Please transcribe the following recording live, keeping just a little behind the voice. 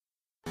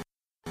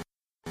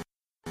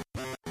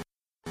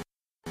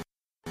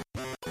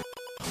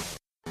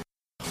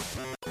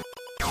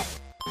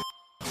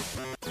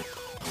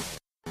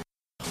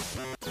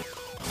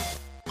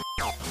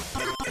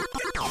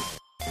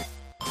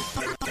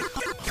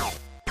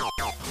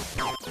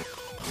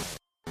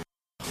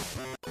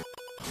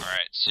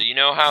So you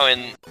know how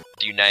in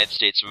the United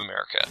States of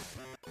America,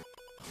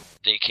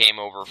 they came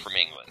over from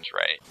England,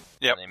 right?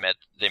 Yep. And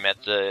they met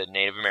the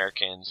Native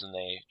Americans, and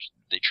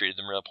they treated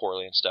them real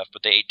poorly and stuff.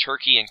 But they ate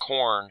turkey and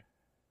corn,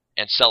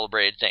 and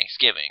celebrated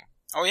Thanksgiving.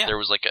 Oh yeah. There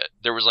was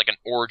like an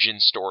origin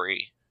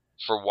story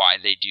for why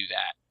they do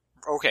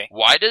that. Okay.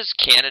 Why does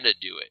Canada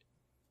do it?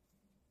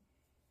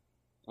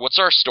 What's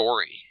our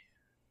story?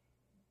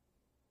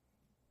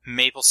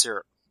 Maple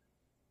syrup.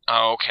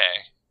 Oh,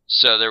 okay.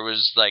 So there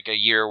was like a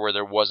year where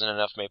there wasn't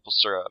enough maple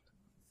syrup.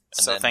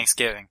 So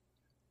Thanksgiving.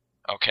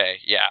 Okay,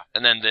 yeah.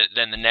 And then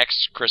the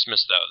next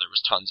Christmas though, there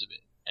was tons of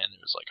it, and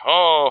it was like,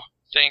 oh,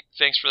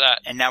 thanks for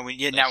that. And now we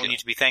need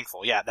to be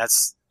thankful. Yeah,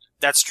 that's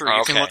true. Oh,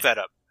 you can look that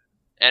up.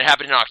 And it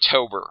happened in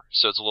October,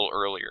 so it's a little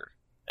earlier.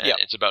 And Yep.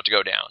 It's about to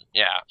go down.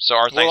 Yeah. So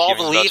our Well, all Thanksgiving's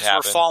the about to leaves were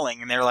happen.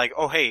 falling, and they're like,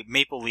 "Oh, hey,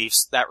 maple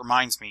leaves. That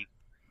reminds me.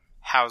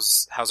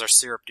 How's our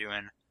syrup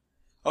doing?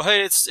 Oh,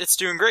 hey, it's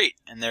doing great."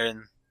 And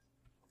then,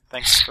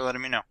 thanks for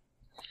letting me know.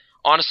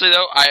 Honestly,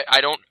 though,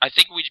 I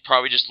think we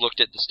probably just looked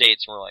at the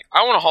states and we're like,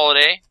 I want a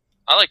holiday.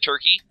 I like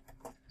turkey.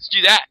 Let's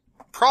do that.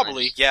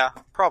 Probably, yeah,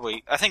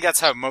 probably. I think that's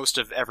how most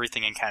of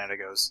everything in Canada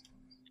goes.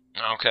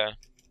 Okay.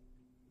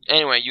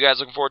 Anyway, you guys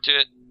looking forward to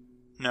it?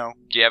 No.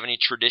 Do you have any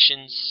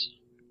traditions?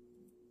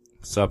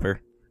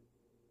 Supper.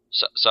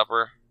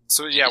 Supper?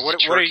 So yeah, Is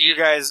what it are turkey? you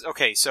guys?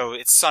 Okay, so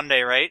it's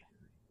Sunday, right?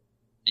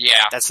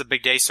 Yeah. That's the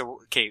big day. So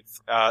okay,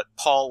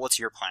 Paul, what's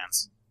your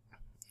plans?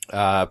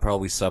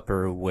 Probably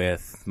supper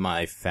with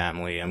my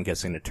family. I'm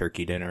guessing a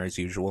turkey dinner as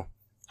usual.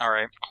 All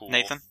right, Cool.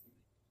 Nathan.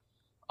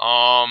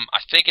 I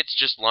think it's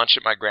just lunch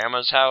at my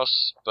grandma's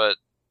house, but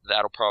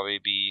that'll probably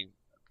be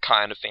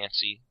kind of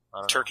fancy. I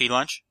don't know. Turkey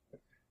lunch.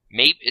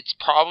 Maybe it's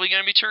probably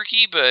going to be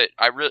turkey, but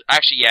I've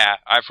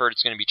heard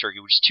it's going to be turkey,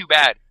 which is too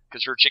bad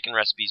because her chicken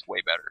recipe is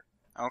way better.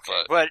 Okay,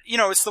 but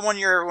it's the one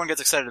year everyone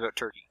gets excited about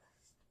turkey.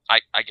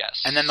 I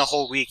guess. And then the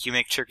whole week you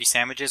make turkey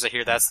sandwiches. I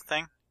hear that's the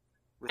thing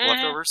with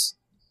leftovers.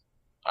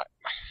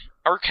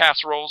 Or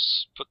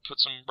casseroles. Put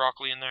some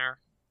broccoli in there.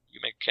 You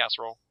make a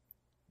casserole.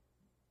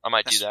 I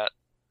might do that.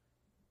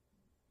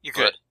 You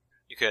could.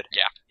 You could.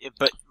 Yeah.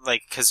 But,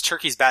 because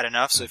turkey's bad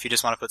enough, so if you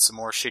just want to put some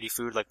more shitty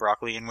food like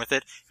broccoli in with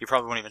it, you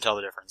probably won't even tell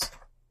the difference.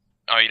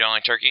 Oh, you don't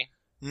like turkey?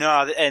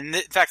 No, and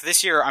in fact,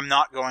 this year I'm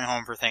not going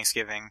home for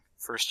Thanksgiving.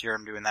 First year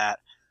I'm doing that.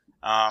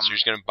 So you're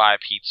just going to buy a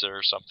pizza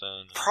or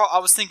something? I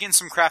was thinking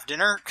some Kraft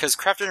dinner, because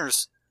Kraft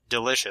dinner's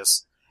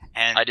delicious.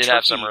 And I did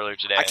have some earlier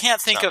today. I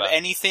can't think of bad.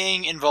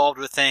 anything involved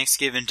with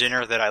Thanksgiving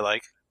dinner that I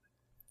like.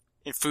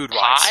 Food-wise.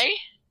 Pie?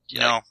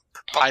 No,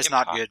 pie's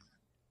not good.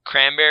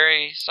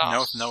 Cranberry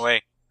sauce? No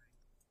way.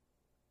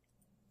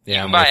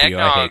 Yeah, I'm buy with you.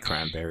 I eggnog. hate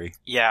cranberry.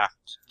 Yeah.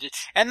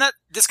 And I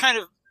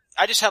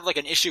just have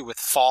an issue with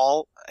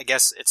fall, I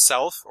guess,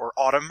 itself, or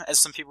autumn, as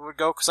some people would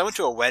go, because I went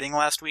to a wedding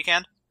last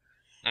weekend,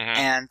 Mm-hmm.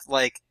 and,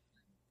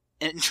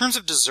 in terms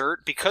of dessert,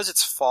 because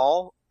it's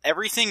fall,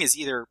 everything is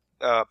either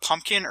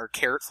pumpkin or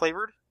carrot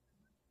flavored,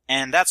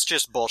 and that's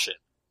just bullshit.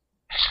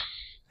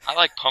 I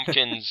like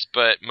pumpkins,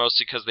 but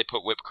mostly because they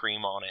put whipped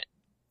cream on it.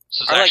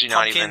 So it's I like actually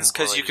not even pumpkins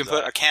because you related can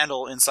to put a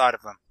candle inside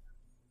of them.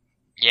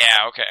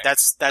 Yeah, okay.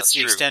 That's the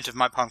true. extent of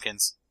my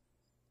pumpkins.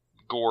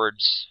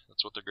 Gourds.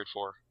 That's what they're good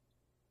for.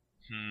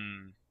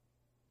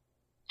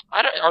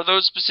 Are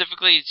those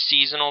specifically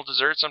seasonal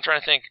desserts? I'm trying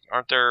to think.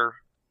 Aren't there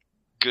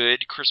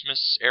good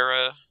Christmas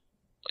era,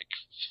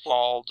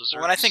 fall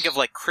desserts? When I think of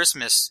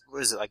Christmas,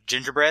 what is it,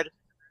 gingerbread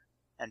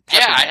and yeah,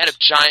 peppermint? I had a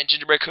giant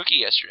gingerbread cookie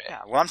yesterday.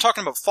 Yeah, well, I'm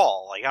talking about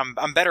fall.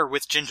 I'm better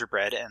with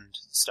gingerbread and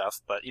stuff,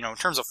 but in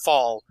terms of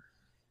fall,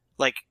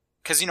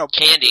 because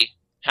Candy,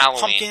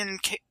 Halloween. pumpkin,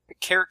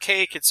 carrot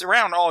cake, it's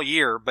around all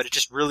year, but it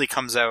just really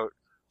comes out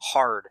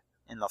hard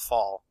in the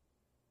fall.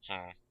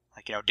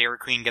 Dairy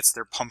Queen gets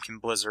their pumpkin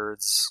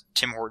blizzards.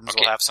 Tim Hortons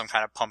will have some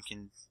kind of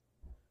pumpkin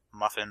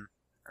muffin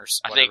or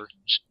whatever. I think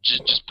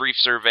just brief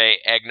survey,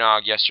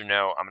 eggnog, yes or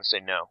no? I'm gonna say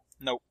no.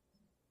 Nope.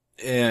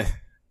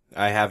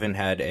 I haven't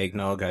had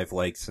eggnog I've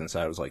liked since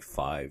I was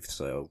 5,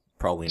 so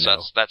probably So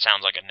no. that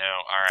sounds like a no.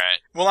 All right.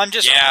 Well, I'm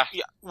just Yeah.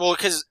 Well,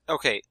 because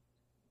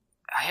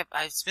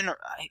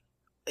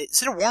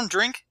is it a warm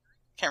drink?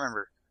 Can't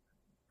remember.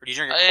 Or do you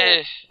drink it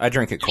cold? I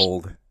drink it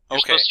cold. You're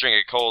Okay. supposed to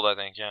drink it cold, I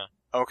think. Yeah.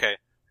 Okay,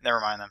 never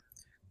mind then.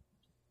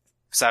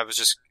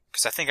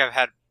 Because I think I've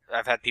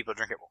had people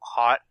drink it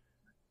hot.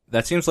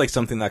 That seems like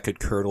something that could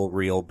curdle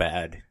real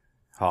bad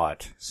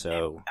hot,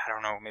 so... I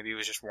don't know, maybe it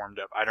was just warmed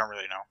up. I don't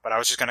really know. But I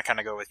was just gonna kind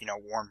of go with,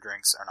 warm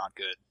drinks are not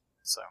good,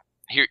 so.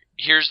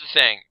 Here's the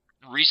thing.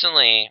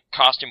 Recently,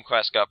 Costume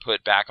Quest got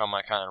put back on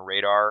my kind of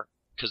radar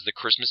because the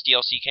Christmas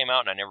DLC came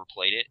out and I never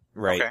played it.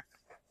 Right. Okay.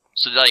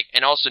 So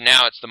and also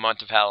now it's the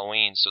month of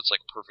Halloween, so it's a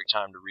perfect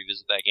time to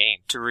revisit that game.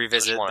 To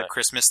revisit the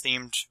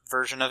Christmas-themed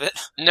version of it?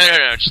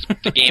 No, just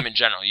the game in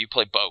general. You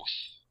play both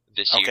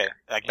this year.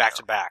 Okay, back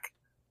to back.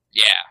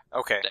 Yeah.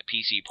 Okay. That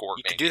PC port.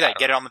 You could do that,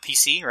 get it on the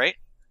PC, right?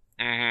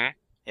 Mm-hmm.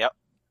 Yep.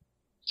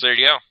 So there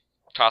you go.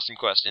 Costume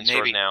Quest in stores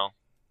Maybe. now.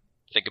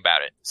 Think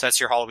about it. So that's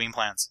your Halloween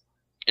plans.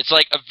 It's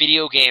like a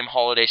video game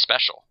holiday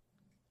special.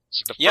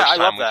 It's like the Yeah, first I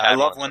time love we've that. had I love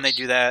one of when they those.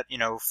 do that. You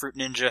know, Fruit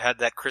Ninja had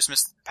that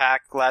Christmas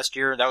pack last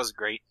year. That was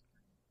great.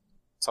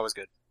 It's always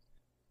good.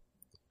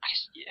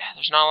 Yeah,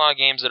 there's not a lot of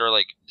games that are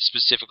like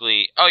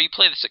specifically. Oh, you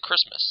play this at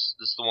Christmas.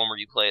 This is the one where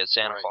you play as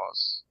Santa Right.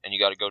 Claus, and you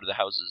got to go to the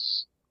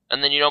houses,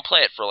 and then you don't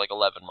play it for like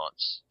 11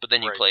 months, but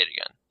then you Right. play it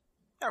again.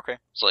 Okay.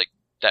 It's like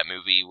that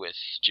movie with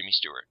Jimmy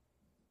Stewart.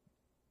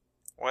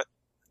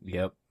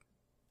 Yep.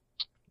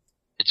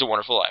 It's a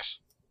Wonderful Life,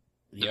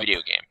 the Yep.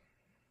 video game.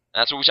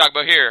 That's what we talk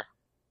about here.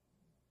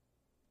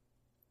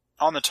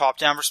 On the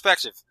top-down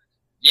perspective.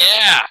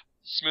 Yeah,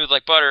 smooth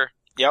like butter.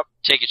 Yep.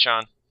 Take it,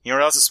 Sean. You know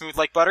what else is smooth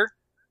like butter?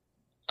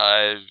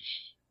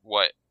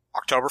 What?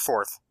 October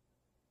 4th.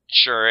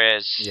 Sure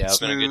is. Yeah. It's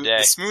been a good day.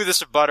 The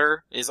smoothest of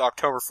butter is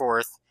October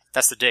 4th.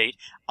 That's the date.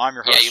 I'm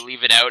your Yeah, host. you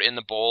leave it out in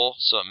the bowl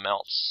so it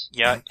melts.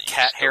 Yeah, And you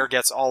cat just hair go-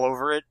 gets all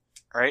over it,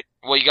 right?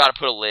 Well, you got to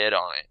put a lid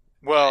on it.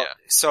 Well, Yeah.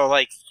 so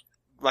like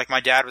my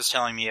dad was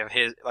telling me of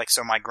his, like,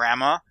 so my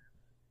grandma,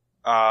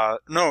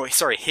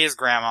 his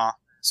grandma,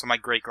 so my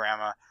great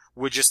grandma,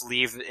 would just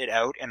leave it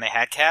out and they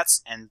had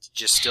cats and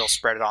just still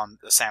spread it on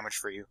the sandwich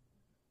for you.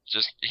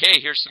 Just, hey,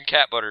 here's some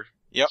cat butter.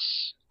 Yep.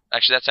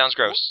 Actually, that sounds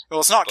gross. Well,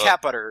 it's not But-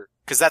 cat butter,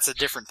 because that's a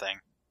different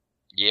thing.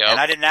 Yep. And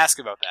I didn't ask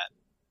about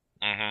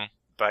that. Mm-hmm.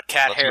 But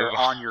cat Let's hair move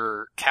on. on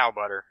your cow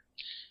butter.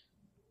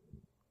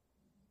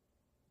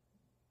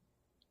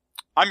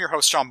 I'm your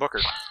host, Sean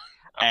Booker,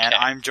 and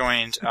Okay. I'm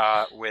joined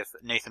with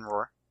Nathan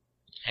Rohr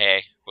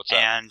Hey, what's up?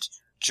 and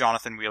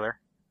Jonathan Wheeler.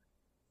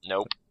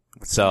 Nope.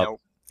 What's up?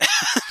 Nope.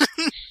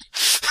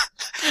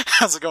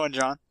 How's it going,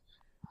 John?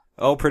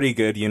 Oh, pretty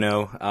good, you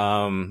know.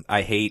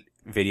 I hate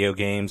video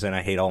games and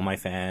I hate all my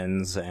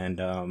fans and,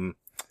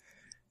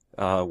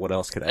 what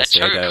else could I That say?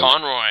 Chugga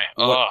Conroy.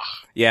 What- Ugh.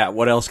 Yeah,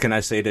 what else can I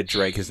say to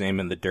drag his name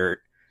in the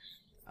dirt?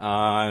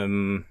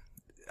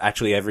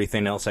 Actually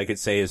everything else I could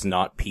say is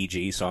not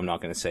PG, so I'm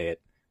not gonna say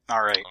it.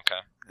 All right, Okay.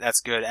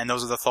 that's good. And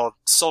those are the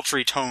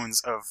sultry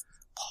tones of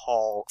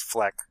Paul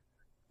Fleck.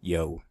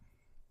 Yo.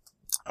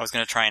 I was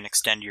going to try and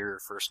extend your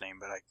first name,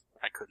 but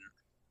I couldn't.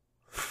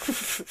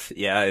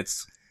 Yeah,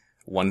 it's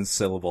one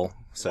syllable,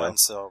 so. One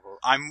syllable.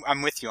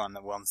 I'm with you on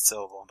the one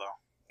syllable, though.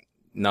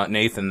 Not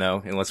Nathan,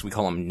 though, unless we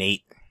call him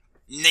Nate.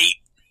 Nate.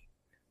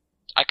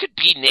 I could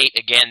be Nate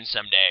again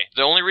someday.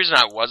 The only reason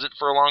I wasn't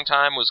for a long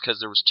time was because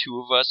there was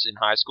 2 of us in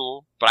high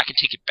school, but I can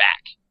take it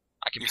back.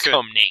 I can You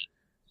become Nate.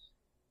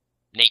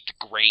 Nate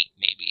the Great,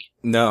 maybe.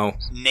 No.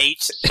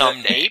 Nate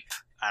Someday. the Ape?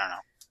 I don't know.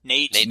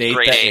 Nate. Nate the Nate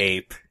Great the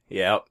Ape. Ape.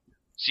 Yep.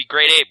 See,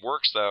 Great Ape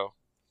works, though.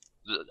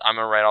 I'm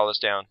gonna write all this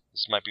down.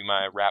 This might be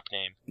my rap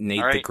name. Nate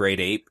All the right. Great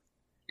Ape.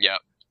 Yep.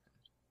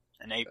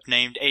 An ape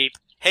named Ape.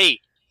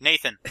 Hey,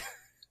 Nathan,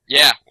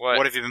 Yeah, what?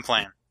 what have you been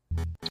playing?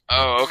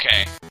 Oh,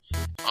 okay.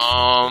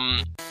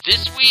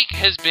 This week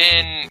has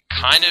been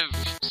kind of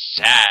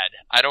sad.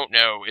 I don't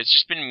know. It's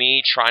just been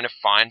me trying to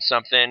find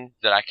something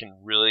that I can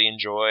really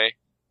enjoy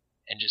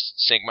and just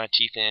sink my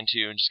teeth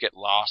into and just get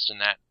lost in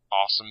that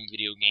awesome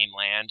video game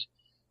land.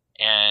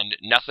 And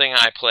nothing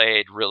I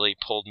played really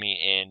pulled me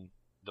in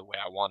the way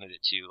I wanted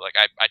it to. Like,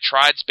 I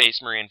tried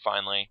Space Marine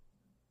finally.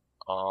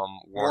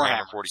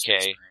 Warhammer 40K.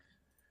 Space Marine.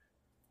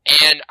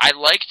 And I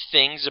liked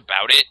things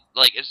about it.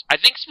 Like, I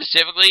think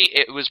specifically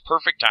it was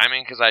perfect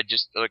timing because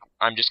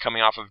I'm just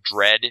coming off of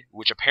Dread,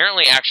 which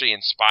apparently actually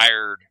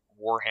inspired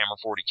Warhammer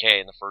 40K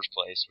in the first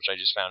place, which I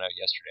just found out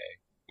yesterday,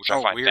 which I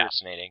Oh, find weird.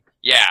 fascinating.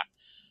 Yeah.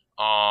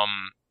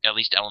 At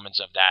least elements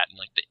of that in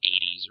like the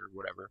 80s or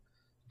whatever.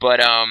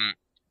 But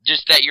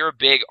just that you're a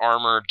big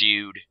armor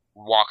dude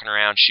walking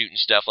around shooting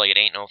stuff like it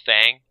ain't no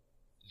thing.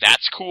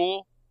 That's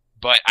cool.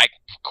 But I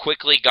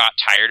quickly got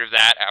tired of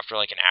that after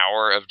like an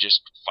hour of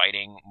just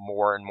fighting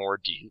more and more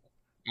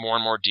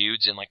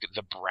dudes in like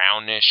the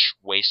brownish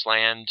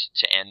wasteland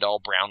to end all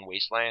brown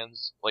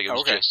wastelands. Like it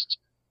was Okay. just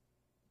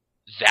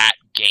that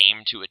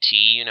game to a T,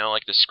 you know,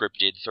 like the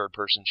scripted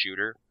third-person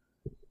shooter.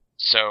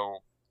 So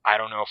I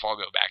don't know if I'll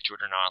go back to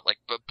it or not. Like,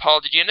 but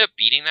Paul, did you end up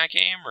beating that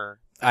game or?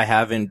 I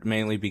haven't,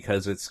 mainly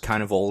because it's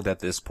kind of old at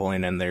this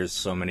point and there's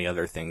so many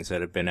other things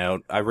that have been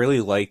out. I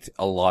really liked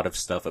a lot of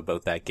stuff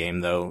about that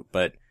game though,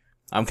 but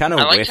I'm kind of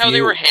I with liked how you.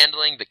 they were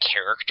handling the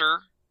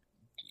character,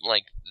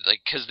 like,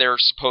 because they're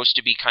supposed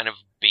to be kind of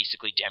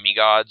basically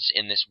demigods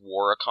in this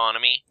war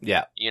economy.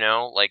 Yeah. You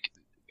know, like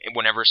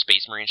whenever a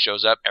Space Marine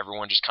shows up,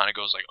 everyone just kind of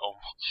goes like, "Oh,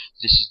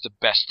 this is the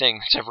best thing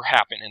that's ever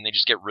happened," and they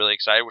just get really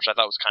excited, which I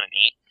thought was kind of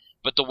neat.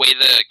 But the way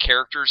the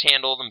characters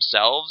handle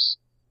themselves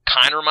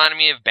kind of reminded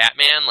me of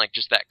Batman, like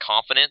just that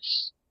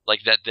confidence, like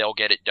that they'll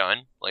get it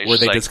done. Like, it's Where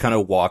they like, just kind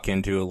of walk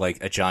into like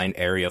a giant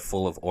area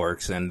full of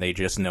orcs and they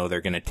just know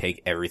they're gonna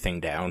take everything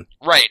down.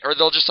 right, or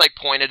they'll just like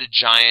point at a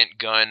giant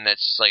gun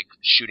that's like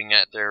shooting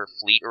at their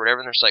fleet or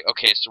whatever, and they're just like,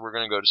 okay, so we're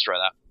gonna go destroy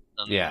that,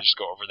 and Yeah. then just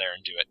go over there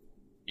and do it.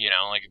 You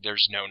know, like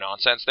there's no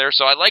nonsense there.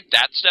 So I like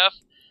that stuff,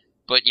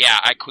 but yeah,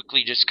 I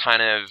quickly just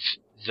kind of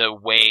the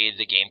way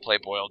the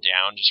gameplay boiled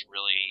down just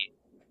really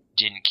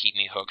didn't keep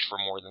me hooked for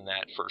more than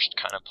that first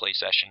kind of play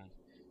session.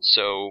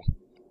 So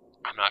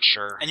I'm not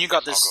sure. And you got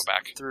if this I'll go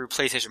back. through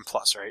PlayStation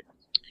Plus, right?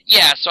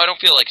 Yeah, so I don't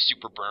feel like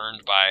super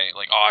burned by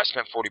like, oh, I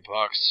spent $40.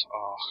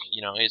 Oh,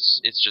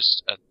 it's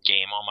just a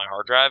game on my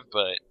hard drive.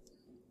 But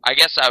I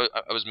guess I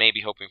was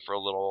maybe hoping for a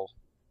little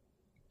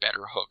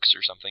better hooks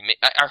or something.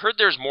 I heard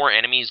there's more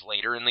enemies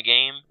later in the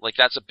game. Like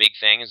that's a big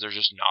thing. Is there's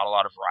just not a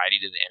lot of variety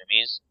to the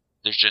enemies.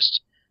 There's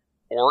just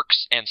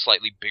orcs and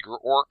slightly bigger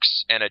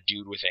orcs and a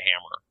dude with a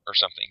hammer or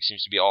something.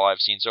 Seems to be all I've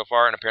seen so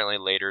far. And apparently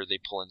later they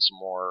pull in some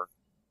more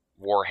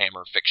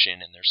Warhammer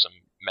fiction and there's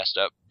some messed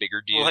up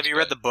bigger dudes. Well, have you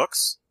read the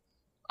books?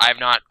 I've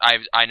not.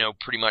 I know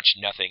pretty much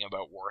nothing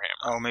about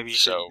Warhammer. Oh, maybe you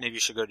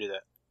should go do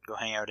that. Go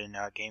hang out in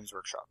Games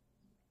Workshop.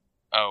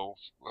 Oh,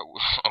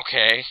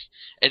 okay.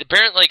 And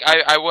apparently, like,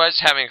 I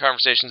was having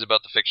conversations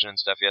about the fiction and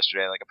stuff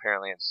yesterday. Like,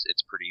 apparently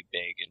it's pretty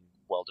big and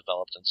well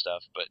developed and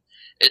stuff. But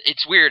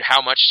it's weird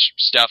how much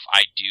stuff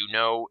I do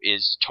know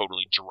is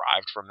totally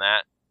derived from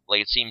that.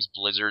 Like, it seems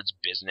Blizzard's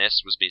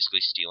business was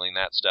basically stealing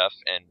that stuff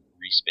and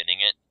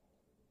respinning it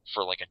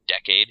for like a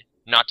decade.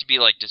 Not to be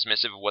like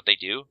dismissive of what they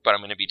do, but I'm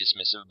going to be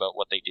dismissive about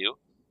what they do.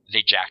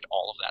 They jacked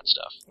all of that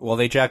stuff. Well,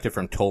 they jacked it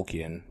from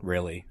Tolkien,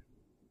 really.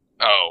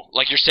 Oh,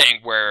 like you're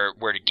saying where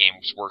did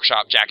Games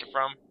Workshop jack it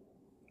from?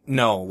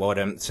 No, what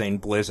I'm saying,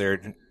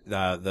 Blizzard,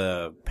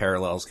 the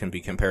parallels can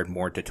be compared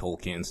more to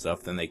Tolkien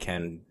stuff than they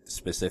can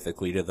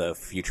specifically to the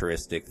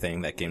futuristic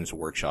thing that Games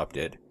Workshop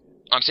did.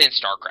 I'm saying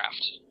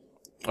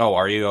StarCraft. Oh,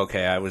 are you?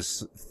 Okay, I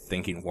was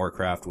thinking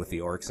Warcraft with the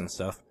orcs and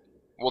stuff.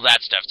 Well,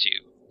 that stuff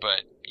too,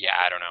 but yeah,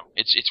 I don't know.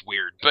 It's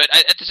weird, but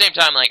at the same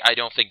time, like I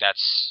don't think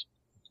that's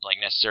like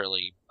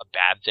necessarily a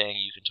bad thing.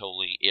 You can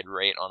totally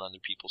iterate on other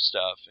people's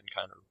stuff and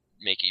kind of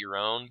make it your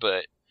own,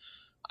 but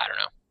I don't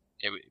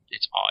know.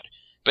 It's odd.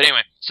 But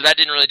anyway, so that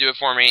didn't really do it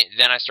for me.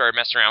 Then I started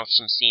messing around with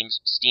some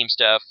Steam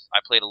stuff. I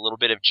played a little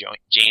bit of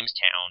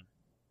Jamestown,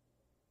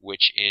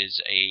 which is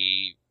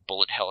a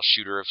bullet hell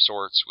shooter of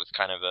sorts with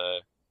kind of a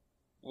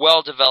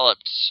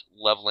well-developed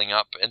leveling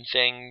up and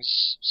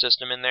things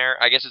system in there.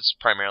 I guess it's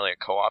primarily a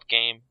co-op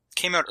game.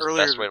 Came out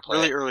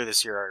really early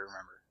this year, I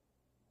remember.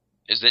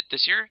 Is it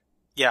this year?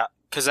 Yeah,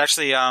 because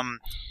actually,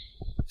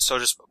 so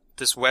just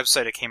this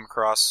website I came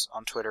across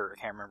on Twitter,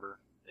 I can't remember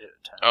it.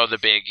 Oh, the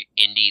big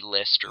indie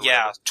list or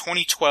whatever?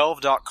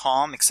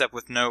 2012.com, except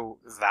with no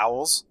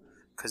vowels,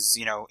 because,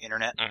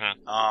 internet.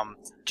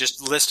 Mm-hmm.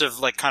 Just list of,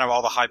 like, kind of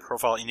all the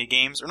high-profile indie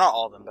games, or not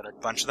all of them, but a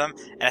bunch of them,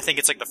 and I think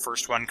it's, like, the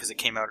first one, because it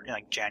came out in,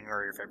 like,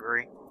 January or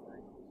February.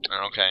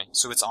 Okay.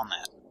 So it's on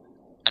that.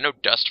 I know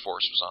Dust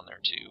Force was on there,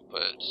 too,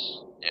 but,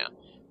 yeah.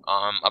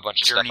 A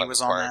bunch of Journey stuff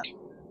was on that.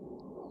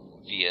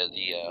 Via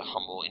the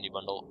Humble Indie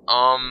Bundle.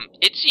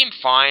 It seemed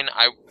fine.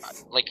 I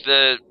like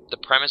the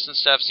premise and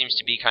stuff seems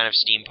to be kind of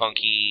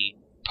steampunky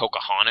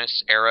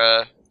Pocahontas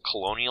era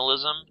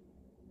colonialism.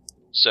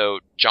 So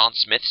John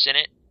Smith's in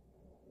it,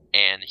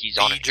 and he's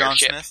on an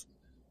airship. Smith?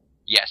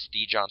 Yes,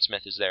 the John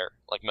Smith is there,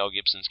 like Mel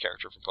Gibson's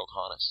character from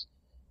Pocahontas.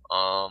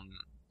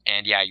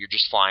 And yeah, you're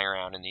just flying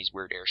around in these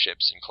weird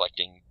airships and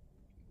collecting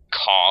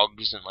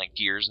cogs and like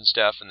gears and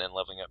stuff, and then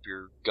leveling up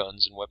your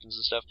guns and weapons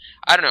and stuff.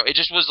 I don't know, it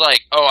just was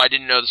like, oh, I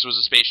didn't know this was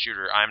a space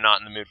shooter. I'm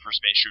not in the mood for a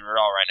space shooter at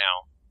all right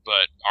now,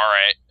 but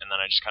alright. And then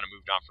I just kind of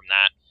moved on from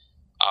that.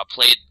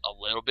 Played a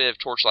little bit of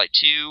Torchlight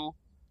 2.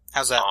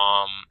 How's that?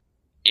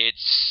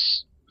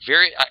 It's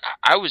very,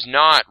 I was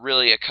not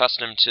really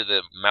accustomed to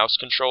the mouse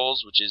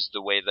controls, which is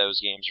the way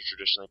those games are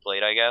traditionally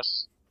played, I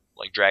guess.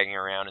 Like dragging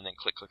around and then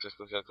click, click, click,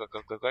 click, click, click,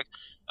 click, click, click.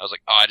 I was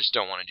like, oh, I just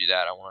don't want to do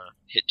that. I want to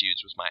hit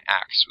dudes with my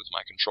axe with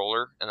my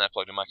controller. And then I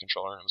plugged in my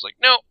controller and it was like,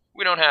 no,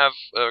 we don't have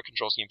a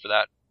control scheme for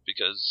that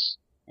because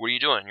what are you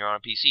doing? You're on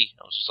a PC.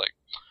 I was just like,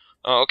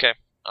 oh, okay.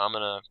 I'm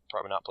going to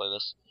probably not play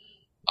this.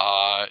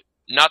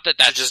 Not that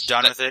that's... You're just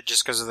done with it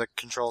just because of the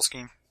control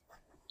scheme?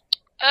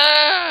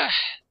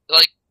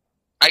 Like,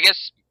 I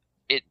guess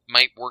it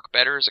might work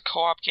better as a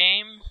co-op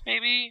game,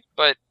 maybe,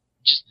 but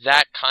just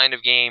that kind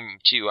of game,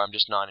 too, I'm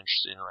just not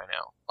interested in right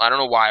now. I don't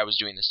know why I was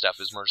doing this stuff.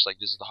 It's more just like,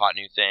 this is the hot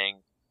new thing.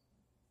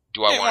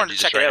 Do I want to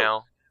do this right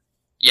now?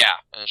 Yeah.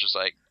 And it's just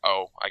like,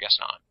 oh, I guess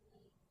not.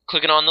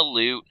 Clicking on the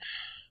loot.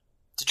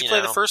 Did you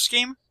play the first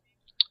game?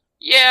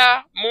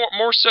 Yeah,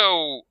 more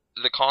so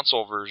the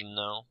console version,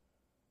 though.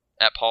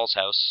 At Paul's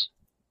house.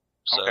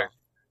 So, okay.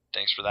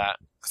 Thanks for that.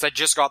 Because I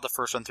just got the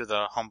first one through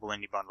the Humble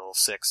Indie Bundle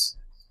 6.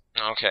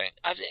 Okay.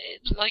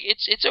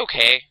 It's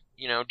okay.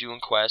 Doing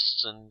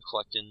quests and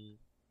collecting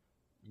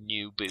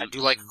new boots. I do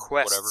like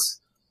quests. Whatever.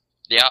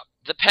 Yeah,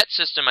 the pet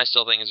system I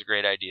still think is a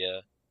great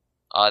idea.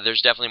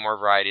 There's definitely more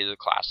variety to the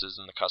classes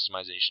and the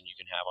customization you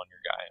can have on your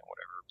guy and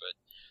whatever, but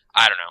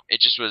I don't know. It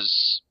just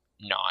was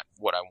not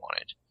what I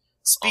wanted.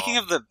 Speaking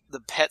of the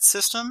pet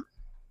system,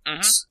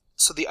 mm-hmm.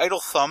 So the Idle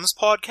Thumbs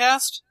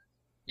podcast?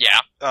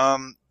 Yeah.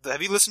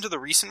 Have you listened to the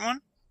recent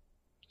one?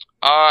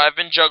 I've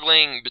been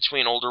juggling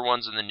between older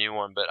ones and the new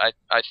one, but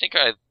I think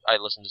I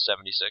listened to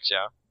 76,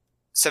 yeah.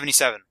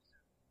 77.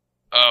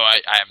 Oh,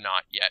 I have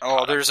not yet.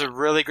 Oh, there's a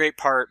really great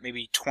part,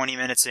 maybe 20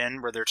 minutes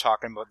in, where they're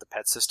talking about the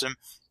pet system.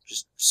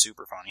 Just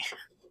super funny.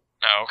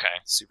 Oh,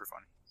 okay. Super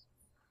funny.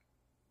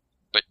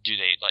 But do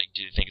they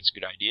think it's a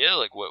good idea?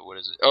 Like, what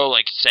is it? Oh,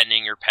 like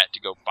sending your pet to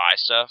go buy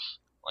stuff?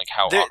 Like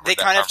how they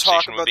kind of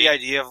talk about the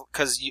idea of,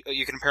 because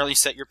you can apparently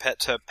set your pet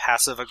to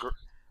passive,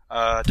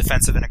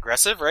 defensive, and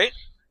aggressive, right?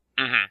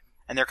 Mm-hmm.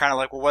 And they're kind of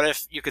like, well, what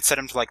if you could set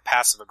him to like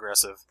passive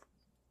aggressive?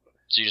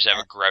 So you just have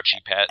a grouchy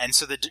pet. And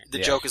so the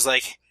joke is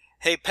like,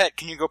 hey pet,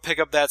 can you go pick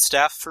up that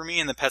staff for me?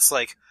 And the pet's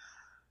like,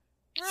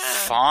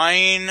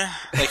 fine.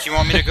 Like, you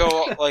want me to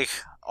go like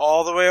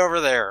all the way over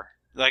there?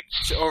 Like,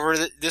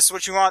 this is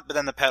what you want? But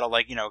then the pet will,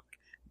 like,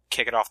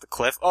 kick it off the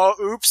cliff. Oh,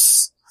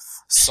 oops.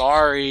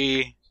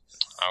 Sorry.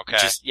 Okay.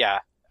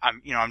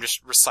 I'm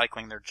just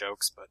recycling their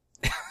jokes, but.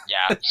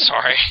 Yeah,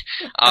 sorry.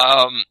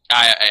 I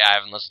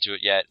haven't listened to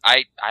it yet.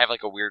 I have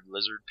like a weird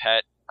lizard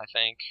pet, I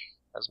think,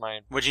 as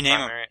my What'd you name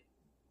primary.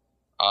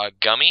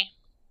 Gummy.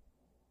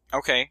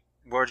 Okay.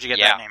 Where'd you get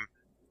that name?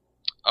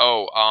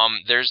 Oh,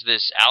 there's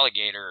this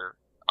alligator,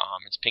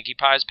 it's Pinkie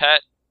Pie's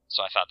pet,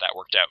 so I thought that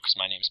worked out, because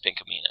my name's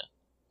Pinkamena,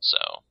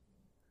 so.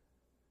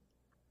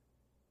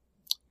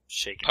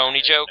 Shaking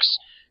Pony jokes,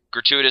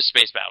 Gratuitous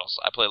Space Battles.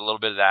 I played a little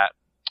bit of that.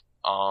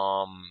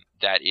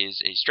 That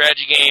is a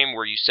strategy game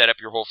where you set up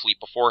your whole fleet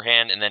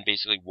beforehand, and then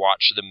basically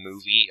watch the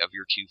movie of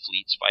your two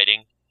fleets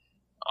fighting.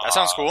 That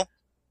sounds cool.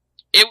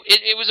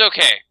 It was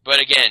okay,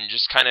 but again,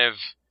 just kind of,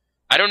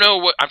 I don't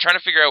know I'm trying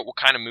to figure out what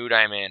kind of mood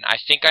I'm in. I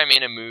think I'm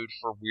in a mood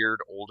for weird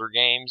older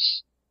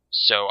games,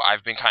 so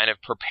I've been kind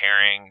of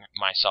preparing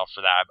myself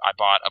for that. I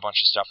bought a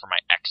bunch of stuff for my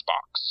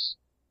Xbox.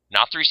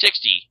 Not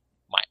 360,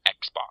 my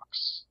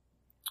Xbox.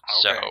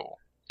 Okay. So,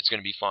 it's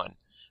gonna be fun.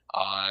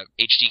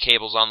 HD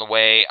cable's on the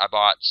way. I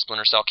bought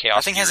Splinter Cell Chaos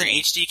That thing has an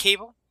Theory. HD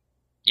cable?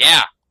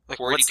 Yeah, Like,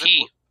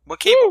 480p. What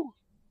cable?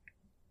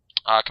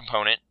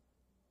 Component.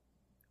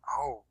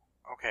 Oh,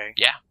 okay.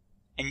 Yeah.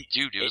 And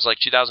Dude, it was like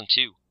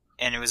 2002.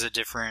 And it was a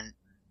different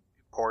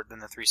port than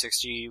the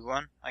 360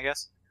 one, I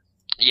guess?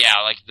 Yeah,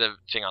 like the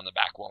thing on the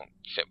back won't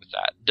fit with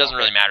that. Doesn't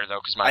really matter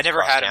though, because I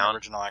never had an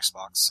original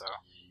Xbox, so.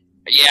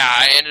 Yeah,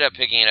 I ended up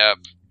picking it up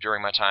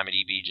during my time at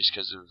EB just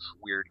because of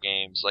weird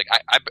games. Like,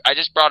 I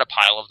just brought a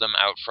pile of them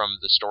out from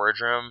the storage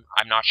room.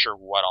 I'm not sure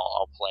what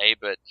I'll play,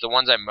 but the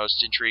ones I'm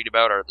most intrigued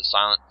about are the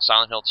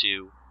Silent Hill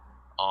 2,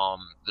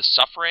 The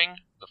Suffering,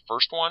 the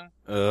first one.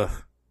 Ugh.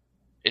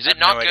 Is it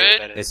not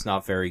good? It's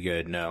not very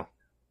good, no.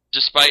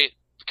 Despite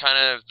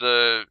kind of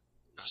the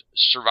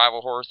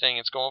survival horror thing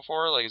it's going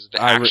for? Like, is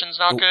the action's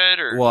not good?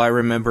 Or? Well, I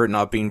remember it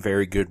not being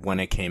very good when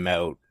it came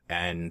out,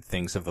 and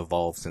things have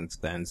evolved since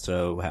then,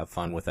 so have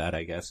fun with that,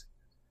 I guess.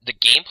 The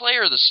gameplay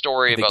or the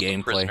story about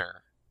the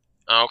prisoner?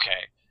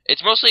 Okay.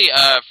 It's mostly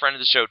a friend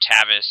of the show,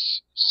 Tavis,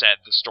 said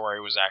the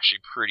story was actually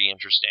pretty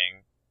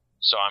interesting,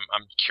 so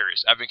I'm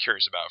curious. I've been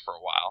curious about it for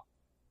a while,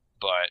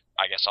 but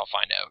I guess I'll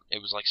find out.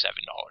 It was like $7.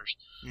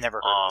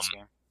 Never heard of this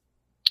game.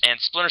 And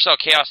Splinter Cell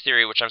Chaos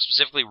Theory, which I'm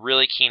specifically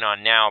really keen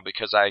on now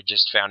because I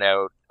just found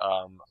out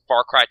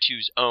Far Cry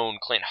 2's own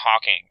Clint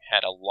Hawking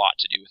had a lot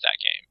to do with that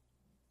game.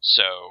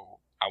 So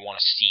I want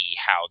to see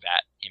how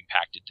that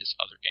impacted this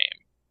other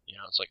game. You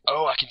know, it's like,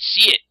 oh, I can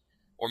see it.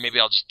 Or maybe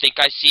I'll just think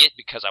I see it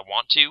because I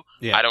want to.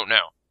 Yeah. I don't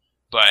know.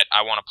 But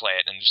I want to play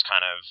it and just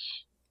kind of...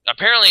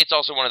 Apparently it's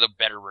also one of the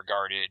better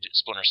regarded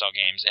Splinter Cell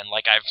games. And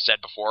like I've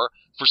said before,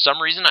 for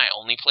some reason I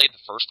only played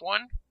the first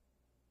one.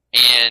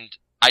 And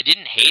I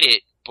didn't hate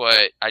it,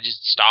 but I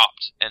just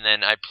stopped. And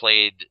then I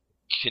played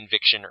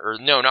Conviction, or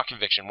no, not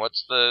Conviction.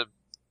 What's the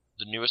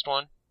newest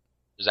one?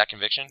 Is that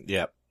Conviction?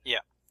 Yep.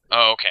 Yeah.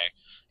 Oh, okay.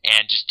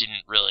 And just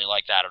didn't really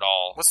like that at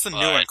all. What's the new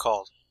one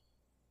called?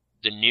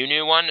 The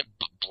new one?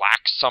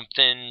 Black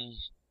something,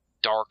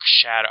 Dark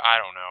Shadow, I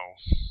don't know.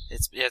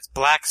 It's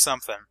Black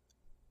something.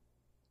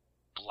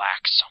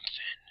 Black something.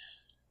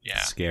 Yeah.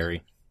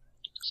 Scary.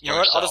 You know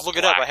what? I'll just look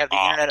it up. I have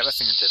the internet at my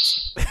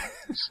fingertips.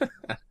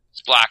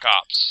 It's Black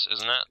Ops,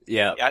 isn't it?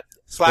 Yeah.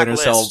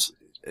 Blacklist.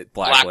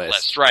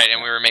 Blacklist. Right,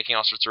 and we were making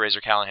all sorts of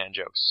Razor Callahan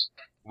jokes.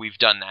 We've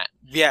done that.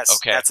 Yes,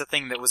 okay. That's a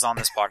thing that was on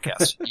this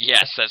podcast.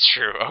 Yes, that's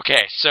true.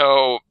 Okay,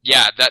 so,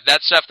 yeah,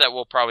 that's stuff that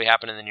will probably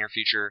happen in the near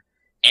future.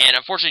 And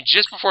unfortunately,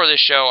 just before this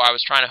show, I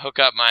was trying to hook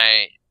up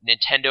my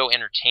Nintendo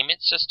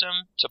Entertainment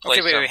System to play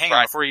some... Okay, wait, hang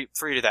on, before you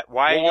do that.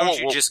 Why don't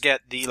you just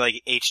get the,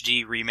 like,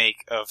 HD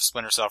remake of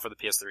Splinter Cell for the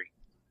PS3?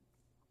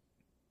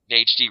 The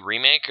HD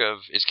remake of...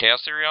 Is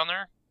Chaos Theory on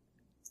there?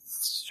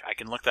 I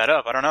can look that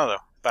up. I don't know,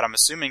 though. But I'm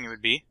assuming it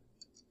would be.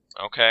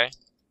 Okay.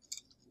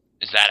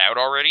 Is that out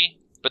already?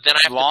 But then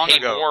I have to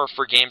pay more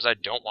for games I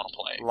don't want to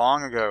play.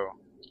 Long ago.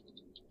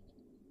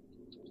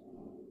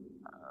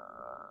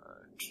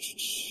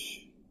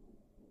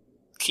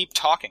 Keep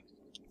talking.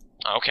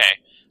 Okay.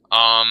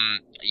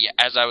 Yeah,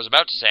 as I was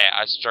about to say,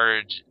 I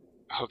started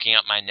hooking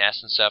up my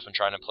NES and stuff and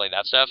trying to play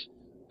that stuff.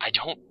 I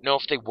don't know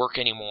if they work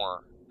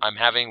anymore. I'm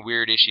having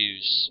weird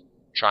issues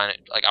trying to...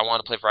 Like, I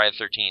wanted to play Friday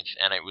the 13th,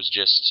 and it was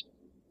just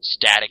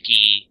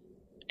staticky,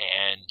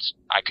 and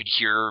I could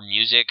hear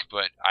music,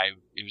 but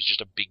it was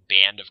just a big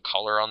band of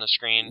color on the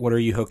screen. What are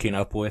you hooking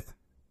up with?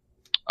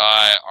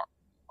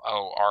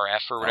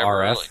 RF or whatever.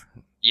 RF? Like,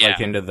 yeah.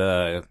 Like into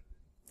the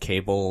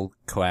cable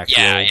coaxial?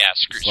 Yeah,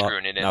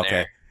 screwing it in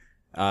there.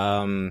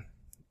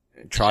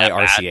 Try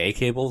RCA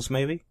cables,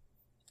 maybe?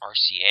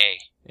 RCA?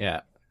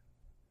 Yeah.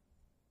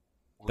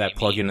 that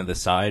plug into the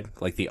side,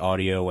 like the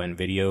audio and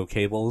video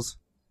cables.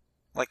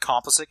 Like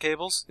composite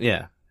cables?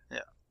 Yeah.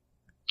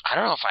 I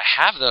don't know if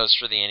I have those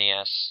for the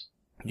NES.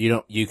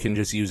 You can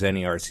just use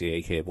any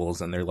RCA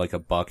cables, and they're like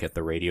 $1 at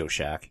the Radio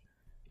Shack.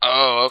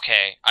 Oh,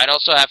 okay. I'd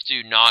also have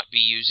to not be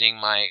using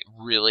my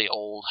really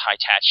old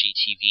Hitachi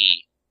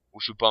TV,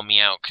 which would bum me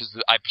out,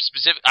 because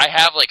I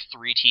have like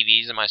 3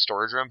 TVs in my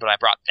storage room, but I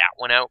brought that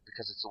one out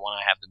because it's the one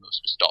I have the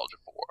most nostalgia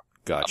for.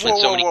 Gotcha. I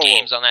played so many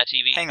games on that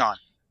TV. Hang on.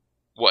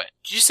 What?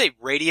 Did you say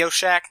Radio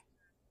Shack?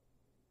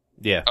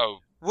 Yeah. Oh,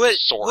 What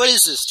Source.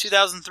 is this,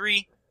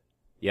 2003?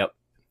 Yep.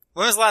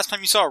 When was the last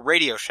time you saw a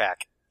Radio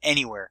Shack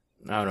anywhere?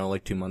 I don't know,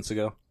 like 2 months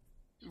ago.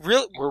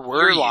 Really? Where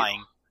were You're you?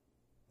 lying.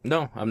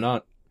 No, I'm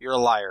not. You're a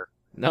liar.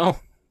 No.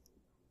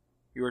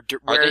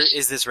 Where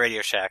is this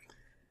Radio Shack?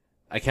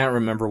 I can't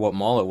remember what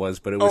mall it was,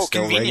 but it was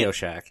still convenient. Radio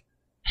Shack.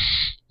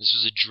 This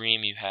was a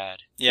dream you had.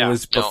 Yeah. It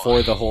was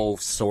before the whole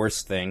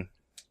Source thing.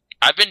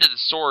 I've been to the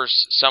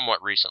Source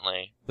somewhat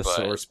recently. The but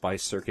Source by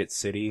Circuit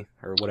City,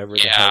 or whatever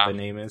the Yeah. hell the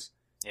name is.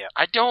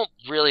 I don't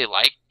really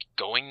like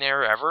going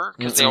there ever,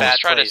 because It's they a always bad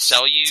try place. to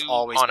sell It's you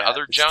always on bad.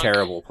 other It's a junk.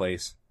 terrible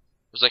place.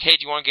 It was like, hey,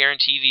 do you want to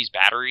guarantee these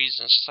batteries?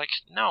 And it's just like,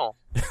 no.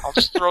 I'll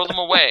just throw them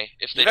away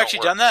if they You've don't actually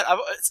work. done that?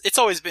 It's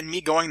always been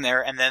me going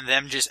there and then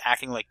them just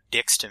acting like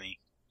dicks to me.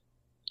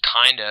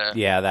 Kinda.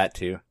 Yeah, that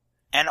too.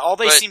 And all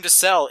they But- seem to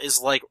sell is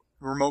like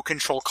remote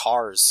control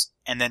cars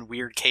and then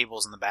weird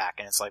cables in the back.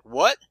 And it's like,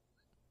 what?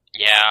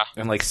 Yeah.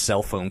 And like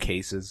cell phone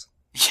cases.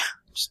 Yeah.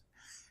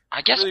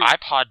 I guess Really-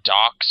 iPod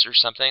docks or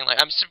something. Like,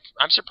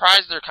 I'm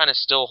surprised they're kind of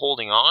still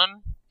holding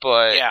on,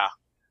 but... Yeah.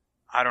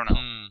 I don't know.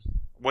 Hmm.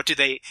 What do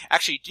they...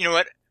 Actually, you know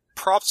what?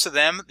 Props to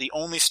them. The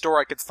only store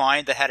I could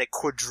find that had a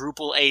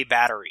quadruple A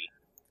battery.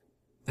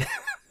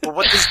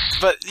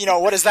 But you know,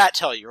 what does that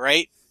tell you,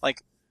 right?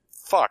 Like,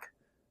 fuck.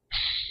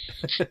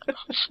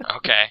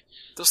 Okay.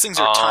 Those things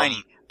are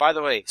tiny. By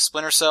the way,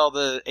 Splinter Cell,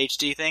 the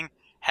HD thing,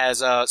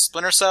 has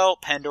Splinter Cell,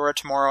 Pandora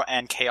Tomorrow,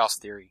 and Chaos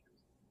Theory.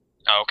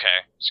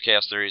 Okay. So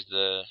Chaos Theory is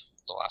the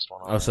last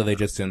one. Oh, so they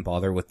just didn't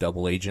bother with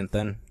Double Agent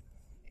then?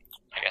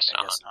 I guess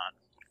I not. guess not.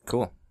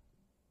 Cool.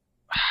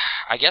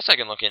 I guess I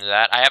can look into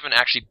that. I haven't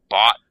actually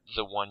bought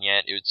the one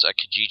yet. It's a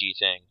Kijiji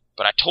thing.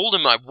 But I told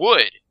him I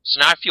would, so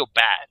now I feel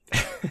bad.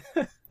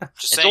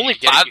 Just It's saying, only you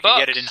can $5.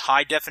 get it in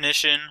high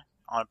definition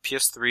on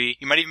PS3.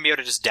 You might even be able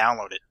to just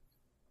download it.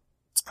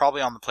 It's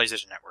probably on the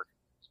PlayStation Network.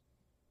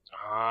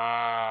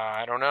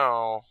 I don't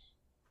know.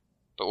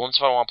 But once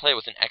if I want to play it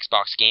with an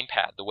Xbox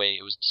gamepad the way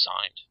it was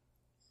designed.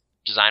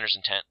 Designer's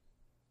intent.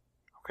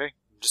 Okay,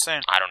 just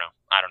saying. I don't know.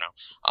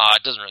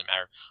 It doesn't really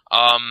matter.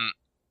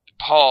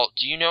 Paul,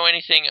 do you know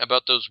anything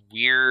about those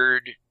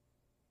weird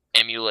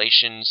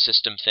emulation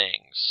system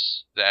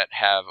things that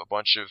have a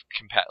bunch of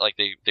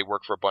they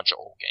work for a bunch of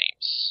old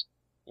games?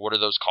 What are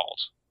those called?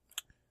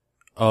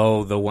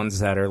 Oh, the ones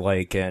that are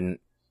like a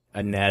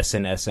NES,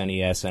 an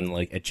SNES, and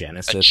like a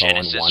Genesis, all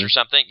in one? Or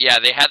something? Yeah,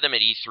 they had them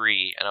at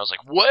E3, and I was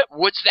like, what?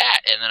 What's that?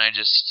 And then I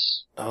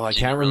just... Oh, I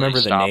didn't can't really remember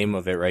the stop. name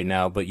of it right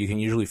now, but you can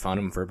usually find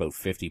them for about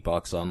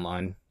 $50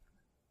 online.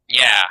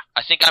 Yeah,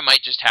 I think I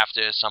might just have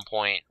to at some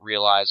point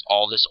realize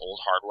all this old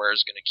hardware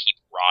is going to keep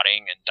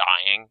rotting and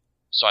dying,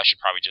 so I should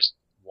probably just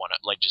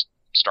just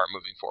start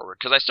moving forward.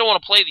 Because I still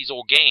want to play these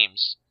old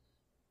games,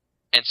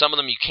 and some of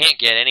them you can't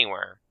get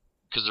anywhere,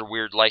 because they're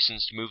weird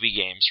licensed movie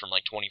games from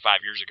like 25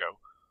 years ago.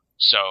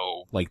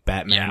 So... Like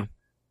Batman. Yeah.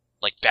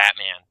 Like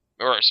Batman.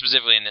 Or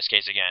specifically in this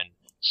case again,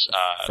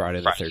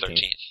 Friday the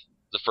 13th.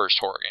 The first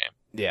horror game.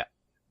 Yeah.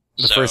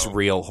 The So- first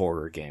real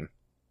horror game.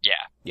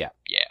 Yeah. Yeah.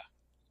 Yeah.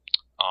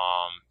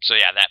 So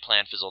yeah, that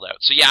plan fizzled out.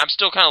 So yeah, I'm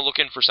still kind of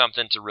looking for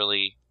something to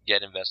really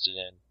get invested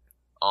in.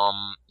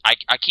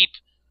 I keep,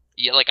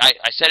 like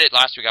I said it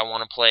last week, I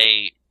want to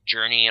play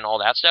Journey and all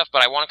that stuff,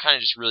 but I want to kind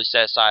of just really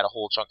set aside a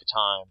whole chunk of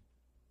time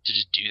to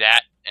just do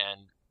that,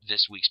 and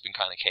this week's been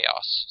kind of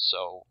chaos,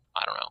 so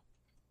I don't know.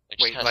 Like,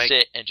 just Wait, kind of like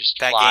sit and just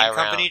That fly game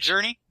around. company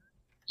Journey?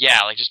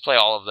 Yeah, like just play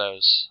all of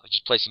those. Like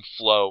just play some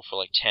Flow for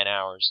like 10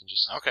 hours and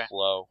just Okay.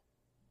 flow,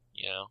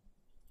 you know?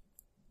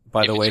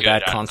 By If the it's way, good,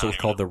 that I don't console's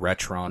even called the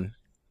Retron.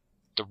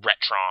 The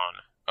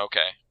Retron.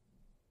 Okay.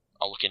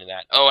 I'll look into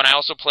that. Oh, and I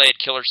also played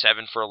Killer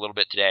 7 for a little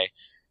bit today.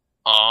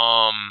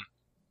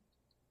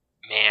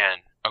 Man,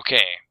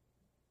 okay.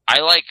 I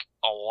like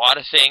a lot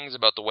of things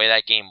about the way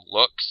that game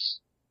looks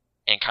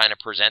and kind of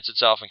presents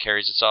itself and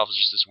carries itself as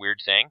just this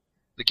weird thing.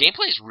 The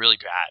gameplay is really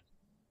bad.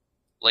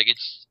 Like,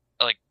 it's,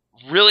 like,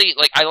 really,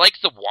 like, I like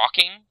the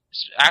walking,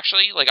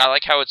 actually. Like, I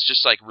like how it's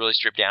just, like, really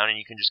stripped down and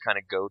you can just kind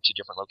of go to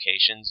different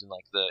locations and,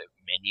 like, the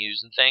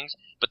menus and things.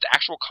 But the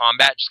actual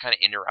combat, just kind of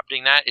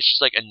interrupting that, it's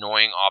just, like,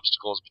 annoying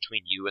obstacles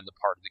between you and the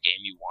part of the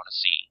game you want to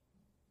see.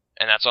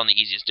 And that's on the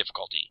easiest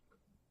difficulty.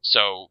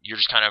 So, you're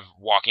just kind of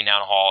walking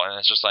down a hall and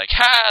it's just like,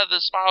 ha,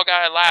 the smile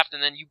guy laughed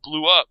and then you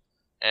blew up.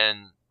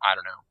 And, I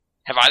don't know.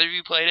 Have either of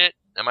you played it?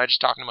 Am I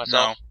just talking to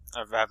myself?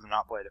 No, I have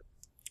not played it.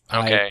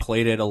 Okay. I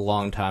played it a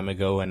long time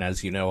ago, and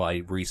as you know,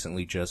 I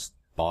recently just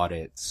bought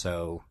it,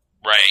 so...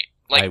 Right.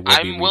 I Like, will be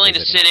I'm willing to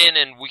revisiting. sit in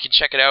and we can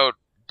check it out,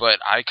 but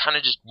I kind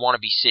of just want to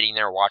be sitting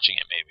there watching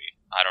it, maybe.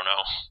 I don't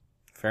know.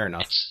 Fair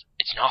enough.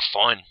 It's not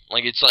fun.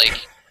 Like, it's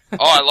like, oh,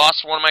 I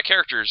lost one of my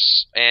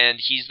characters, and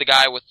he's the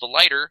guy with the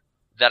lighter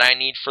that I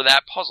need for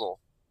that puzzle.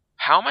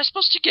 How am I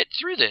supposed to get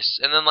through this?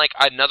 And then, like,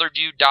 another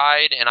dude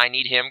died, and I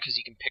need him because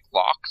he can pick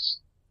locks.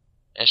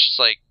 And it's just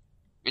like,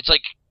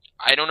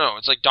 I don't know.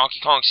 It's like Donkey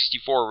Kong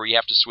 64 where you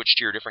have to switch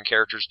to your different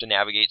characters to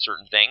navigate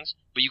certain things,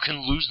 but you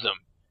can lose them.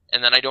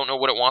 And then I don't know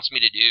what it wants me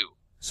to do.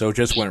 So it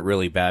just went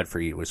really bad for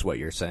you, is what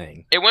you're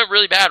saying. It went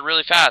really bad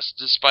really fast,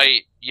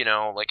 despite, you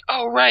know, like,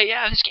 oh, right,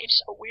 yeah, this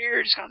game's so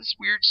weird. It's got this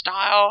weird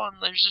style,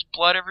 and there's just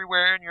blood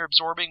everywhere, and you're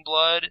absorbing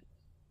blood.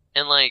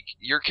 And, like,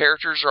 your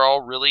characters are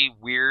all really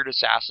weird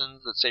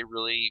assassins that say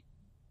really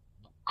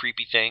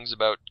creepy things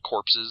about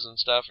corpses and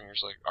stuff, and you're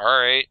just like,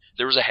 alright.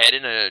 There was a head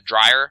in a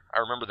dryer. I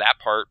remember that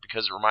part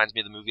because it reminds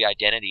me of the movie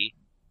Identity,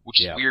 which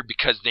is weird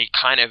because they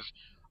kind of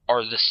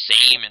are the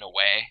same in a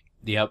way.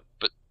 Yep.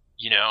 But,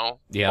 you know,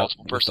 yep.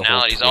 multiple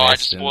personalities. Oh, I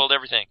just spoiled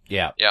everything.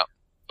 Yeah. Yeah.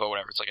 But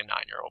whatever, it's like a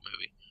 9-year-old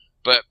movie.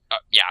 But,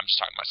 yeah, I'm just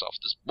talking to myself.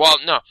 Well,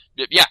 no.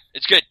 Yeah,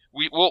 it's good.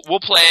 We'll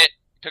play it.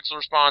 Pixel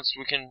Response,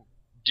 we can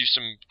do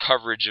some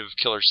coverage of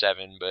Killer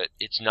 7, but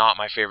it's not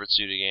my favorite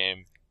Suda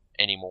game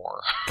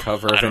anymore.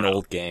 Cover of an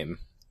old game.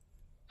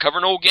 Cover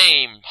an old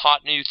game,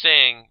 hot new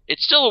thing.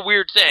 It's still a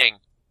weird thing.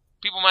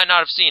 People might not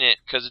have seen it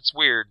because it's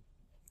weird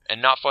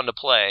and not fun to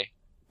play.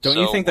 Don't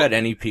you think that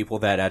any people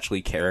that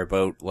actually care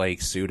about,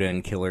 like, Suda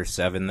and Killer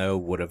 7, though,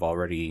 would have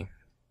already,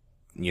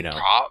 you know,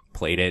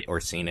 played it or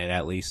seen it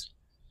at least?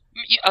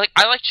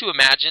 I like to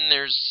imagine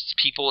there's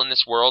people in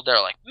this world that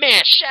are like,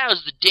 man,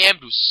 Shadows the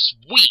Damned was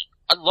sweet.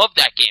 I love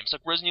that game. It's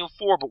like Resident Evil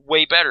 4, but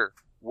way better.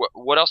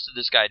 What else did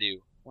this guy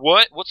do?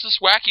 What's this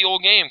wacky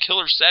old game?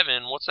 Killer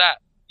 7, what's that?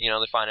 You know,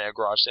 they find it at a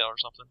garage sale or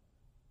something.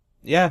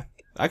 Yeah,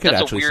 I could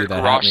actually see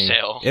that happening. That's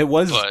a weird garage sale. It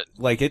was,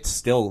 like,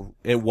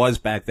 it was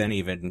back then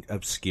even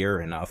obscure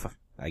enough,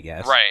 I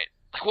guess. Right.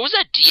 Like, what was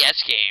that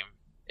DS game?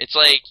 It's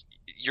like,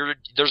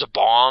 there's a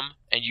bomb,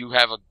 and you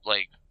have a,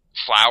 like,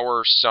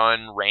 flower,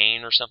 sun,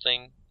 rain, or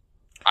something.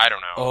 I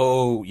don't know.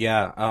 Oh,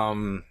 yeah,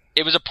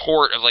 It was a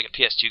port of, like, a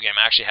PS2 game.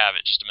 I actually have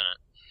it. Just a minute.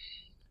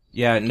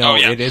 Yeah, no,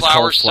 it is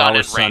called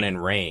Flower, Sun,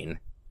 and Rain.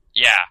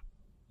 Yeah.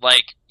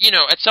 Like, you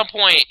know, at some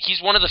point,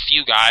 he's one of the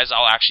few guys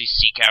I'll actually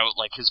seek out,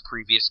 like, his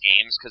previous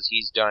games, because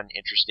he's done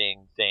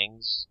interesting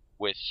things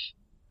with,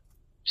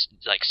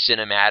 like,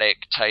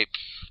 cinematic-type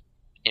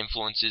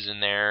influences in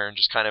there, and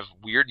just kind of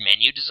weird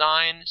menu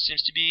design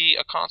seems to be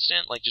a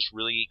constant, like, just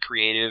really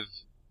creative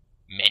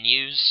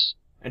menus.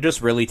 And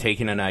just really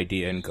taking an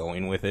idea and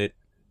going with it,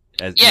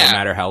 no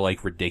matter how,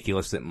 like,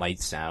 ridiculous it might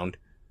sound.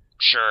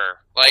 Sure.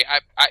 Like,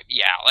 I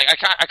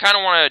kind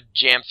of want to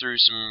jam through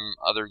some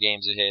other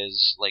games of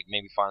his, like,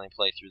 maybe finally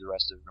play through the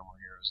rest of No More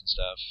Heroes and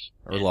stuff.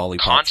 Or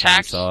Lollipop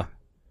Chainsaw.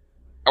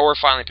 Or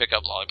finally pick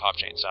up Lollipop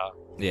Chainsaw.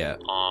 Yeah.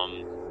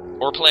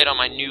 Or play it on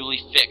my newly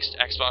fixed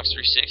Xbox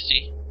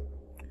 360.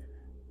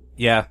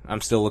 Yeah,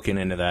 I'm still looking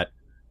into that.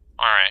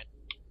 Alright.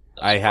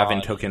 I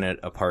haven't taken it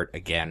apart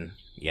again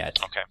yet.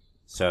 Okay.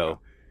 So,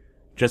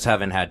 just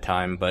haven't had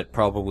time, but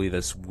probably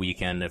this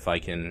weekend, if I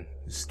can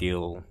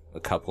steal a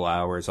couple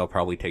hours, I'll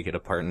probably take it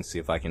apart and see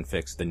if I can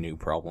fix the new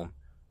problem.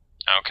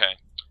 Okay.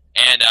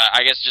 And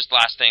I guess just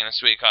last thing this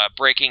week,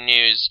 breaking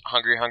news,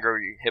 Hungry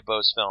Hungry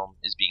Hippos film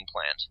is being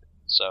planned.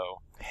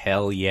 So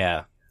hell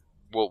yeah.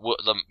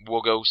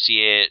 We'll go see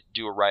it,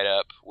 do a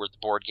write-up. We're the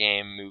board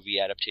game movie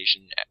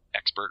adaptation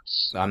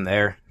experts. I'm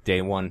there,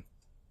 day one.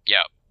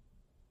 Yep.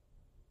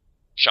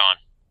 Sean.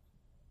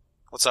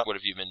 What's up? What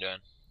have you been doing?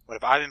 What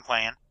have I been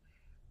playing?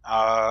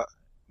 I've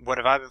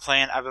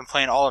been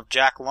playing all of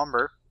Jack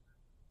Lumber.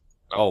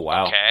 Oh,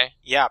 wow. Okay.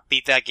 Yeah,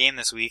 beat that game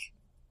this week.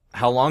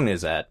 How long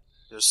is that?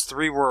 There's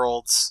 3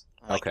 worlds,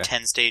 like okay.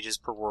 10 stages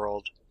per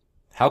world.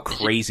 How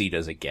crazy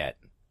does it get?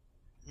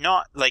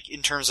 Not, like,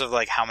 in terms of,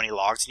 like, how many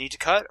logs you need to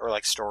cut, or,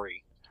 like,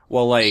 story?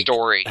 Well, like,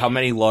 story. How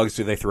many logs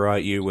do they throw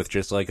at you with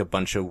just, like, a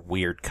bunch of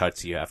weird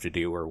cuts you have to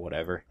do or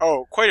whatever?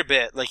 Oh, quite a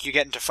bit. Like, you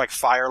get into, like,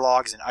 fire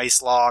logs and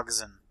ice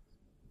logs,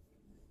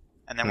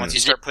 and then once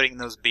you start putting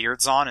those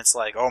beards on, it's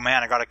like, oh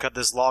man, I gotta cut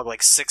this log,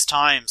 like, 6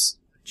 times.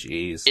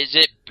 Jeez. Is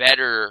it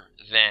better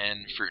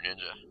than Fruit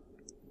Ninja?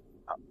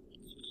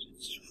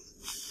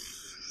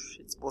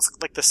 It's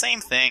like the same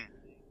thing.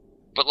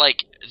 But,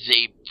 like,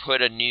 they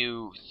put a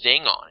new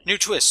thing on it. New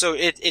twist. So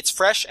it's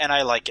fresh, and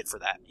I like it for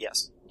that,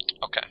 yes.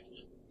 Okay.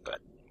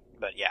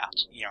 But yeah,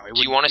 you know,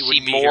 do you want to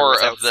see more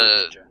of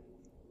the...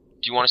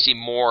 Do you want to see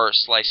more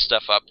slice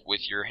stuff up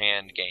with your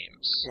hand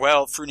games?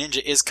 Well, Fruit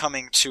Ninja is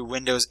coming to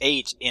Windows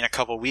 8 in a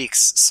couple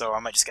weeks, so I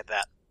might just get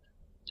that.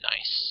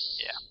 Nice.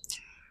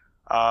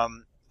 Yeah.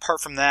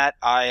 Apart from that,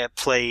 I have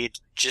played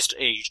just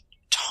a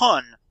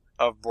ton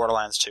of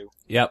Borderlands 2.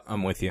 Yep,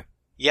 I'm with you.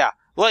 Yeah.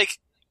 Like,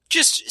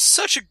 just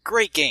such a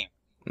great game.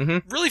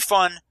 Mm-hmm. Really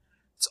fun.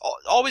 It's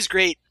always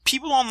great.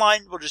 People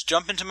online will just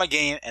jump into my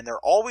game, and they're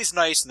always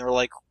nice, and they're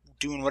like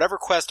doing whatever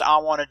quest I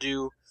want to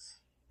do,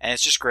 and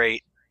it's just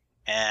great.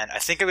 And I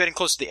think I'm getting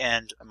close to the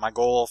end. My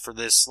goal for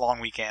this long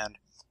weekend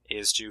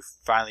is to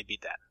finally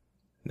beat that.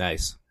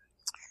 Nice.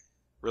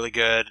 Really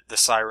good. The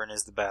Siren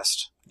is the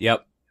best.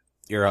 Yep.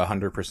 You're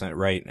 100%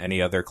 right.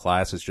 Any other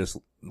class is just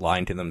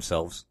lying to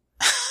themselves.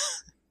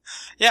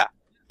 Yeah,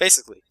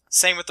 basically.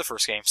 Same with the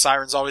first game.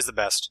 Siren's always the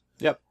best.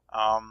 Yep.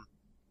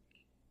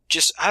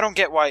 I don't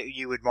get why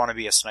you would want to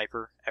be a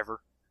sniper,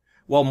 ever.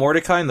 Well,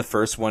 Mordecai in the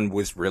first one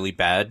was really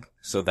bad,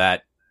 so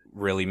that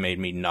really made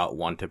me not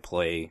want to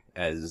play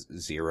as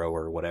Zero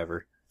or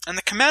whatever. And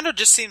the Commando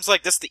just seems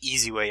like that's the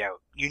easy way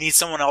out. You need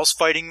someone else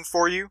fighting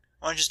for you?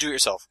 Why don't you just do it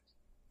yourself?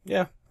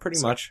 Yeah, pretty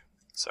much.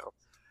 So,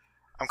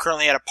 I'm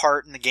currently at a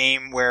part in the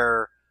game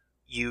where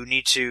you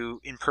need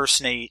to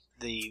impersonate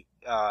the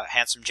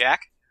Handsome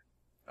Jack.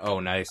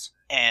 Oh, nice.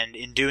 And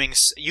in doing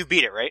you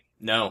beat it, right?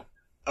 No.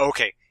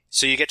 Okay.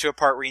 So you get to a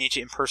part where you need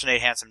to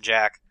impersonate Handsome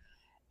Jack,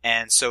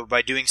 and so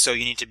by doing so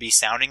you need to be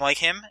sounding like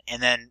him,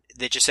 and then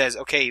it just says,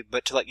 okay,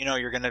 but to let you know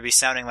you're going to be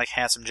sounding like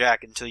Handsome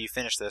Jack until you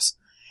finish this.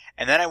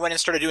 And then I went and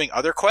started doing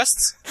other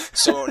quests,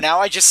 so now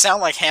I just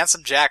sound like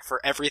Handsome Jack for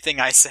everything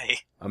I say.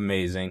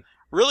 Amazing.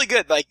 Really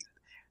good. Like,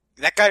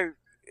 that guy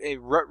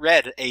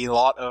read a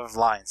lot of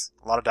lines,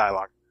 a lot of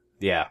dialogue.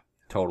 Yeah,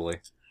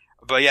 totally.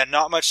 But yeah,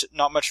 not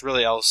much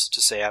really else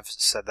to say. I've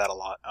said that a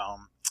lot.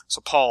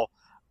 So Paul,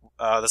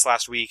 this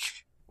last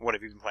week, what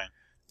have you been playing?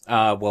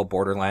 Well,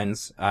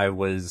 Borderlands. I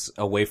was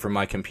away from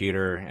my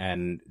computer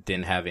and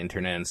didn't have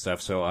internet and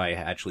stuff, so I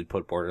actually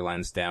put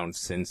Borderlands down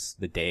since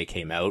the day it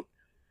came out.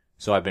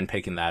 So I've been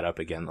picking that up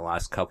again the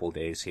last couple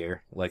days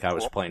here. Like, I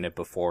was playing it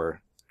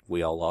before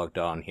we all logged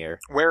on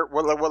here.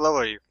 What level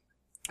are you?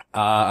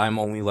 I'm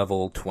only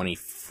level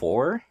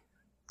 24.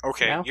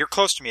 Okay, now. You're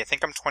close to me. I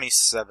think I'm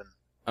 27.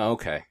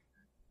 Okay.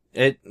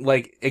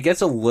 It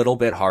gets a little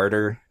bit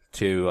harder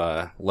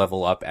to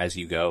level up as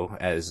you go,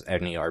 as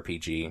any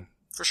RPG.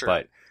 For sure.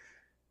 But,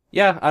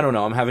 yeah, I don't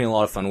know. I'm having a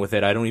lot of fun with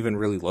it. I don't even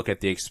really look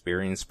at the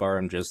experience bar.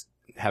 I'm just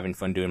having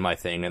fun doing my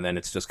thing, and then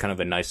it's just kind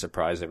of a nice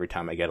surprise every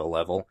time I get a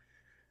level.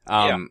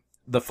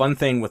 The fun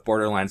thing with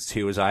Borderlands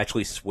 2 is I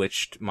actually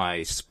switched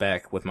my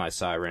spec with my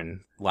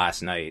Siren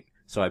last night.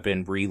 So I've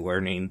been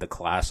relearning the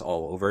class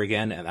all over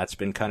again, and that's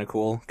been kind of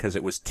cool, because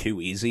it was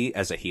too easy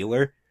as a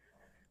healer.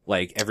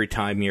 Like, every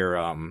time your,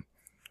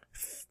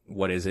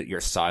 your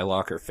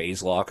Psylock or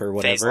Phase Lock or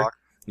whatever,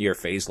 your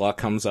Phase Lock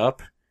comes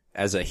up,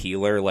 as a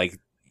healer, like,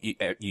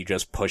 you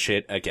just push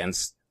it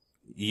against,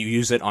 you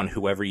use it on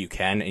whoever you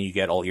can, and you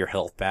get all your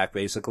health back,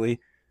 basically.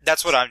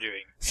 That's what I'm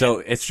doing. So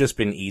it's just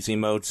been easy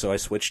mode, so I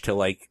switched to,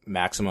 like,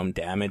 maximum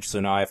damage,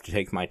 so now I have to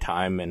take my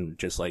time and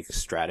just, like,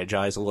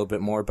 strategize a little bit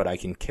more, but I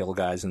can kill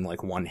guys in,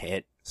 like, one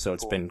hit, so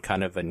it's been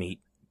kind of a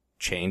neat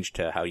change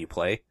to how you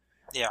play.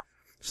 Yeah.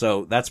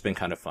 So that's been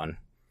kind of fun.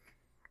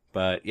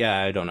 But,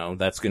 yeah, I don't know,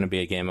 that's gonna be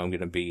a game I'm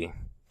gonna be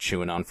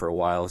chewing on for a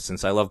while,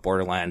 since I love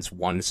Borderlands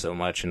 1 so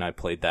much, and I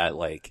played that,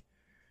 like,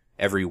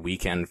 every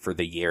weekend for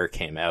the year it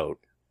came out,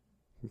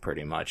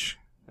 pretty much.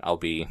 I'll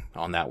be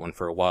on that one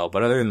for a while.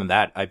 But other than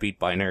that, I beat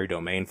Binary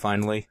Domain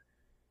finally.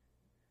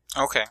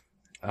 Okay.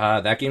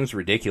 That game's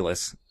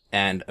ridiculous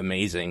and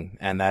amazing,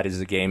 and that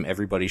is a game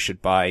everybody should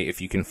buy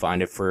if you can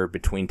find it for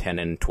between $10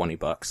 and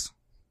 $20.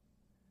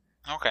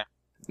 Okay.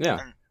 Yeah.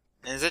 And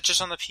is it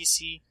just on the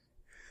PC?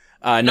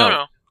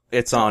 No.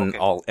 It's on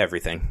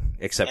everything,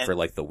 except for,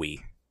 like, the Wii.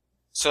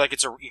 So, like,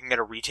 you can get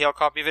a retail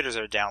copy of it, or is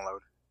it a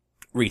download?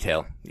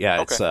 Retail. Yeah,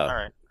 okay. It's,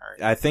 Alright.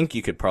 I think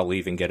you could probably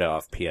even get it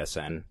off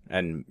PSN,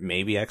 and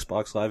maybe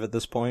Xbox Live at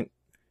this point.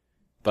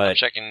 But I'm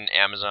checking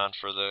Amazon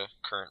for the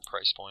current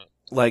price point.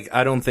 Like,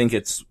 I don't think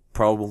it's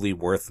probably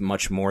worth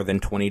much more than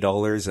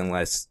 $20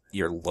 unless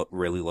you're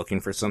really looking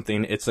for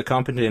something. It's a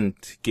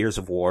competent Gears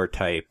of War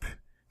type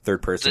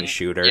third-person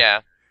shooter.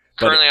 Yeah.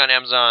 Currently on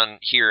Amazon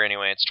here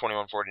anyway, it's $21.49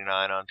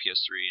 on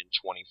PS3 and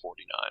 $20.49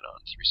 on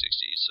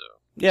 360. So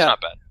yeah, it's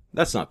not bad.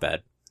 That's not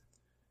bad.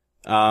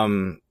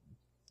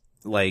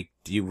 Like,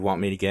 do you want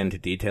me to get into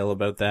detail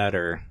about that,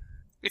 or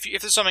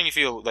if there's something you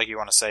feel like you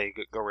want to say,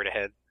 go right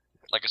ahead.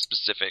 Like a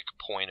specific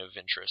point of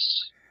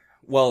interest.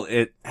 Well,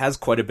 it has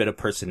quite a bit of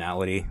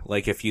personality.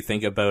 Like, if you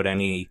think about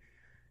any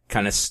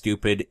kind of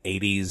stupid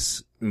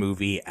 80s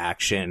movie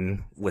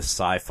action with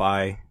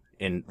sci-fi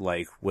and,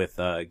 like, with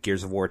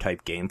Gears of War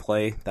type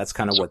gameplay, that's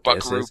kind of what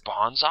this Buckaroo is.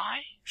 Banzai?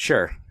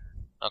 Sure.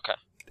 Okay.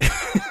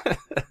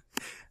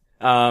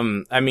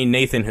 I mean,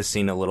 Nathan has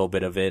seen a little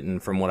bit of it,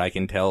 and from what I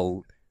can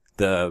tell,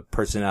 the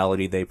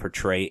personality they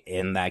portray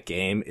in that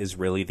game is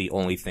really the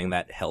only thing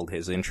that held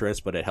his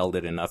interest, but it held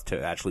it enough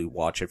to actually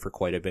watch it for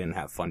quite a bit and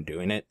have fun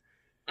doing it.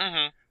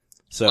 Mm-hmm.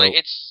 So, like,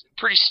 it's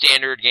pretty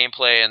standard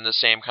gameplay and the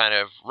same kind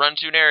of run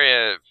to an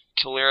area,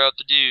 clear out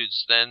the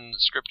dudes, then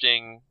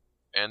scripting,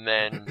 and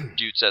then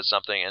dude says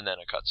something, and then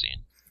a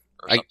cutscene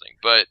or something.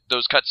 But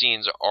those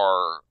cutscenes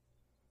are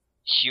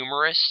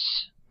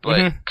humorous,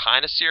 but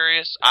kind of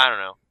serious. I don't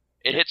know.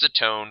 It hits a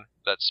tone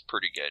that's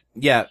pretty good.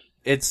 Yeah,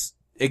 it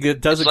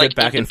does a good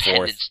back and forth.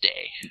 Independence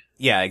Day.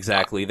 Yeah,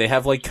 exactly. They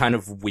have, like, kind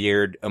of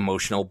weird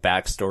emotional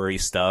backstory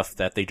stuff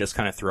that they just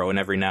kind of throw in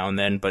every now and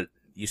then, but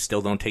you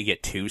still don't take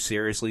it too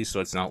seriously,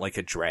 so it's not like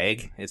a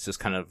drag. It's just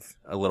kind of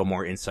a little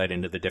more insight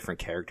into the different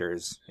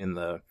characters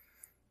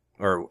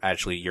or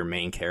actually your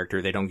main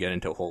character. They don't get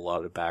into a whole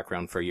lot of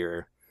background for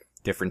your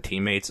different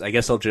teammates. I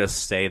guess I'll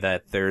just say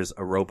that there's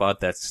a robot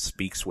that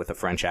speaks with a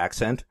French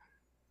accent.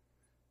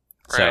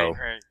 So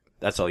Right.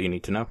 that's all you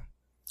need to know.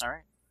 All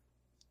right.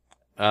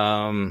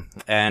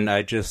 And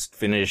I just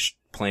finished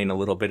playing a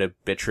little bit of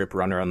Bit Trip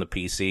Runner on the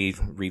PC,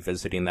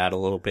 revisiting that a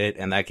little bit,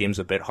 and that game's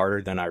a bit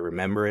harder than I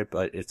remember it,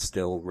 but it's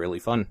still really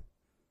fun.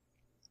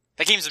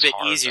 That game's a bit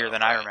hard, easier though,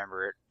 than I right?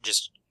 remember it.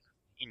 Just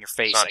in your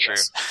face, Not I true.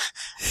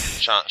 guess.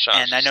 Sean's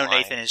And I know just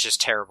lying. Nathan is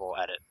just terrible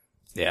at it.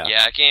 Yeah.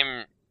 Yeah, that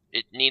game,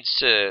 it needs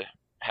to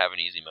have an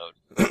easy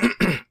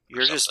mode.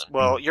 You're just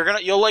something.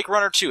 you'll like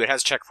Runner 2. It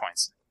has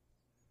checkpoints.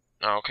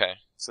 Oh, okay.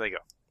 So there you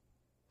go.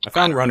 I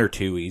found Runner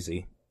 2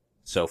 easy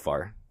so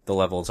far. The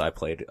levels I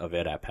played of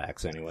it at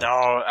PAX anyway.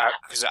 No,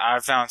 because I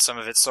found some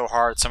of it so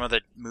hard. Some of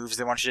the moves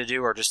they want you to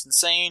do are just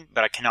insane,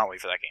 but I cannot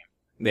wait for that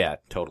game. Yeah,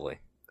 totally.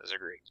 Those are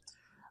great.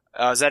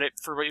 Is that it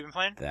for what you've been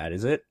playing? That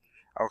is it.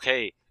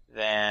 Okay,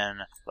 then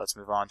let's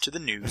move on to the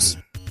news.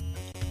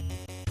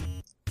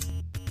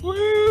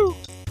 Woo!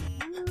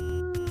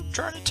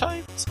 Trying to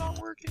type, it's not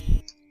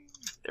working.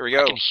 There we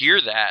go. I can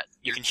hear that.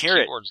 You can hear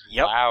it. Keyboard's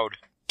Yep. loud.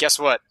 Guess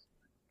what?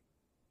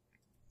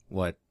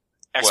 What?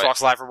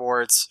 Xbox Live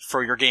rewards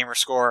for your gamer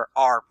score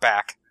are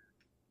back.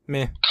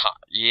 Meh.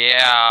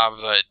 Yeah,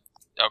 but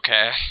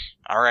okay.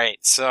 All right,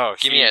 so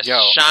Give here me a you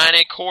go.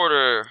 shiny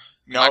quarter.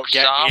 No,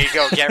 here Microsoft. you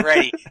go. Get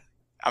ready.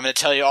 I'm going to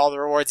tell you all the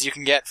rewards you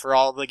can get for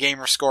all the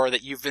gamer score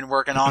that you've been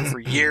working on for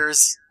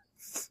years.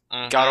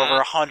 Mhm. Got over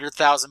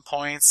 100,000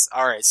 points.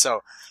 All right,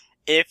 so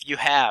if you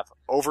have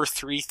over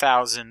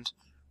 3,000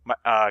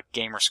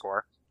 gamer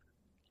score,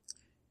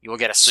 you will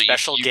get a So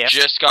special you gift.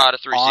 just got a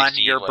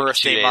 360 on your like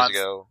birthday 2 days month.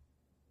 ago.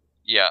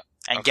 Yeah.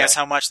 And okay. guess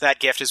how much that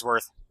gift is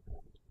worth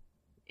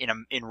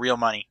in real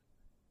money?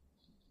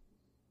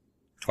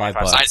 $5.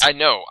 I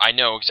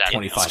know exactly.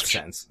 25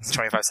 cents.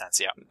 25 cents,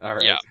 yeah. All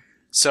right. Yeah.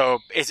 So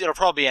it'll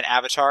probably be an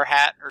avatar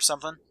hat or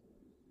something,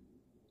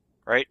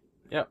 right?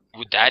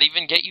 Would that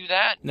even get you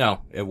that?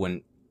 No, it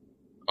wouldn't.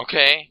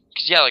 Okay.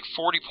 Because, yeah, like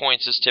 40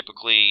 points is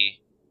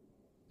typically...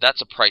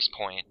 That's a price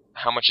point.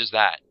 How much is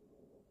that?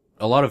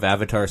 A lot of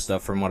Avatar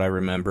stuff, from what I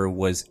remember,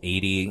 was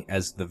 80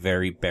 as the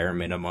very bare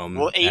minimum.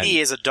 Well, 80 and-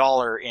 is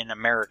 $1 in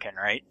American,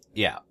 right?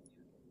 Yeah.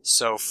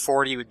 So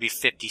 40 would be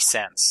 50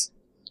 cents.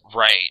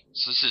 Right.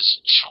 So this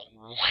is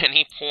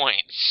 20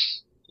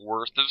 points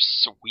worth of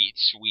sweet,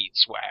 sweet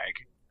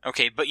swag.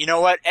 Okay, but you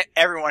know what?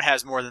 Everyone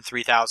has more than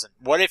 3,000.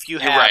 What if you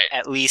You're have right.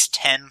 at least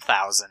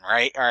 10,000,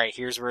 right? Alright,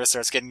 here's where it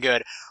starts getting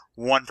good.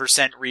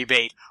 1%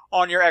 rebate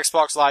on your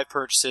Xbox Live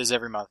purchases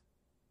every month.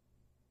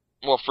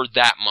 Well, for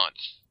that month,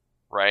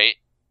 right?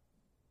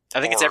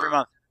 I think it's Or- every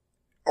month.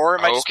 Or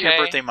it might just be your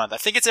Okay. birthday month. I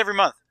think it's every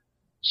month.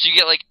 So you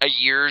get like a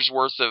year's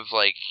worth of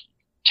like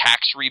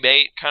tax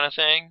rebate kind of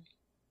thing?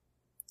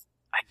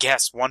 I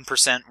guess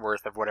 1%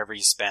 worth of whatever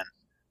you spend.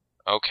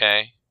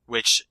 Okay.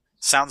 Which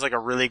sounds like a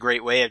really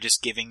great way of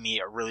just giving me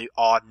a really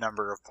odd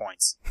number of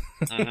points.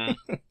 hmm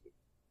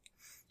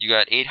You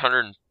got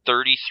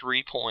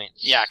 833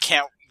 points.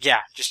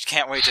 Just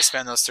can't wait to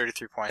spend those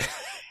 33 points.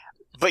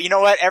 But you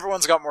know what?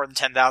 Everyone's got more than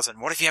 10,000.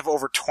 What if you have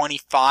over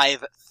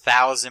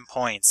 25,000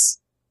 points?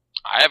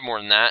 I have more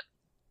than that.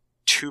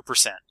 2%.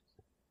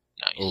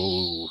 Nice.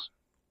 Ooh.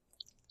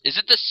 Is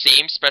it the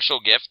same special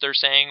gift they're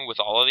saying with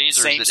all of these,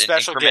 or Same is it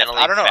special an gift. incrementally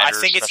I don't know. I better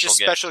think it's just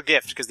gift? special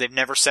gift because they've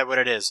never said what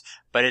it is.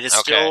 But it is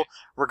Okay. still,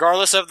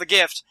 regardless of the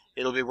gift,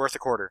 it'll be worth a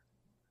quarter.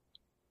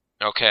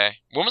 Okay.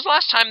 When was the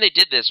last time they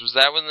did this? Was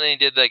that when they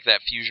did like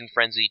that Fusion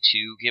Frenzy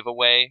 2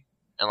 giveaway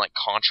and like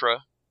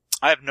Contra?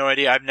 I have no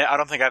idea. I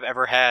don't think I've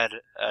ever had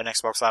an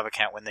Xbox Live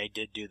account when they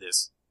did do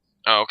this.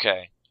 Oh,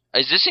 okay.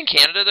 Is this in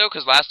Canada though?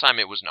 Because last time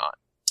it was not.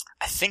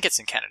 I think it's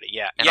in Canada.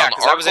 Yeah. And yeah, on the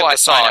 'cause I was article able I to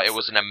sign saw, up it for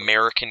was an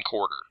American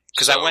quarter.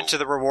 Because I went to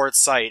the rewards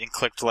site and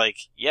clicked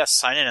yes,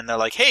 sign in, and they're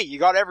like, hey, you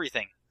got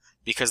everything.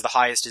 Because the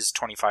highest is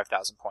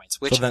 25,000 points.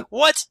 Which, So then-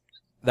 what?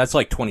 That's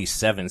like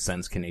 27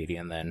 cents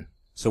Canadian then.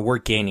 So we're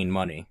gaining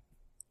money.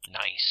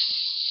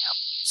 Nice.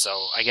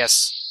 So, I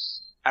guess,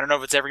 I don't know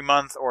if it's every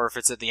month or if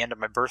it's at the end of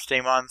my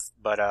birthday month,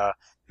 but,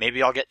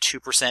 maybe I'll get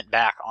 2%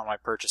 back on my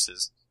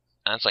purchases.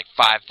 That's like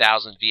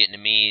 5,000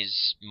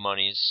 Vietnamese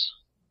monies.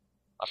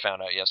 I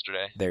found out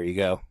yesterday. There you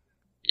go.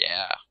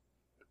 Yeah.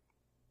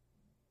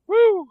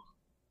 Woo!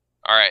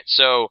 Alright,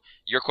 so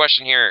your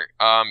question here,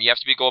 you have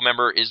to be a gold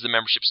member. Is the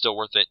membership still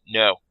worth it?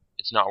 No,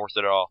 it's not worth it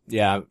at all.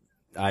 Yeah,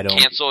 I don't...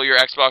 Cancel your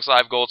Xbox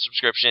Live Gold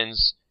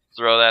subscriptions.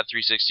 Throw that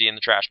 360 in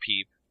the trash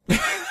heap.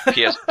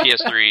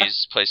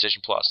 PS3's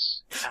PlayStation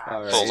Plus.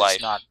 Alright. Full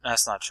life.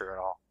 That's not true at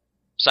all.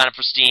 Sign up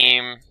for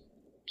Steam.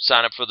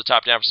 Sign up for the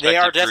Top Down Perspective They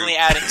are group. definitely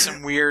adding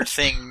some weird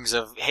things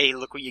of, hey,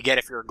 look what you get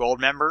if you're a gold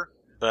member,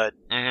 but...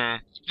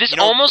 Mm-hmm. This You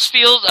know- almost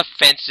feels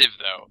offensive,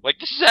 though. Like,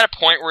 this is at a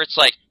point where it's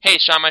like, hey,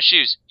 shine my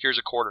shoes. Here's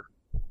a quarter.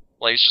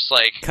 Like, it's just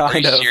like, are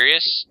Kind you of.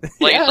 serious?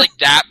 Like, Yeah. it's like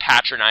that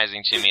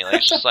patronizing to me. Like,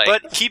 it's just like,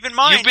 But keep in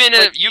mind...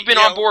 you've been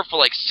on board for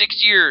like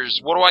 6 years.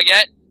 What do I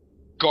get?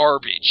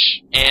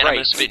 Garbage. And I'm Right.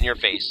 gonna spit in your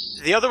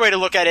face. The other way to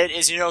look at it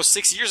is,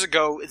 6 years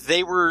ago,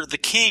 they were the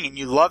king and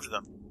you loved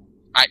them.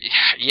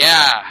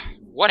 Yeah.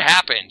 What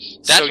happened?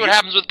 That's So what you-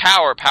 happens with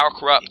power. Power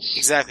corrupts.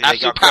 Exactly. They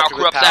Absolute got power corrupted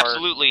with corrupts power.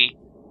 absolutely.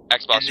 Xbox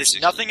And 360.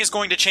 nothing is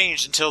going to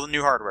change until the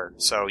new hardware.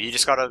 So you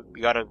just gotta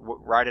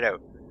ride it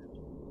out.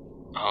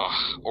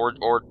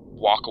 Or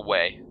walk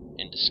away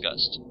in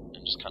disgust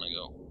and just kind of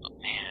go, oh,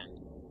 man,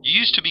 you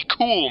used to be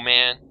cool,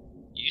 man.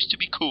 You used to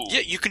be cool. Yeah,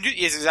 you can do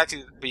yes,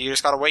 exactly, but you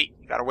just gotta wait.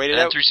 You gotta wait it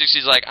and out. And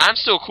 360's like, I'm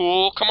still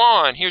cool. Come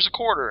on, here's a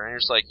quarter. And you're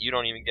just like, you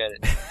don't even get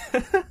it.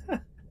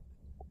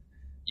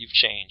 You've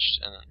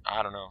changed, and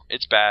I don't know.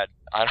 It's bad.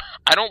 I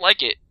don't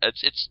like it.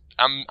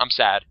 I'm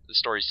sad. The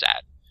story's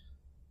sad.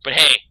 But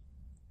hey,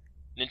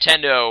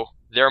 Nintendo,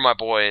 they're my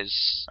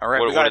boys. All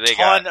right, we got a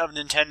ton of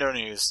Nintendo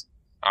news.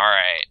 All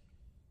right,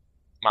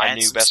 my and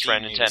new best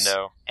friend news.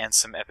 Nintendo, and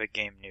some Epic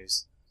Game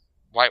news.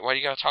 Why do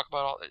you gotta talk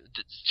about all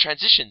the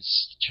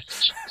transitions?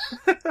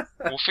 We'll figure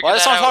Well, I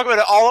just that want to out. talk about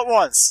it all at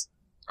once.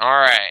 All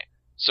right.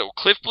 So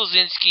Cliff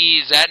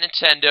Bleszinski is at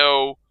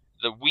Nintendo,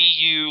 the Wii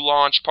U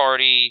launch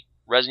party,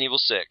 Resident Evil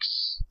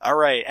 6. All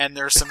right, and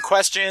there's some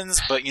questions,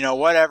 but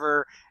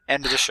whatever.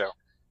 End of the show.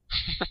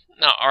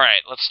 No, all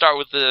right. Let's start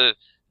with the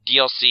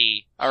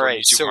DLC. All right,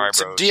 New Super Mario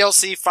some Bros.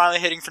 DLC finally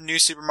hitting for New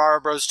Super Mario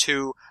Bros.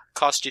 2.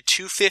 Cost you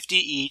 $250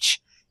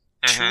 each,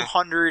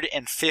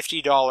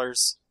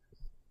 $250.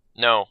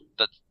 No,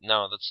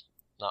 that's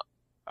not.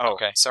 Oh,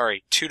 okay.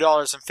 Sorry,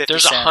 $2.50.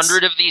 There's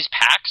 100 of these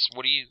packs.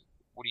 What are you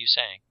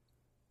saying?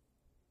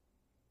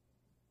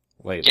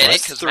 Wait, Get what?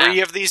 it? 'Cause 3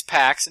 math. of these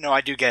packs. No,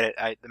 I do get it.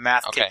 The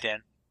math Okay. kicked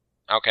in.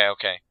 Okay.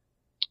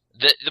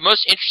 The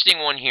most interesting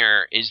one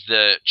here is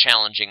the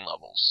challenging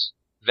levels,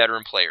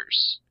 veteran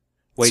players.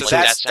 Wait, so so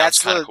that that's sounds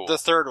kinda the cool. the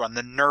third one,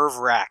 the Nerve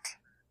Wracking.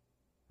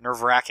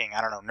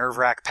 I don't know, Nerve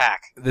Wrack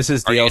pack. this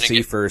is Are you DLC gonna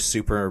get- for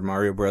Super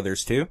Mario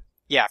Brothers 2?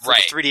 Yeah, for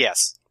Right. the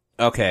 3DS.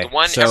 Okay. The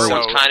one so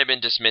everyone's kind of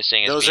been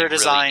dismissing. As Those being are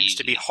designed really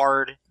to be easy.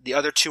 hard. The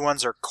other 2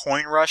 ones are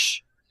Coin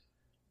Rush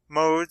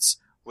modes,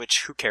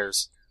 which who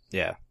cares?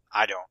 yeah.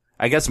 I don't.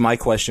 I guess my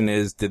question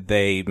is, did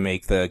they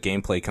make the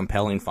gameplay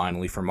compelling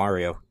finally for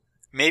Mario?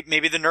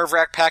 Maybe the Nerve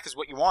Wrack pack is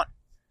what you want.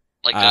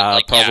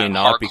 Probably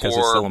not, because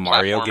it's still a hardcore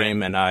Mario platforming.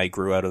 game, and I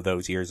grew out of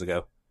those years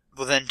ago.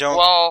 Well, then don't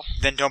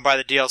buy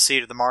the DLC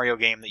to the Mario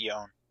game that you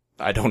own.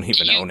 I don't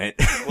even You- own it.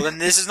 Well, then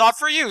this is not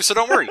for you, so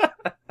don't worry.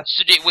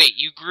 So wait,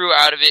 you grew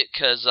out of it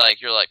because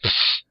you're like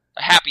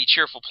a happy,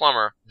 cheerful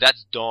plumber.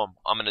 That's dumb.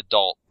 I'm an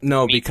adult.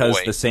 No, Meat because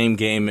Boy. the same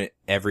game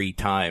every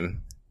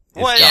time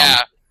is What? dumb.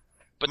 Yeah,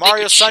 but they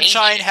Mario could change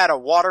Sunshine it. had a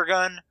water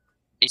gun.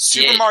 It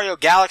Super did. Mario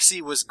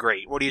Galaxy was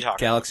great. What are you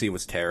talking Galaxy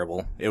was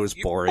terrible. It was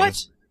about? boring.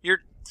 What?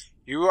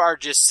 You are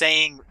just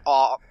saying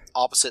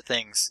opposite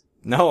things.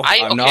 No,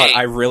 I'm not. okay.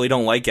 I really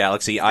don't like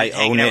Galaxy. I Been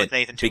hanging own out it with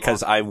Nathan too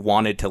because I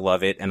wanted to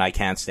love it, and I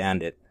can't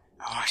stand it.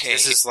 Oh, Okay.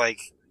 This is like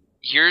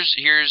Here's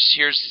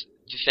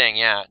the thing.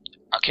 Yeah.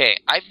 Okay,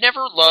 I've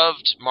never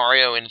loved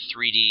Mario in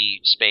 3D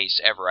space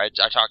ever. I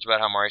talked about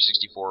how Mario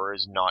 64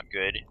 is not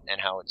good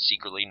and how it's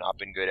secretly not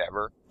been good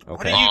ever. what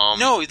Okay. are you? Um,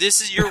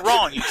 You're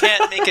wrong. You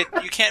can't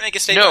make a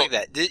statement No.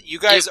 like that. You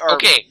guys are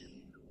okay.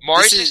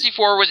 Mario this is-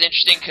 64 was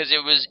interesting because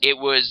it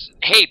was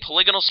hey,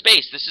 polygonal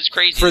space. This is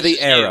crazy. For This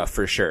the is new. era,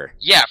 for sure.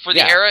 Yeah, for the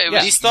Yeah, era, it yeah.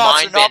 was These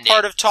thoughts are not mind-bending.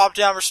 part of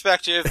top-down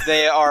perspective.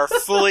 They are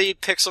fully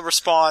pixel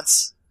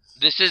response.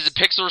 This is the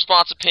Pixel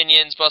Response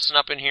opinions busting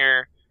up in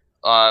here.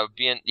 I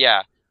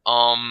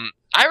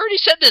already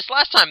said this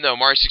last time though.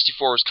 Mario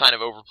 64 was kind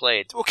of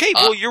overplayed. Okay,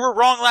 well, you were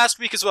wrong last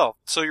week as well.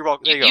 So you're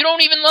welcome. There you go. You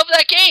don't even love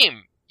that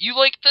game. You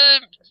like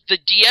the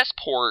DS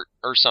port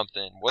or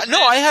something. Wasn't No,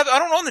 it? I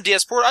don't own the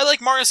DS port. I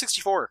like Mario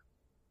 64.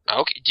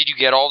 Okay, did you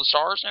get all the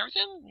stars and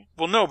everything?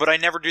 Well, no, but I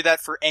never do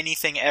that for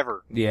anything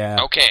ever.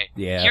 Yeah. Okay.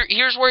 Yeah.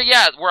 Here's where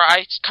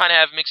I kind of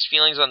have mixed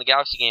feelings on the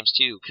Galaxy games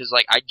too, because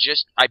I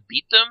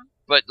beat them,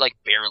 but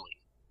barely.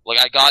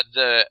 I got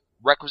the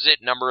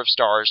requisite number of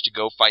stars to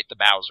go fight the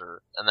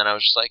Bowser, and then I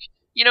was just like,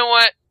 you know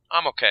what?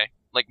 I'm okay.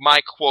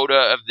 My quota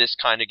of this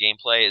kind of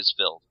gameplay is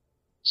filled.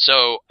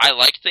 So I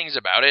liked things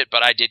about it,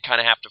 but I did kind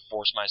of have to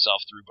force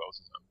myself through both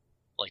of them.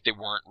 They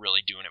weren't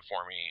really doing it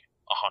for me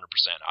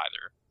 100%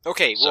 either.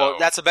 Okay, well, So-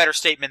 that's a better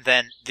statement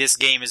than this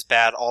game is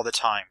bad all the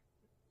time.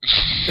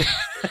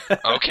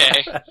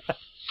 Okay.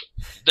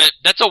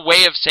 That's a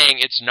way of saying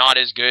it's not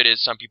as good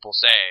as some people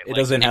say. It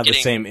doesn't have the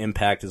same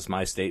impact as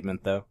my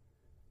statement, though.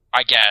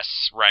 I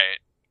guess, right.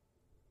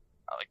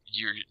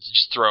 You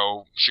just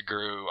throw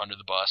Shigeru under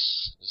the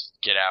bus. Just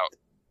get out.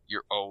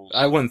 You're old.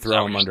 I wouldn't Is that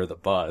throw what him you're under the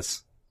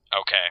bus.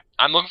 Okay.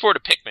 I'm looking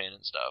forward to Pikmin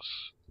and stuff.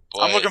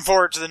 But I'm looking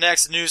forward to the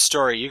next news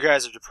story. You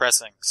guys are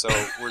depressing, so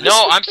we're just...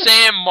 No, I'm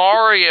saying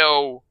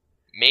Mario.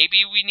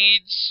 Maybe we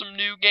need some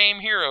new game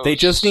heroes. They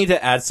just need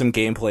to add some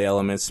gameplay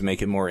elements to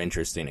make it more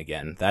interesting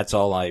again. That's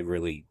all I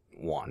really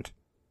want.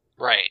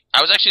 Right.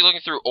 I was actually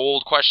looking through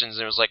old questions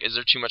and it was like, is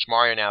there too much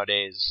Mario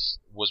nowadays?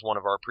 Was one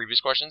of our previous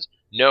questions.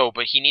 No,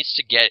 but he needs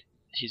to get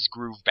his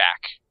groove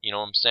back. You know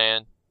what I'm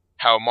saying?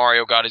 How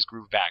Mario got his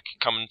groove back.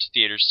 Coming to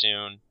theaters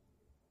soon.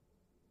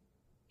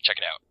 Check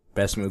it out.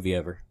 Best movie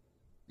ever.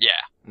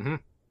 Yeah.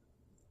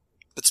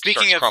 But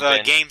speaking Starts of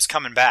crumpling. games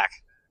coming back,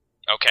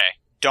 Okay.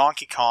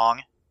 Donkey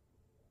Kong,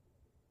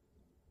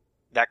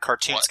 that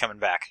cartoon's What? coming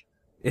back.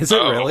 Is it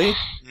Oh. really?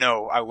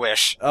 No, I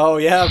wish. Oh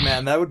yeah,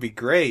 man, that would be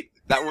great.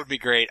 That would be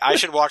great. I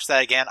should watch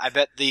that again. I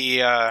bet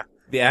the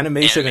The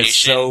animation is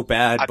so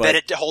bad, I bet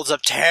it holds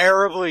up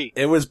terribly.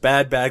 It was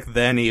bad back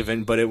then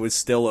even, but it was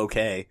still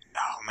okay.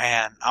 Oh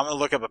man, I'm gonna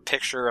look up a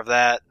picture of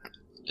that.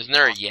 Isn't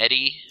there a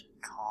Yeti?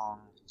 Kong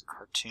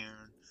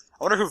cartoon.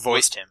 I wonder who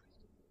voiced him.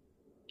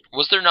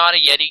 Was there not a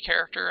Yeti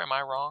character? Am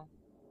I wrong?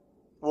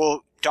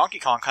 Well, Donkey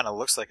Kong kind of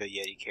looks like a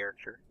Yeti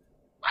character.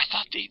 I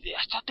thought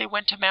they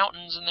went to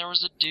mountains and there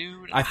was a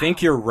dude. I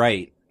think you're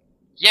right.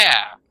 Yeah,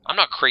 I'm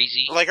not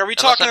crazy. Like, are we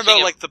Unless talking I'm about,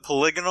 thinking- like, the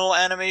polygonal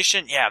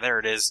animation? Yeah, there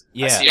it is.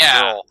 Yeah. I see Yeah.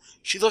 a girl.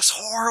 She looks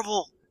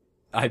horrible.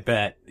 I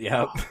bet.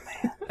 Yep. Oh,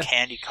 man.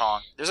 Candy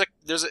Kong.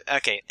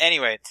 Okay,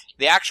 anyway,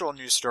 the actual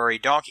news story,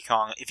 Donkey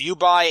Kong. If you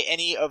buy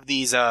any of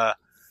these,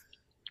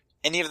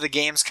 any of the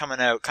games coming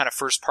out, kind of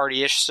first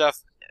party-ish stuff,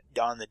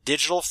 on the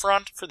digital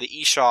front for the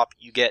eShop,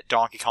 you get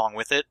Donkey Kong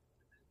with it.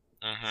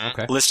 Mm-hmm.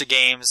 Okay. List of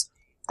games,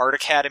 Art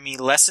Academy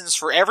lessons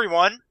for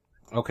everyone!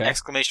 Okay.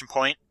 Exclamation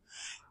point.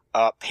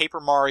 Paper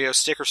Mario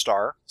Sticker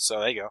Star, so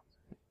there you go.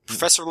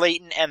 Professor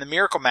Layton and the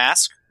Miracle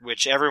Mask,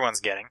 which everyone's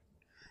getting.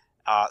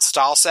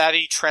 Style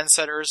Savvy,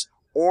 Trendsetters,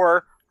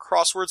 or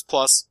Crosswords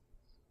Plus.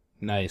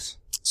 Nice.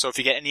 So if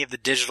you get any of the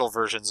digital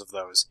versions of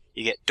those,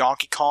 you get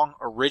Donkey Kong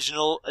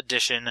Original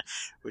Edition,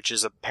 which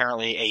is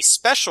apparently a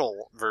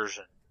special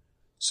version.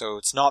 So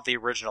it's not the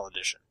original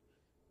edition.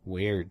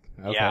 Weird.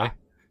 Okay. Yeah.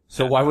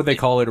 So why would they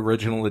call it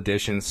Original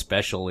Edition,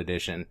 Special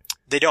Edition?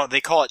 They don't.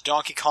 They call it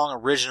Donkey Kong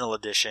Original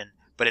Edition,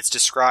 but it's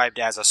described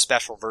as a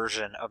special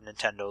version of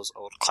Nintendo's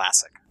old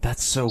classic.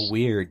 That's so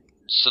weird.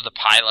 So the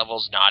pie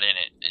level's not in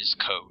it is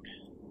code.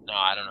 No,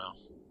 I don't know.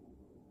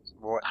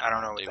 What? I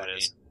don't know what They that would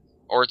is. mean.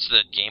 Or it's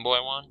the Game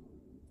Boy one?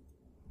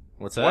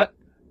 What's that? What?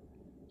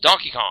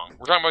 Donkey Kong.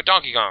 We're talking about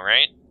Donkey Kong,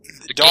 right?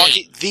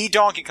 The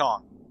Donkey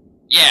Kong.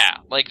 Yeah,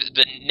 like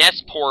the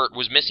NES port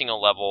was missing a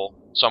level,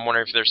 so I'm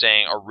wondering if they're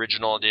saying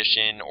original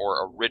edition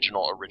or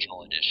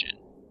original edition.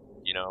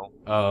 You know?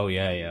 Oh,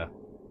 yeah.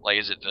 Like,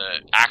 is it the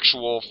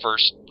actual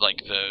first, like,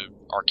 the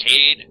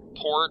arcade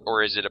port,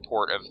 or is it a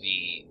port of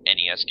the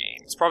NES game?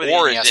 It's probably the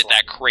or NES is it one.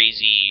 that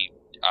crazy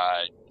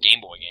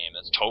Game Boy game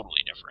that's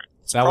totally different?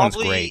 That one's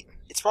great.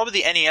 It's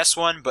probably the NES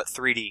one, but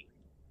 3D.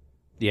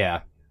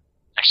 Yeah.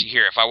 Actually,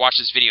 here, if I watch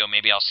this video,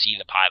 maybe I'll see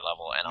the pie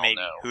level and Maybe.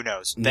 I'll know. Who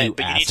knows? New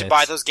But you need to assets.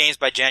 buy those games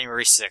by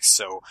January 6th,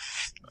 so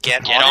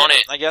get Get on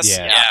it. I guess.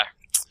 Yeah. Yeah.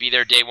 Be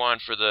there day one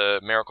for the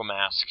Miracle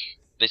Mask.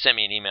 They sent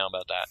me an email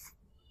about that.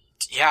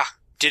 Yeah.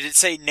 Did it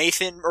say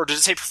Nathan, or did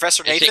it say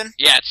Professor It said- Nathan?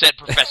 it said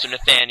Professor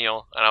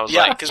Nathaniel, and I was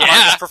Yeah, like, because yeah, mine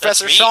was that's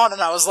Professor me. Sean,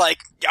 and I was like,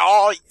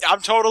 oh,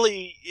 I'm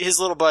totally his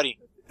little buddy.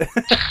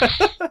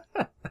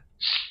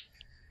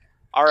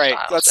 All right,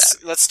 Style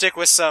let's stick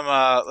with some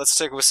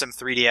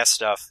 3DS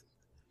stuff.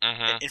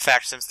 Mhm. In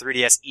fact, some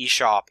 3DS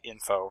eShop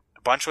info.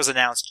 A bunch was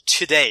announced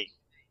today.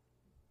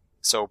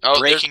 So Oh, there's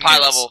breaking pie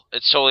news. level.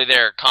 It's totally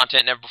there.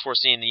 Content never before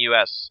seen in the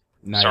U.S.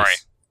 Nice. Sorry.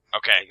 There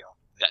Okay. you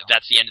go.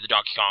 That's the end of the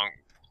Donkey Kong.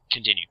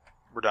 Continue.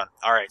 We're done.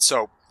 All right,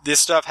 so this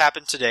stuff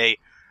happened today.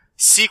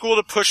 Sequel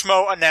to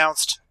Pushmo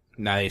announced.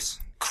 Nice.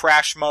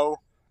 Crashmo.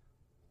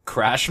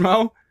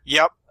 Crashmo?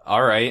 Yep,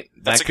 Alright.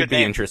 That's That a could good be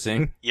name.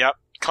 interesting. yep.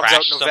 Comes Crash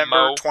out some November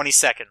mo.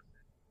 22nd.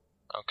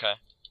 Okay.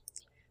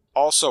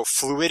 Also,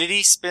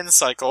 Fluidity Spin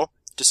Cycle,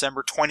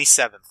 December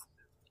 27th.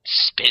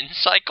 Spin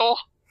cycle?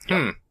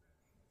 Hmm.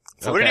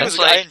 Fluidity Okay. was That's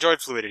like- I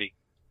enjoyed Fluidity.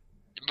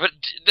 But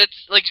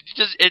that's like,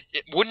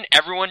 wouldn't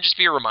everyone just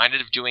be reminded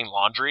of doing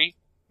laundry?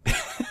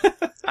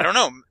 I don't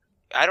know.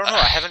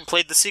 I haven't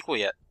played the sequel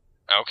yet.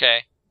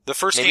 Okay. The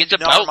first Maybe game it's did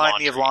not about remind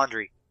me of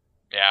laundry.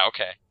 Yeah,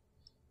 okay.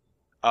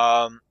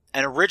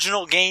 An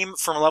original game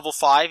from Level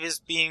 5 is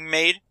being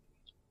made.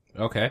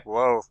 Okay.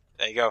 Whoa,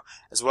 there you go.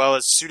 As well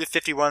as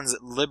Suda51's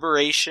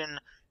Liberation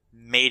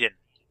Maiden.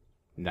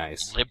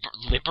 Nice.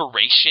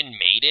 Liberation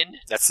Maiden?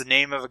 That's the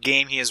name of a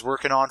game he is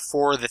working on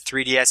for the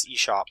 3DS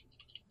eShop.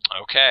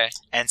 Okay.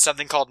 And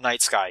something called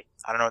Night Sky.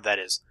 I don't know what that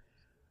is.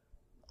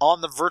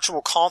 On the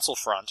Virtual Console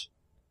front,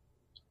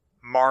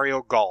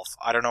 Mario Golf.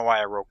 I don't know why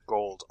I wrote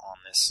gold on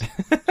this.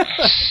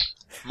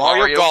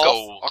 Mario Golf,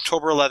 Gold.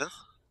 October 11th.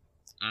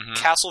 Mm-hmm.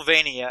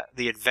 Castlevania,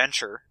 The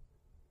Adventure.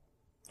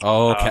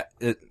 Oh,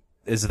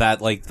 is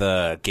that like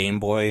the Game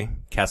Boy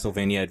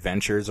Castlevania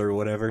Adventures or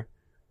whatever?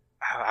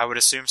 I would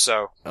assume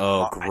so.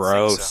 Oh, I think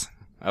gross. so.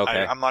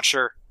 Okay. I'm not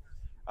sure.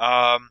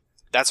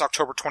 That's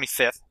October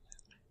 25th.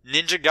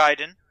 Ninja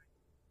Gaiden,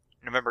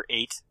 November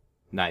 8th.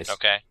 Nice.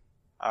 Okay.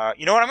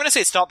 You know what? I'm going to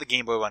say it's not the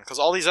Game Boy one, because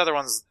all these other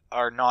ones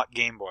are not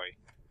Game Boy.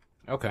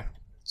 Okay.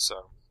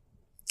 So,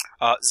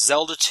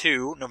 Zelda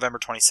 2, November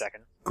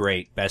 22nd.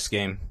 Great. Best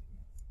game.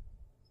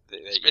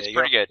 It's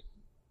pretty good.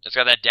 It's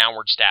got that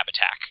downward stab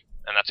attack,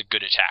 and that's a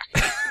good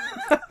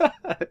attack.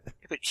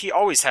 But he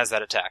always has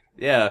that attack.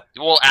 Yeah.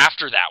 Well,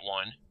 after that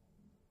one,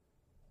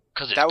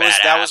 because it's That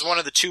was badass. one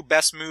of the two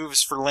best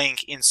moves for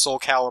Link in Soul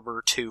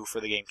Calibur 2 for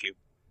the GameCube.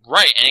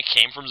 Right, and it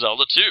came from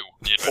Zelda 2.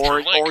 The Adventure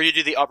of Link. Or you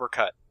do the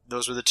uppercut.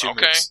 Those were the two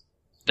Okay. moves.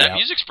 That Yeah.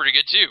 music's pretty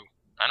good too.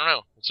 I don't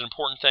know. It's an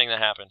important thing that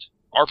happened.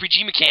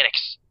 RPG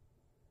mechanics.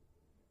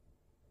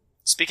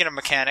 Speaking of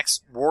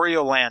mechanics,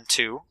 Wario Land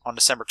 2 on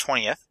December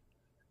 20th.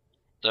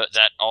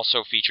 That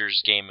also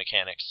features game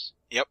mechanics.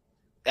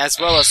 as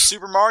well as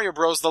Super Mario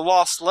Bros. The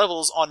Lost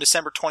Levels on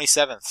December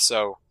 27th,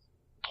 so...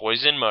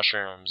 Poison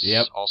mushrooms.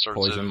 Yep, All sorts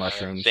poison of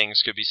mushrooms.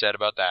 Things could be said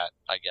about that,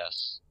 I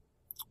guess.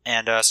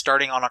 And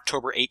starting on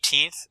October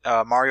 18th,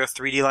 Mario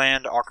 3D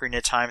Land, Ocarina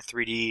of Time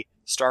 3D,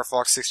 Star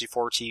Fox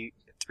 64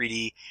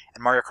 3D,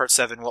 and Mario Kart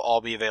 7 will all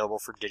be available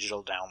for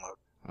digital download.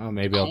 Oh,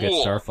 maybe I'll get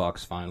Star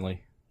Fox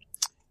finally.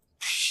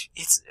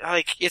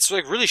 It's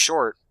really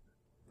short.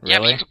 Yeah,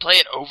 but Really? you could play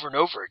it over and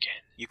over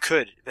again. You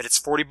could, but it's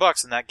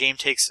 $40 and that game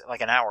takes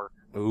like an hour.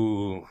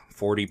 Ooh,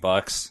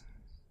 $40.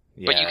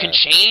 Yeah. But you can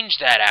change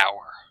that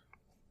hour.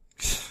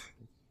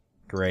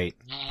 Great.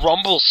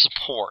 Rumble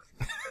support.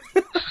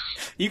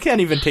 You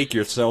can't even take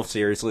yourself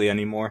seriously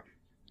anymore.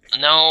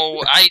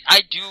 No,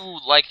 I do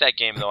like that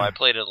game, though. I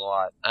played it a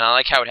lot. And I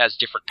like how it has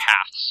different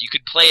paths. You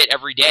could play it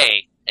every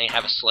day and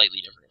have a slightly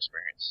different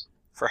experience.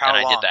 For how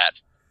long? I did that.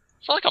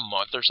 For like a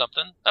month or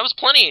something. That was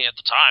plenty at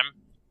the time.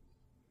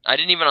 I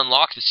didn't even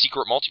unlock the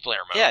secret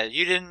multiplayer mode. Yeah,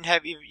 you didn't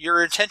have...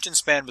 Your attention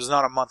span was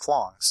not a month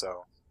long,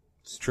 so...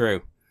 It's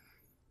true.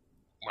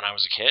 When I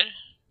was a kid?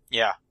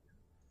 Yeah.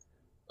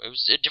 It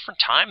was a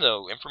different time,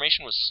 though.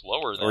 Information was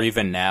slower then. Or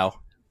even now.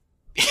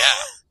 Yeah.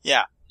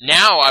 Yeah.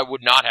 Now I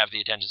would not have the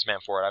attention span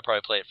for it. I'd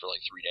probably play it for like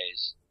 3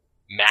 days.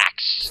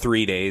 Max.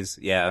 3 days.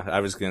 Yeah, I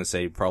was gonna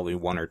say probably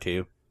 1 or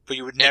 2. But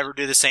you would never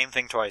do the same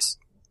thing twice.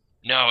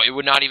 No, it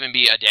would not even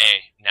be a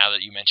day, now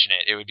that you mention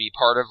it. It would be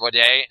part of a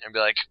day, and be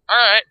like,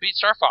 alright, beat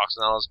Star Fox,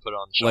 and I'll just put it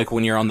on the shelf. Like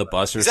when you're on the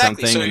bus or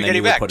Exactly, something, so and you're then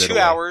you getting would back put it 2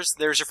 away. hours,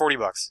 there's your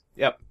 $40.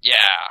 Yep. Yeah.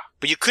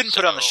 But you couldn't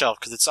put it on the shelf,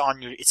 because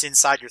it's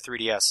inside your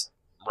 3DS.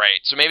 Right,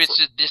 so maybe it's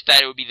just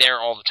that it would be there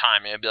all the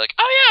time, and it'd be like,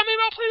 oh yeah,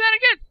 maybe I'll play that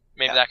again.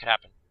 Maybe that could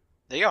happen.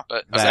 There you go.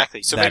 But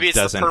Exactly. So that maybe it's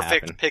the doesn't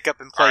perfect happen.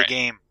 pick-up-and-play Alright.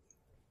 game.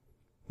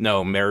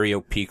 No, Mario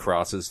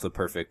P-Cross is the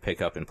perfect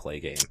pick-up and play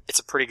game. It's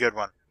a pretty good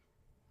one.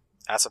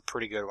 That's a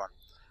pretty good one.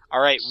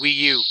 Alright, Wii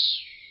U.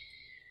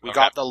 We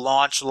got the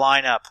launch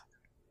lineup.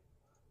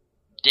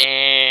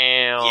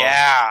 Damn.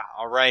 Yeah,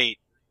 alright.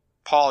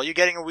 Paul, you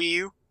getting a Wii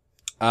U?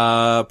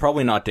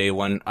 Probably not day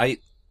one.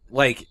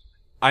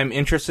 I'm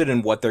interested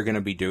in what they're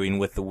gonna be doing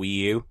with the Wii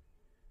U,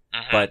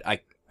 but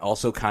I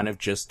also kind of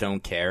just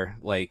don't care.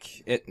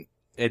 Like,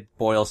 it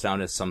boils down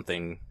to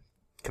something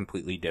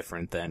completely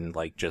different than,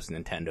 like, just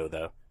Nintendo,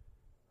 though.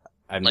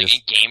 In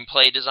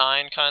gameplay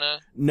design,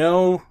 kinda?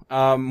 No,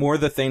 more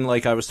the thing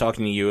like I was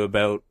talking to you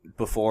about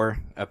before,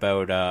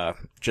 about,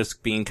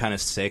 just being kind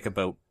of sick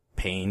about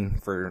paying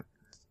for,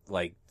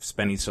 like,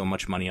 spending so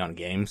much money on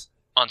games.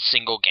 On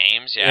single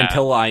games, yeah.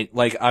 Until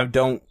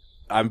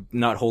I'm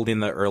not holding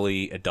the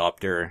early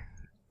adopter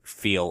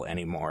feel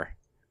anymore.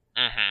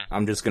 Mm-hmm.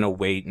 I'm just gonna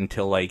wait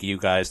until, like, you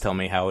guys tell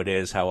me how it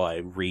is, how I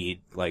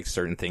read, like,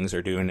 certain things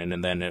are doing,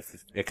 and then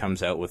if it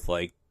comes out with,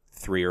 like,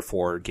 3 or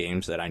 4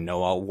 games that I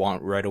know I'll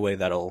want right away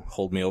that'll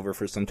hold me over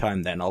for some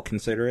time, then I'll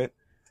consider it.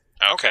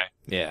 Okay.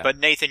 Yeah. But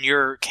Nathan,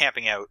 you're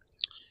camping out.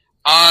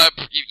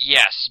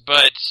 Yes,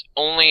 but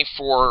only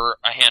for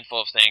a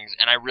handful of things,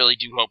 and I really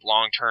do hope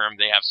long-term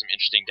they have some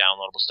interesting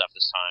downloadable stuff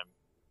this time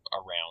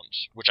around,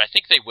 which I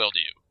think they will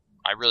do.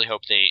 I really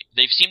hope they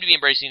seem to be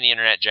embracing the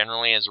internet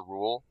generally as a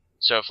rule,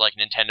 so if, like,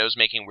 Nintendo's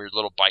making weird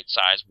little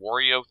bite-sized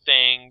Wario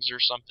things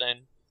or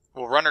something...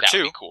 Well, Runner 2.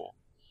 That would be cool.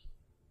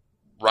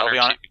 Runner 2.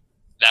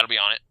 That'll be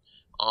on it.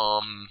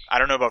 I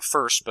don't know about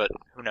first, but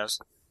who knows?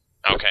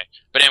 Okay.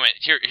 But anyway,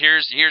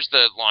 here's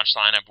the launch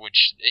lineup,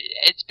 which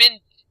it's been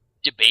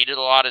debated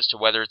a lot as to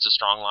whether it's a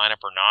strong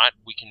lineup or not.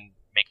 We can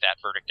make that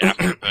verdict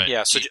after. But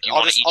Yeah, so do you I'll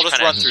want just to each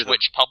run through them.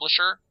 switch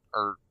publisher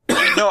or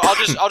No,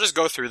 I'll just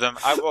go through them.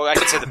 I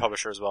can say the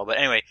publisher as well, but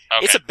anyway,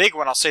 Okay. It's a big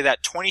one. I'll say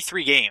that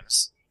 23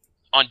 games.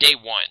 on day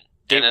one?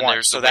 Day and then one.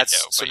 There's So the that's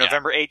window, so but yeah.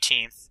 November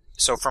 18th.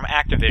 So from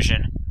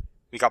Activision,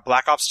 we got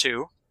Black Ops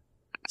 2,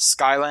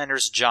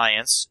 Skylanders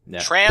Giants, Yeah.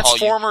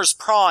 Transformers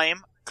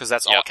Prime, because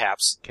that's all Yep.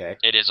 caps, Okay.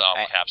 It is all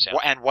caps, yeah.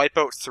 and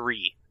Wipeout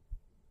 3,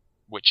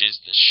 Which is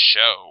the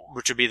show.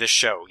 which would be the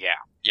show. Yeah.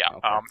 Yeah.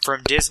 Okay.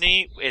 From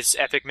Disney, it's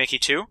Epic Mickey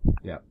 2.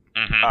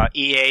 Mm-hmm.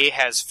 EA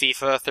has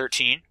FIFA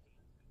 13.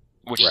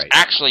 Which is right.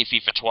 actually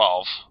FIFA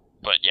 12,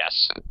 but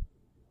yes.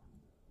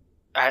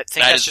 I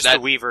think that's just the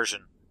Wii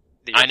version.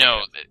 that you're I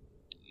know. thinking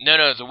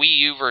No, the Wii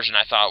U version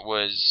I thought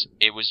was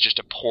just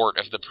a port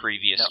of the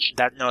previous of.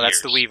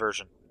 That's the years. Wii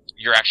version.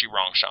 You're actually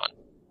wrong, Sean.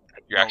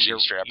 You're No, actually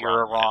straight up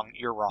you're wrong.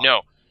 You're wrong.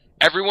 No.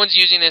 Everyone's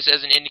using this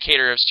as an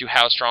indicator as to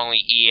how strongly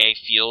EA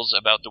feels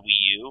about the Wii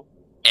U.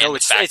 And No, the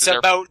it's fact that they're-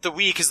 about the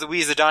Wii because the Wii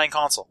is a dying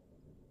console.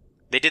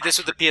 They did this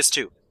with the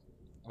PS2.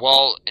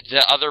 Well,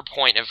 the other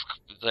point of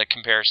the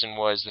comparison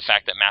was the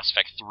fact that Mass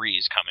Effect 3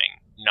 is coming,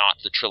 not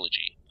the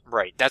trilogy.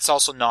 Right. That's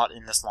also not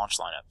in this launch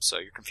lineup, so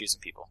you're confusing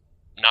people.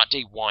 Not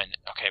day one.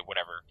 Okay,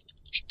 whatever.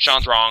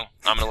 Sean's wrong.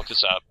 I'm gonna look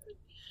this up.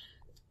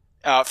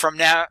 From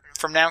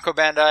Namco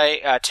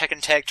Bandai,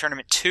 Tekken Tag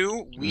Tournament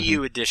 2, Wii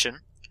U edition.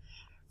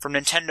 From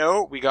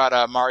Nintendo, we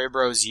got Mario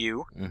Bros.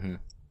 U, Mm-hmm.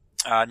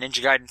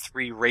 Ninja Gaiden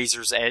 3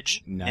 Razor's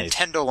Edge, Nice.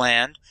 Nintendo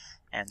Land,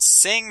 and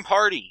Sing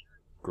Party.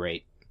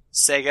 Great.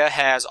 Sega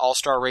has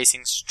All-Star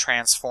Racing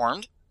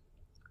Transformed.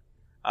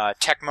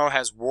 Tecmo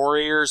has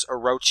Warriors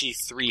Orochi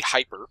 3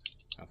 Hyper.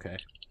 Okay.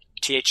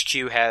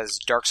 THQ has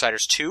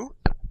Darksiders 2.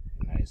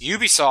 Nice.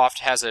 Ubisoft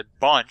has a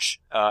bunch.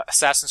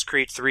 Assassin's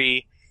Creed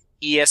 3,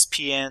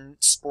 ESPN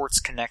Sports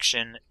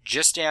Connection,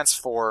 Just Dance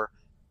 4,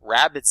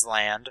 Rabbids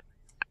Land,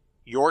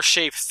 Your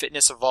Shape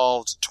Fitness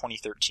Evolved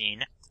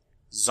 2013,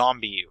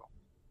 Zombie U.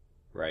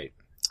 Right.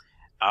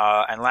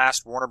 And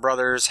last, Warner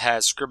Brothers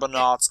has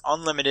Scribblenauts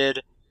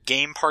Unlimited,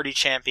 Game Party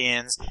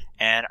Champions,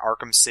 and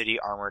Arkham City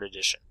Armored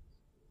Edition.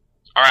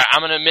 Alright,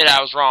 I'm gonna admit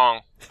I was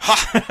wrong.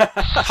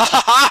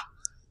 Ha!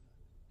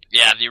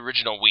 Yeah, the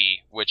original Wii,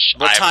 which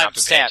What I have time not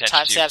been paying stamp? attention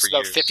Time to stamp's for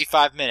about years.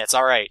 55 minutes.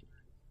 All right.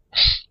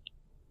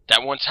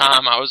 That one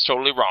time, I was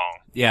totally wrong.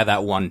 Yeah,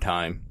 that one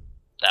time.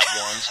 That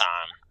one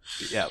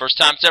time. Yeah. First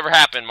time it's ever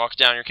happened. Mark it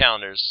down your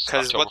calendars.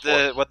 Because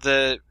October 4th. what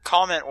the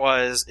comment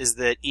was is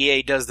that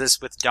EA does this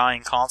with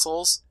dying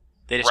consoles.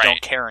 They just Right.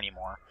 don't care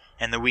anymore,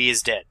 and the Wii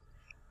is dead.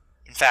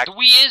 In fact, The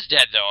Wii is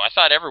dead, though. I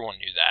thought everyone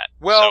knew that.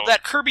 well, So,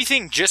 that Kirby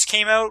thing just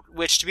came out,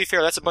 which, to be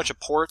fair, that's a bunch of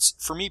ports.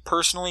 For me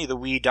personally, the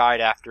Wii died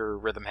after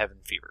Rhythm Heaven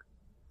Fever.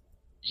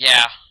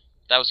 Yeah,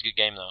 that was a good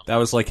game, though. That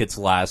was like its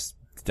last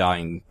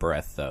dying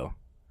breath, though.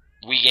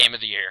 Wii Game of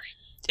the Year.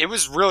 It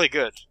was really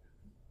good.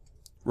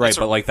 Right, That's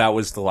but like that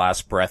was the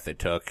last breath it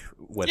took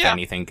with Yeah.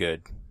 anything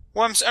good.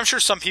 Well, I'm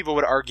sure some people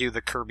would argue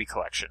the Kirby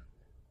collection,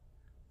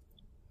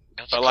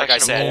 That's a but like I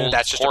collection of said, old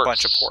that's just ports. a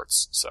bunch of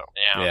ports. So,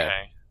 Yeah, Yeah.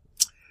 okay.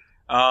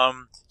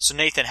 So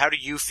Nathan, how do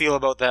you feel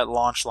about that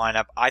launch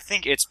lineup? I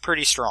think it's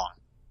pretty strong.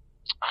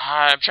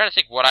 I'm trying to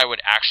think what I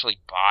would actually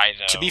buy,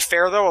 though. To be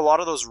fair, though, a lot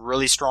of those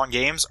really strong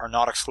games are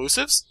not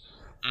exclusives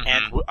Mhm.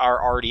 and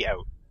are already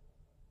out.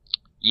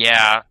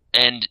 Yeah,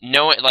 and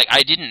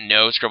I didn't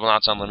know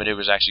Scribblenauts Unlimited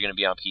was actually going to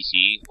be on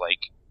PC. Like,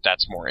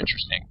 that's more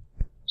interesting.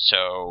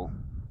 So,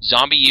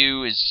 Zombie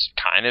U is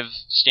kind of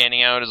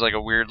standing out as like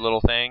a weird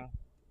little thing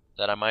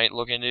that I might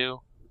look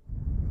into.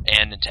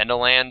 And Nintendo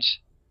Land,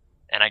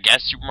 and I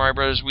guess Super Mario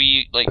Bros.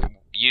 Wii, like,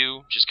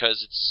 U, just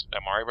because it's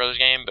a Mario Bros.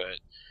 Game, but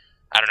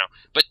I don't know.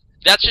 But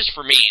that's just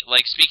for me.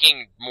 Like,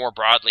 speaking more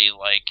broadly,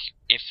 like,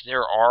 if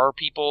there are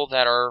people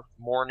that are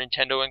more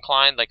Nintendo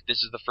inclined, like,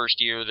 this is the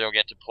first year they'll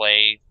get to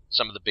play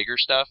some of the bigger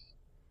stuff,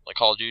 like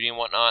Call of Duty and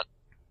whatnot.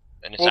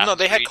 And Well, no, Assassin's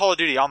they had Creed. Call of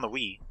Duty on the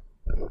Wii.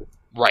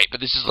 Right, but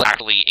this is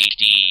actually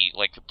HD,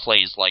 like,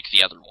 plays like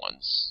the other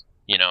ones.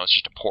 You know, it's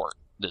just a port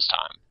this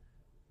time.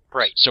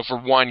 Right. So for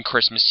one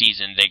Christmas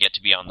season, they get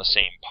to be on the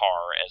same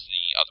par as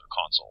the other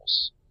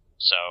consoles.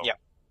 So Yep.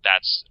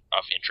 that's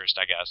of interest,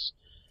 I guess.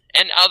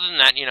 And other than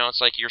that, you know,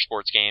 it's like your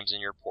sports games and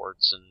your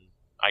ports, and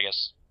I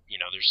guess, you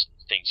know, there's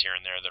things here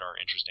and there that are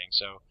interesting.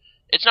 So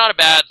it's not a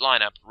bad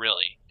lineup,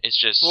 really. It's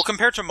just... Well,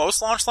 compared to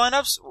most launch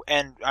lineups,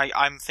 and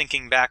I'm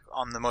thinking back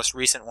on the most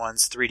recent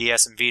ones,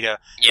 3DS and Vita,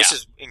 this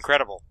is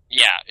incredible.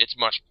 Yeah, it's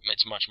much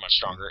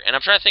stronger. And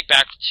I'm trying to think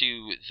back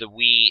to the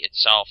Wii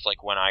itself,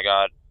 like when I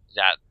got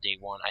that day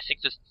one. I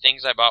think the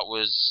things I bought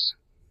was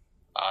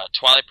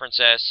Twilight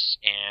Princess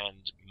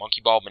and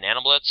Monkey Ball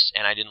Banana Blitz,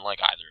 and I didn't like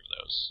either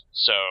of those.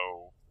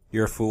 So,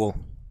 You're a fool,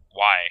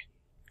 why?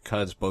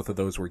 because both of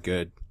those were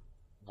good.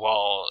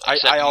 Well, I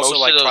except also most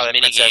like of those Twilight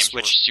mini Princess, games were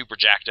which- super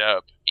jacked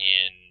up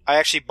in... I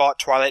actually bought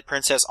Twilight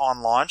Princess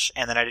on launch,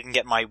 and then I didn't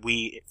get my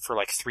Wii for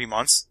like 3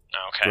 months,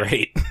 Okay.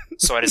 Great.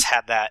 so I just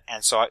had that,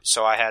 and so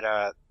I had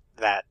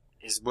that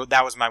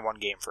was my one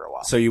game for a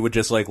while. So you would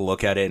just like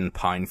look at it and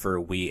pine for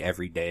a Wii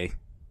every day.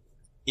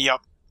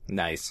 Yep,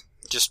 Nice.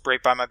 just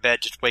right by my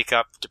bed, just wake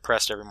up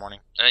depressed every morning.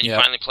 And then you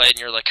Yep. finally play it, and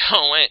you're like,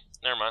 oh, wait,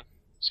 never mind.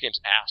 This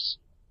game's ass.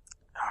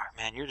 Oh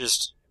man, you're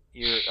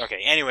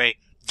okay. Anyway,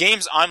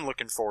 games I'm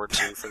looking forward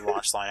to for the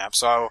launch lineup.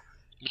 So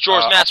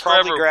Majora's Mask I'll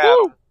probably forever. grab-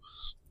 Woo!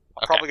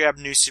 I'll Okay. probably grab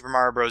New Super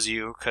Mario Bros.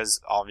 U, because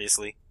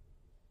obviously.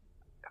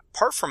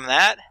 Apart from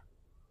that,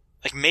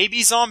 like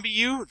maybe Zombie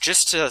U,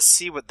 just to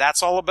see what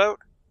that's all about.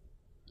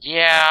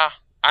 Yeah.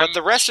 But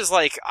the rest is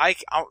like, I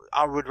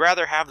would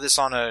rather have this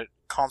on a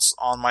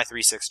on my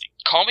 360.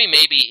 Call Me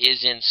Maybe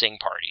is in Sing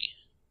Party.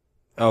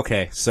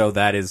 Okay, so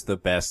that is the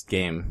best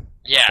game.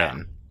 Yeah.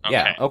 Then. Okay.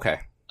 Yeah. Okay.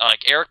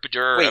 Like Eric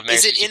Badur Wait, of Mega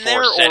is it in 64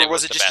 there, said or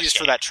was it the just best used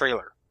for game. that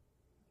trailer?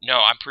 No,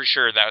 I'm pretty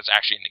sure that was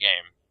actually in the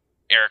game.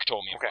 Eric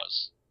told me Okay. it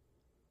was.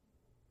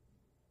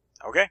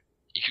 Okay.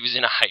 He was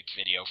in a hype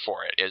video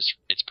for it. It's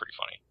pretty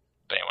funny.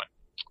 But anyway.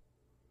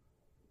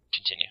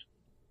 Continue.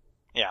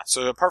 Yeah,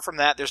 so apart from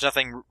that, there's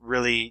nothing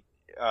really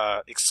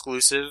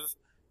exclusive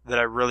that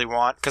I really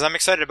want. Because I'm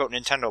excited about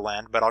Nintendo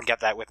Land, but I'll get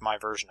that with my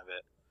version of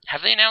it.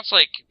 Have they announced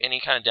like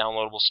any kind of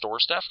downloadable store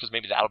stuff? Because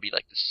maybe that'll be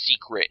like the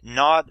secret,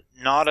 Not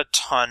a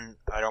ton,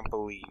 I don't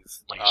believe.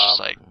 like just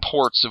like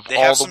ports of they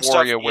all have the some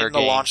stuff WarioWare in the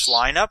games. launch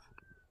lineup,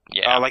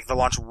 Yeah. like the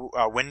launch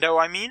window.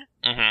 I mean,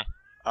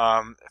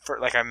 Mm-hmm. for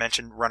like I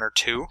mentioned, Runner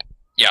 2.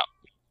 Yeah.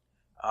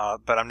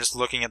 But I'm just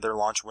looking at their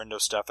launch window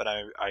stuff, and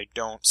I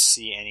don't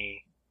see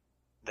any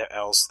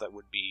else that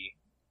would be.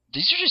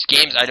 These are just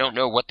games I don't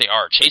know what they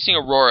are. Chasing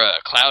Aurora,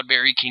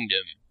 Cloudberry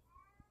Kingdom,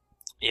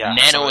 Yeah,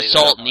 Nano some of these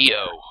Assault I don't know.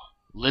 Neo,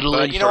 Little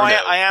But Inferno. you know,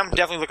 I am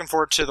definitely looking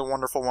forward to the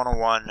Wonderful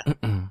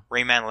 101,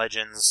 Rayman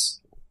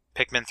Legends,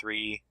 Pikmin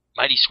 3.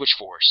 Mighty Switch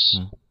Force.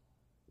 Hmm.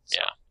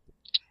 Yeah.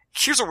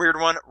 Here's a weird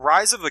one.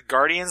 Rise of the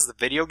Guardians, the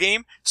video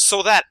game.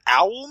 So that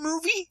Owl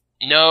movie?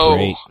 No,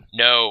 Great.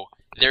 no.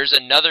 There's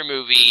another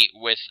movie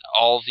with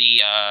all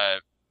the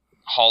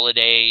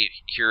holiday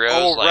heroes.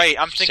 Oh, like right.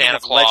 I'm thinking Santa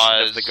of Claus,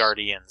 Legend of the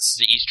Guardians.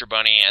 the Easter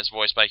Bunny, as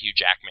voiced by Hugh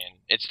Jackman.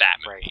 It's that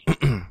movie.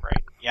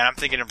 Right. Yeah, I'm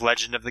thinking of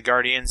Legend of the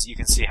Guardians. You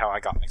can see how I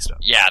got mixed up.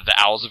 Yeah, the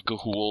Owls of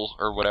Ga'Hoole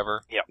or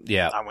whatever.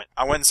 Yeah. I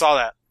went and saw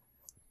that.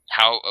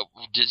 How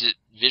is it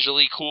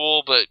visually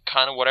cool, but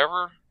kind of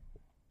whatever?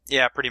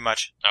 Yeah, pretty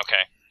much.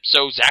 Okay.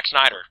 So Zack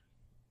Snyder,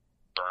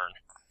 burn.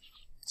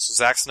 So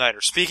Zack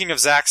Snyder. Speaking of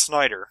Zack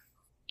Snyder,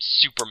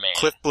 Superman.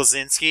 Cliff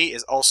Bleszinski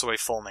is also a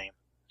full name.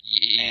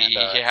 And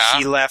Yeah,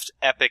 he left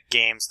Epic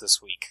Games this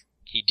week.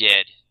 he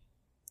did.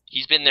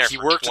 He's been there. He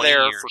for worked 20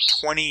 there years.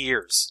 for 20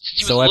 years. Since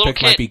he was So a little Epic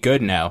kid. might be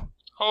good now.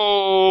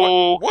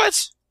 Oh, What?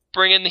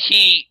 bringing the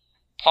heat.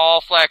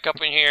 Paul Fleck up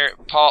in here.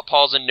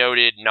 Paul's a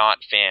noted not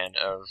fan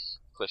of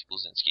Cliff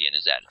Bleszinski and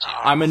his attitude.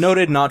 I'm a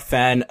noted not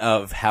fan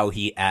of how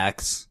he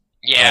acts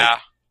Yeah.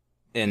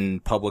 in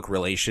public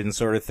relations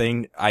sort of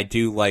thing. I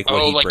do like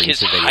what Oh, he like brings his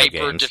to video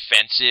hyper games.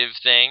 defensive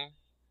thing.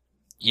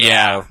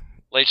 Yeah.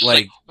 Like, just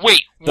Like,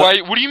 wait, the-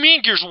 why? What do you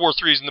mean Gears of War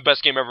 3 isn't the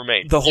best game ever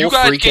made? The whole you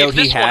guys freak gave out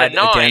he this one a had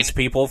 9. against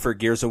people for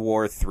Gears of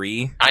War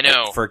 3. I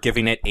know. For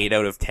giving it 8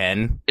 out of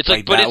 10. It's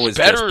like, but that it's was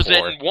better just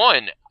poor. than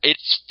 1.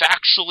 It's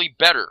factually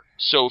better.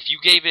 So if you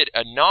gave it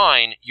a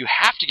 9, you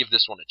have to give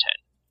this one a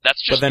 10.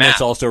 That's just But then math.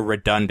 it's also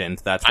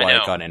redundant. That's I why know.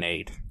 it got an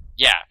 8.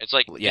 Yeah, it's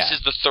like, Yeah. this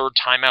is the third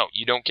time out.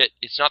 You don't get,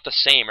 it's not the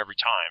same every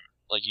time.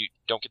 Like, you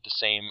don't get the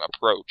same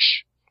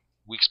approach.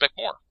 We expect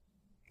more.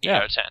 8 Yeah.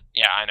 out of 10.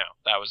 Yeah, I know.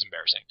 That was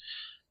embarrassing.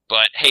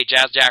 But, hey,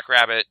 Jazz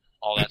Jackrabbit,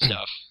 all that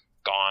stuff,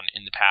 gone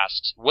in the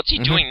past. What's he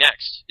Mhm. doing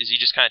next? Is he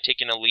just kind of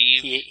taking a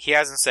leave? He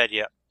hasn't said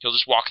yet. He'll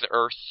just walk the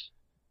earth?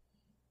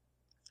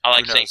 I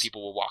like Who saying knows?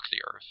 people will walk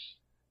the earth.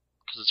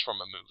 Because it's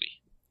from a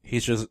movie.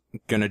 He's just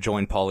gonna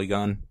join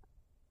Polygon.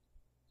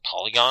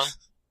 Polygon?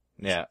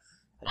 Yeah.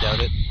 I doubt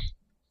it.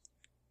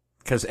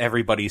 Because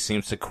everybody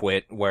seems to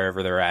quit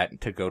wherever they're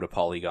at to go to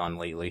Polygon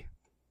lately.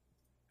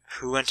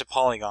 Who went to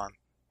Polygon?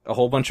 A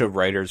whole bunch of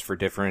writers for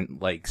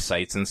different, like,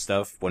 sites and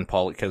stuff,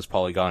 because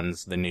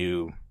Polygon's the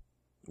new,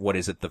 what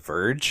is it, The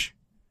Verge?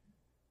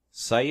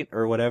 Site,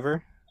 or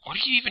whatever? What are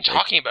you even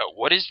talking about?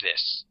 What is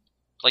this?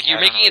 Like, you're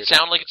I don't making know it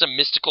sound like it's a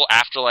mystical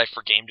afterlife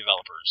for game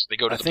developers. They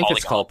go to I the think Polygon.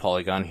 it's called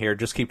Polygon. Here,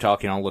 just keep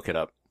talking, I'll look it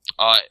up.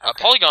 A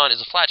polygon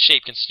is a flat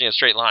shape consisting of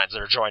straight lines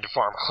that are joined to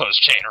form a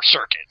closed chain or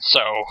circuit. So,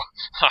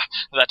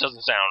 that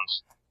doesn't sound...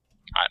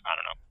 I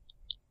don't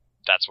know.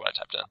 That's what I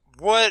typed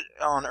in. What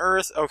on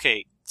earth?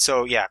 Okay,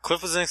 so yeah,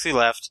 Cliff Bleszinski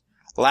left.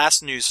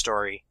 Last news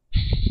story.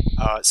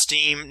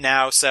 Steam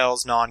now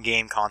sells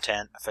non-game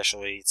content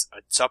officially.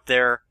 It's up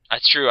there.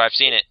 That's true, I've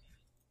seen it.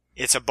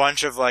 It's a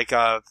bunch of like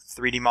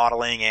 3D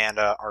modeling and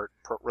art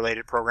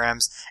related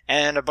programs,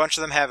 and a bunch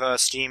of them have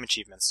Steam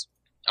achievements.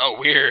 Oh,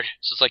 weird.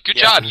 So it's like, good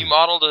Yeah. job, you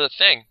modeled a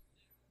thing.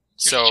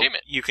 Here's So an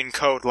achievement. you can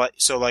code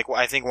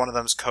I think one of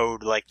them's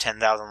code like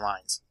 10,000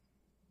 lines.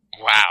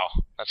 Wow,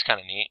 that's kind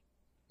of neat.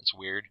 That's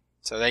weird.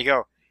 So there you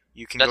go.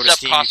 You can That go to stuff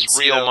Steam. You can costs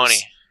see real those.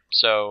 money.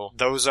 So,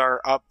 Those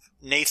are up.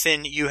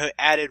 Nathan, you have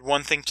added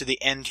one thing to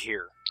the end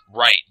here.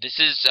 right. This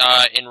is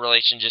in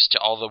relation just to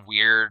all the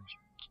weird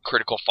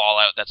critical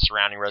fallout that's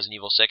surrounding Resident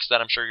Evil 6 that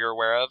I'm sure you're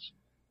aware of.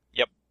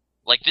 Yep.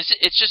 Like,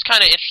 it's just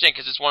kind of interesting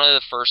because it's one of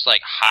the first,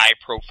 like,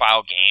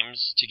 high-profile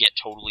games to get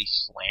totally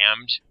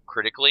slammed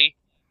critically.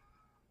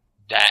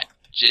 That,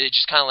 it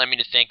just kind of led me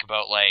to think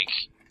about, like,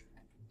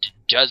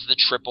 does the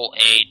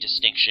AAA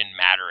distinction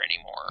matter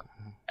anymore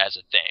as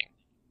a thing?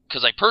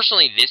 Because, like,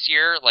 personally, this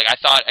year, like, I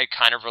thought it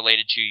kind of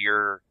related to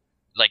your,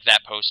 like,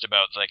 that post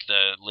about, like,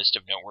 the list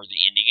of noteworthy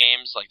indie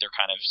games, like, they're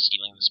kind of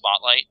stealing the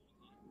spotlight.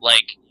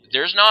 Like,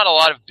 there's not a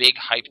lot of big,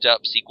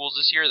 hyped-up sequels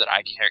this year that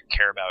I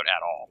care about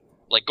at all.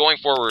 Like, going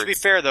forward... To be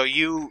fair, though,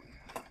 you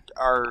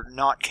are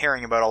not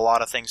caring about a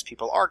lot of things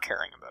people are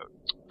caring about.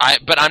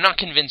 But I'm not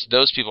convinced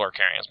those people are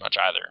caring as much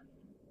either.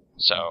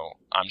 So,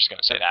 I'm just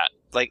gonna say that.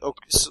 Like,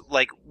 okay, so,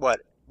 like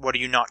what? What are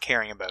you not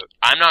caring about?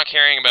 I'm not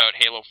caring about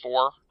Halo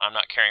 4. I'm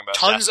not caring about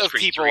Tons Assassin's of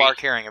Creed people 3. are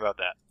caring about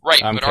that. Right,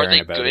 I'm but are they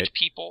caring about good it.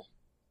 people?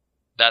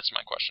 That's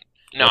my question.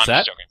 No, What's I'm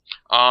that? just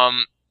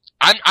joking.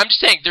 I'm just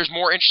saying there's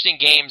more interesting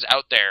games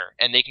out there,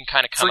 and they can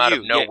kind of come For out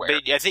you, of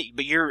nowhere. Yeah,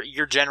 but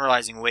you're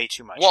generalizing way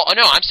too much. Well,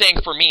 no, I'm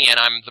saying for me, and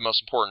I'm the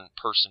most important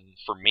person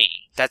for me.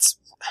 That's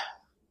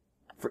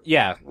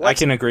Yeah, What? I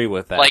can agree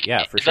with that. Like,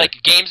 yeah, for sure. like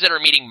games that are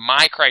meeting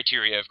my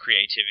criteria of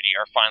creativity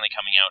are finally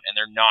coming out, and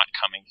they're not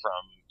coming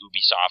from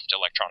Ubisoft,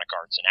 Electronic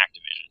Arts, and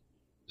Activision.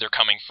 They're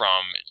coming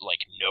from,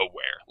 like,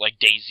 nowhere. Like,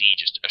 DayZ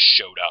just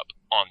showed up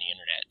on the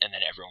internet, and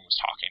then everyone was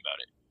talking about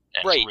it.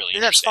 And right, it's really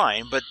and that's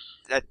interesting. fine.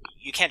 But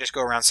you can't just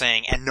go around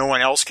saying, "And no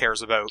one else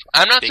cares about."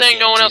 I'm not big saying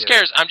no one games else either.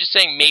 cares. I'm just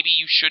saying maybe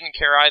you shouldn't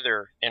care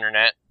either,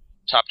 internet.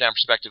 Top-down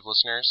perspective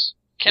listeners.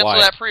 Cancel Why?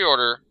 that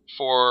pre-order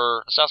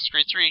for Assassin's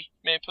Creed 3.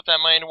 Maybe put that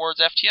money towards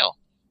FTL.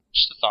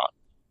 Just a thought.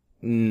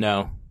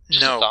 No.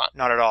 Just a No, thought.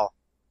 not at all.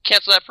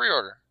 Cancel that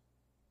pre-order.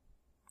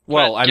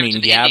 Well, I give it to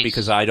mean, the yeah, indies.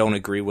 because I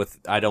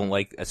don't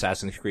like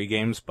Assassin's Creed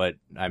games, but,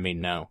 I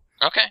mean, no.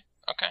 Okay.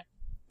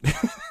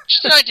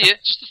 Just an idea,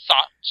 just a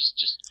thought,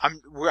 just.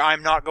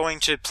 I'm not going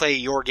to play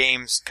your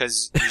games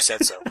because you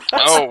said so.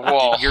 Oh,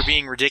 well. You're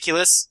being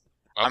ridiculous.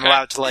 Okay. I'm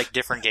allowed to like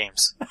different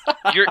games.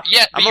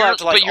 I'm allowed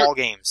to like all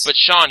games. But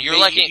Sean, you're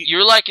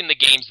liking the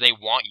games they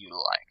want you to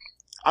like.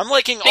 I'm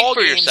liking Think all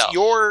for games. yourself.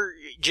 You're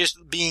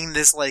just being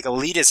this like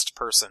elitist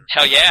person.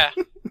 Hell yeah.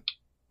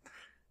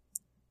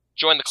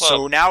 Join the club.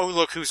 So now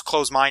look who's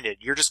close-minded.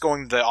 You're just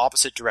going the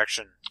opposite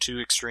direction too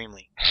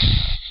extremely.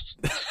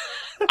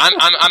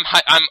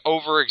 I'm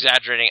over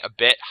exaggerating a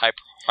bit.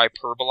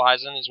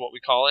 Hyperbolizing is what we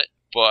call it.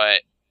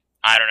 But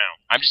I don't know.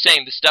 I'm just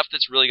saying the stuff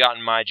that's really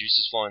gotten my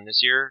juices flowing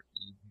this year,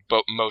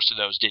 but most of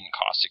those didn't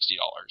cost $60,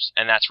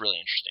 and that's really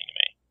interesting to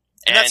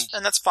me.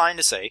 And that's fine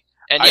to say.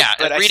 And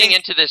reading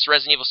into this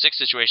Resident Evil 6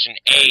 situation,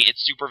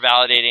 it's super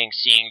validating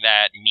seeing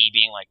that me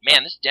being like,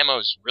 man, this demo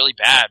is really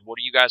bad. What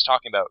are you guys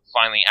talking about?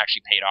 Finally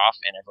actually paid off,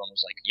 and everyone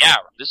was like, yeah,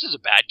 this is a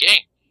bad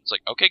game. It's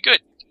like, okay,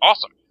 good.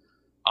 Awesome.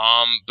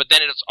 But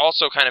then it's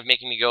also kind of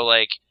making me go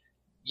like,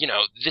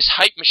 this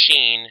hype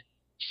machine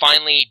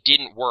finally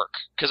didn't work.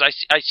 Because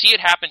I see it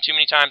happen too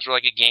many times where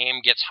like a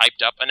game gets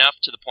hyped up enough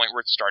to the point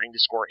where it's starting to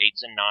score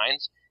 8s and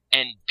 9s,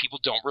 and people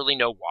don't really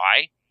know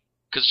why.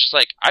 Because it's just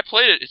like, I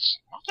played it, it's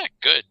not that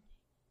good.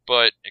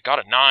 But it got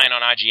a 9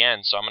 on IGN,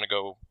 so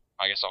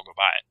I guess I'll go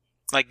buy it.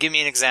 Like, give me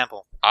an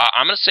example.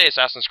 I'm going to say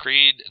Assassin's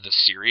Creed, the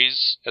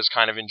series, has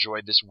kind of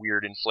enjoyed this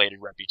weird inflated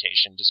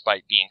reputation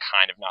despite being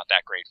kind of not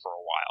that great for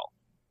a while.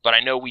 But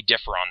I know we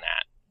differ on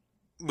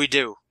that. We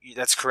do.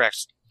 That's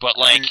correct. But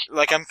I'm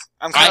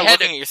kind of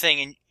looking at your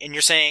thing, and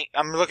you're saying,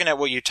 I'm looking at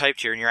what you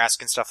typed here, and you're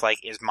asking stuff like,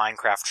 is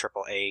Minecraft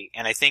AAA?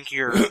 And I think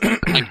you're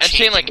I'm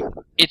saying like,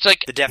 it's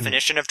like the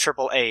definition of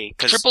AAA.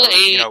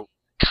 AAA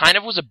kind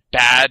of was a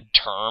bad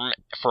term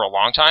for a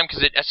long time,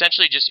 because it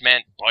essentially just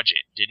meant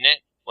budget, didn't it?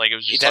 Like, it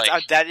was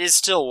just that is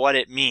still what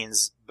it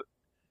means.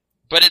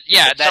 But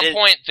at some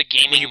point, the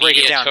gaming when you break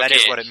media it down, took that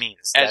is what it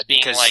means. As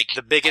being like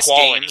the biggest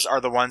quality. games are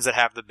the ones that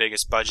have the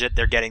biggest budget.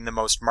 They're getting the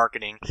most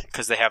marketing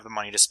because they have the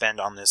money to spend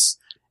on this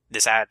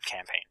ad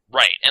campaign.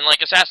 Right, and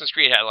like Assassin's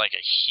Creed had like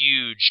a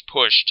huge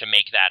push to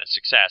make that a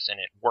success, and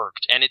it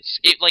worked. And it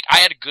like I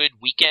had a good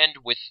weekend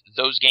with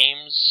those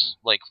games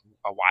like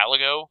a while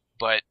ago,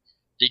 but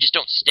they just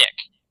don't stick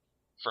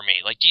for me.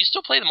 Like, do you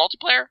still play the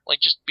multiplayer? Like,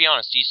 just be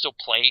honest, do you still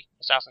play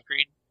Assassin's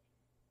Creed?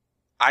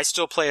 I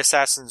still play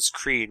Assassin's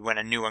Creed when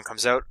a new one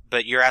comes out,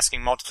 but you're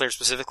asking multiplayer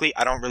specifically.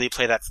 I don't really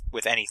play that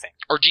with anything.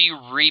 Or do you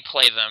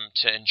replay them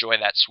to enjoy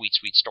that sweet,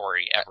 sweet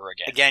story ever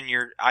again?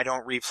 Again, I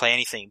don't replay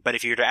anything, but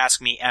if you were to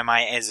ask me, am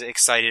I as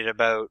excited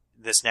about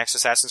this next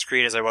Assassin's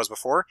Creed as I was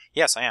before?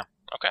 Yes, I am.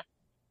 Okay.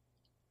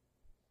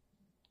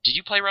 Did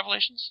you play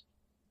Revelations?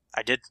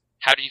 I did.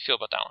 How do you feel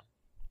about that one?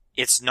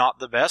 It's not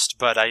the best,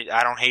 but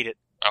I don't hate it.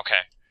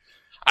 Okay.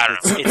 I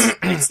don't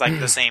know. It's like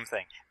the same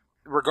thing.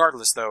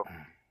 Regardless, though.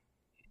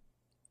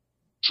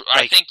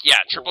 I think,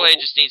 AAA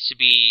just needs to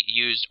be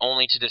used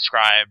only to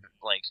describe,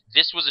 like,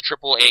 this was a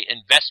AAA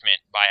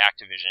investment by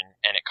Activision,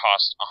 and it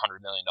cost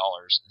 $100 million.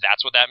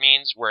 That's what that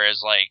means,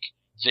 whereas, like,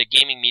 the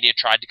gaming media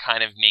tried to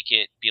kind of make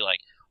it be like,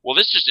 well,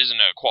 this just isn't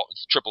a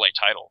AAA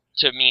title,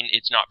 to mean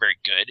it's not very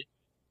good,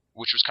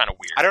 which was kind of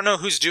weird. I don't know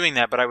who's doing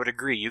that, but I would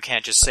agree. You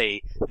can't just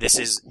say this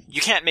is... You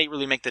can't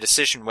really make the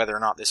decision whether or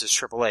not this is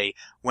AAA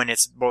when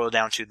it's boiled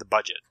down to the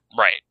budget.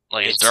 Right.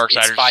 Like, it's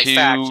Darksiders 2,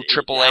 fact,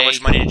 AAA... How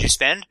much money did you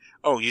spend?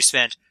 Oh, you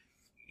spent,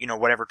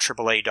 whatever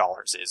AAA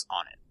dollars is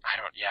on it. I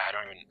don't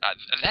even...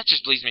 that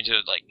just leads me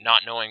to, like,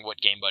 not knowing what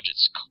game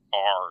budgets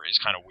are is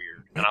kind of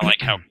weird. And I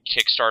like how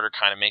Kickstarter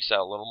kind of makes that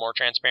a little more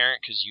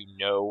transparent, because you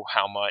know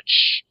how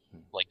much,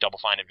 like, Double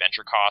Fine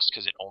Adventure cost,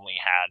 because it only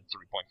had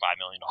 $3.5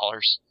 million.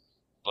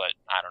 But,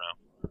 I don't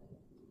know.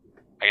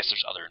 I guess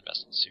there's other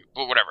investments, too.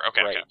 But whatever,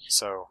 okay, right. Okay.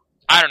 So...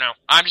 I don't know.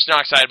 I'm just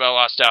not excited about a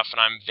lot of stuff, and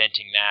I'm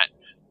venting that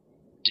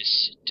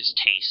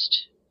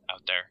distaste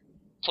out there.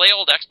 Play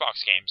old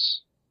Xbox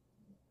games.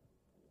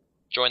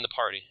 Join the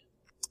party.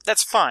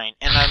 That's fine,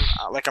 and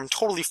I'm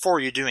totally for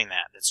you doing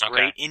that. That's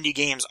great. Indie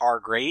games are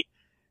great.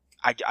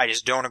 I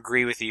just don't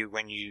agree with you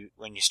when you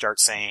start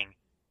saying,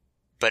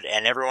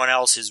 and everyone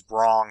else is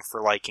wrong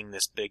for liking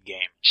this big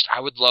game.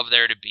 I would love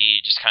there to be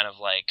just kind of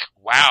like,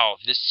 wow,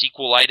 this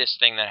sequelitis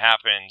thing that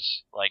happened,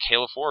 like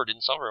Halo 4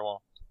 didn't sell very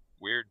well.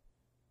 Weird.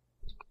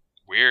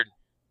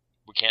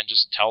 We can't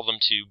just tell them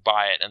to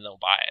buy it and they'll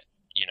buy it,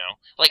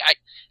 Like,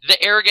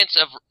 the arrogance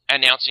of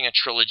announcing a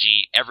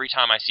trilogy every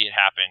time I see it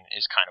happen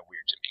is kind of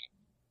weird to me,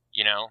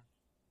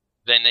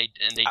 Then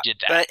they did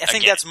that. But I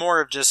think that's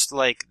more of just,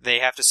 like, they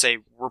have to say,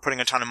 we're putting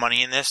a ton of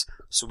money in this,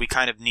 so we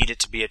kind of need it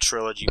to be a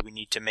trilogy. We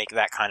need to make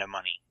that kind of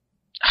money.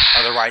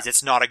 Otherwise,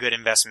 it's not a good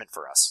investment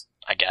for us.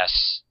 I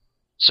guess.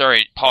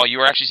 Sorry, Paul, you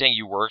were actually saying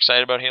you were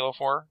excited about Halo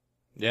 4?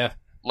 Yeah.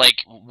 Like,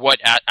 what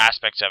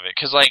aspects of it?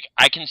 Because, like,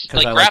 I can...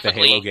 Because I like the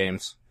Halo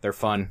games. They're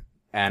fun.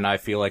 And I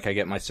feel like I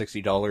get my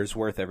 $60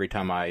 worth every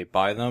time I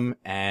buy them,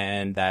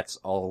 and that's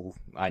all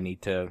I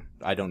need to...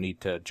 I don't need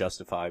to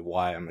justify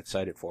why I'm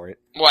excited for it.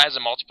 Well, as a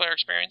multiplayer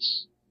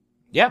experience?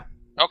 Yeah.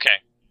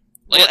 Okay.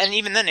 Well, and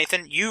even then,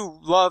 Nathan, you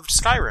loved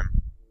Skyrim.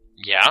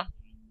 Yeah.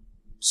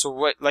 So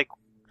what, like...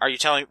 Are you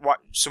telling what?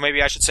 So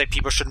maybe I should say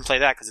people shouldn't play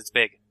that because it's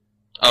big.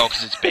 Oh,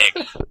 because it's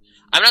big.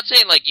 I'm not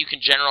saying like you can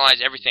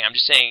generalize everything. I'm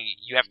just saying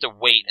you have to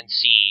wait and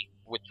see.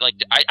 With like,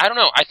 I don't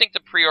know. I think the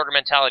pre-order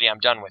mentality, I'm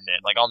done with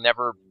it. Like, I'll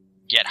never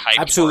get hyped.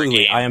 Absolutely,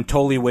 for a game. I am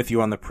totally with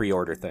you on the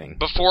pre-order thing.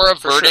 Before a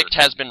verdict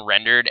has been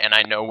rendered, and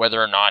I know whether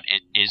or not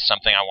it is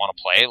something I want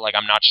to play. Like,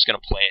 I'm not just going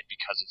to play it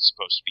because it's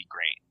supposed to be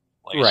great.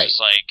 Like, right. It's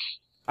just like,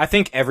 I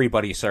think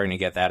everybody's starting to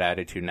get that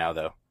attitude now,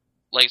 though.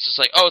 like, it's just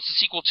like, oh, it's a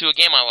sequel to a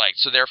game I liked,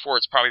 so therefore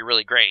it's probably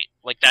really great.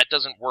 Like, that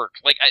doesn't work.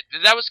 Like,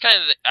 that was kind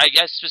of, I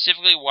guess,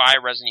 specifically why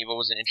Resident Evil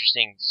was an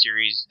interesting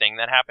series thing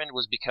that happened,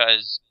 was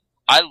because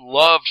I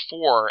loved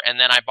 4, and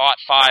then I bought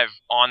 5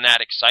 on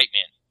that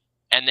excitement.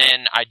 And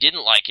then I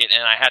didn't like it,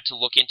 and I had to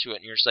look into it,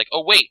 and you're just like,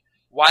 oh, wait,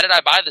 why did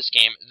I buy this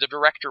game? The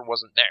director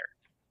wasn't there.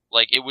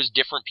 Like, it was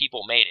different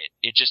people made it.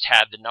 It just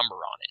had the number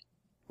on it.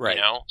 Right.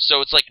 You know? So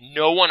it's like,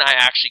 no one I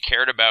actually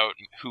cared about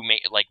who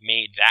made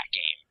that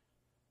game.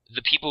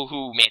 The people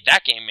who made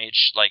that game made,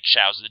 like,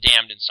 Shadows of the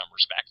Damned in some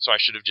respect, so I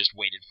should have just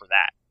waited for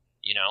that.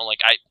 You know? Like,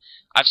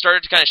 I've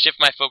started to kind of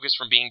shift my focus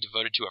from being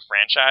devoted to a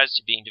franchise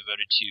to being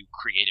devoted to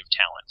creative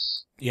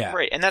talents. Yeah.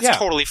 Right, and that's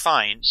totally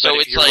fine. So but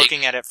it's if you're like,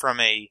 looking at it from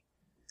a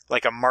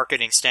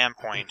marketing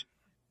standpoint,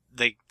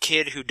 the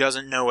kid who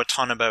doesn't know a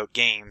ton about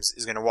games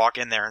is going to walk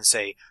in there and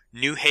say,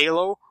 new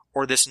Halo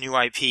or this new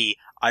IP?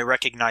 I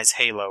recognize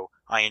Halo.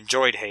 I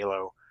enjoyed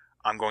Halo.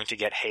 I'm going to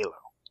get Halo.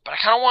 But I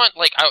kind of want,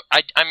 like,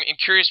 I'm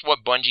curious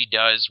what Bungie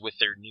does with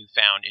their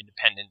newfound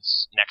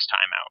independence next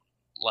time out.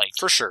 Like,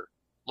 for sure.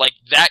 Like,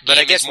 that game But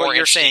I guess is more what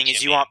you're saying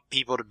is interesting to you me. want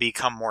people to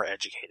become more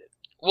educated.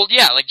 Well,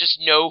 yeah, like, just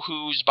know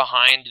who's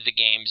behind the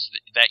games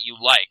that you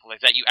like,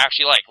 that you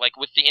actually like. Like,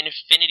 with the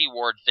Infinity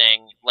Ward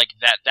thing, like,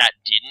 that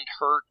didn't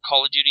hurt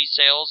Call of Duty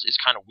sales is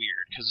kind of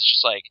weird, because it's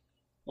just like,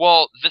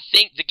 well, the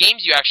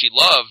games you actually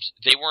loved,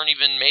 they weren't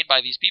even made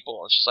by these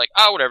people. It's just like,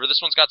 oh, whatever,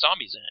 this one's got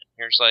zombies in it.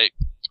 You're just like,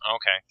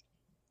 okay,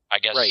 I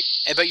guess. Right,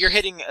 but you're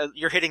hitting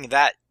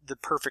the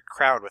perfect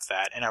crowd with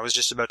that, and I was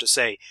just about to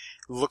say,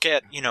 look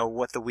at,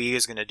 what the Wii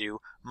is going to do.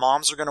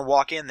 Moms are going to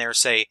walk in there,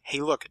 say,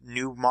 hey, look,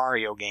 new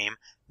Mario game,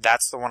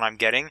 that's the one I'm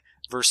getting,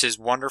 versus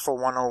Wonderful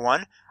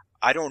 101.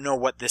 I don't know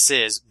what this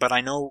is, but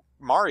I know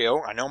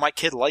Mario. I know my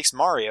kid likes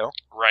Mario.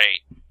 Right.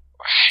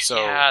 So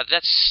yeah,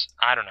 that's,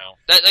 I don't know.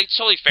 It's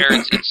totally fair.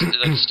 It's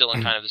like still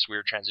in kind of this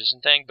weird transition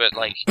thing, but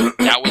like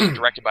that wasn't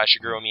directed by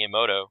Shigeru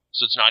Miyamoto,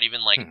 so it's not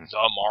even like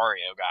the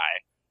Mario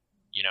guy.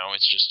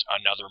 It's just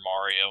another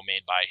Mario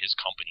made by his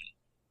company.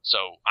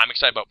 So I'm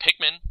excited about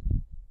Pikmin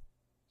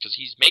because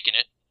he's making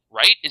it,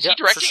 right? Is he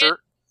directing for sure.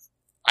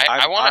 it?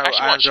 I want to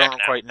check I now.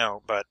 don't quite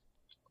know, but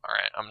all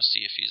right, I'm gonna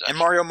see if he's. And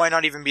Mario might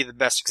not even be the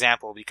best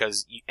example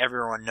because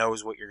everyone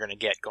knows what you're going to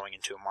get going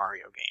into a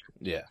Mario game.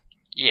 Yeah.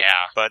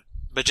 Yeah. But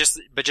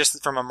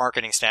just from a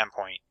marketing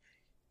standpoint,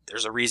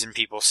 there's a reason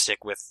people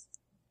stick with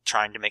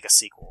trying to make a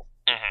sequel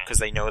because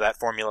they know that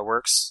formula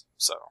works.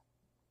 So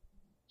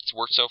it's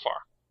worked so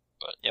far,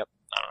 but yep,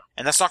 I don't know.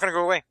 And that's not going to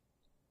go away.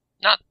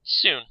 Not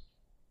soon,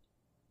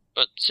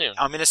 but soon.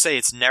 I'm going to say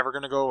it's never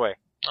going to go away.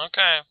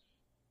 Okay.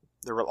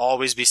 There will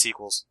always be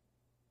sequels.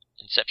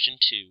 Inception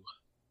 2.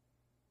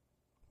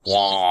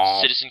 Wow.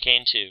 Citizen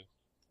Kane 2.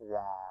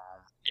 Wow.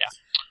 Yeah.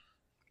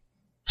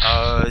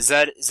 Is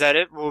that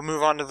it? We'll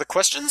move on to the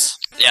questions?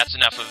 Yeah, that's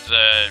enough of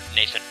the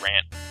Nathan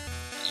rant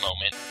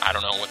moment. I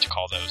don't know what to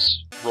call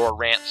those. Roar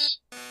rants.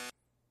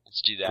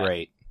 Let's do that.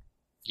 Great.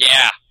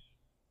 Yeah.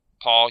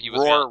 Paul, you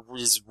with Roar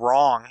me? is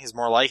wrong. Is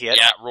more like it.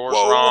 Yeah, Roar's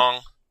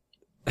wrong.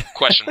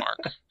 Question mark.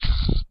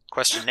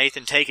 Question,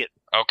 Nathan, take it.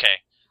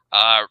 Okay.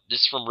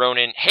 This is from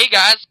Ronan. Hey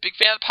guys, big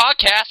fan of the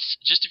podcasts.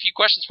 Just a few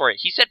questions for you.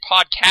 He said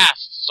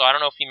podcasts, so I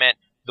don't know if he meant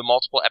the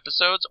multiple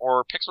episodes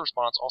or Pixel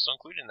Response also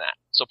included in that.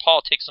 So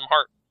Paul, take some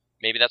heart.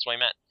 Maybe that's what he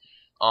meant.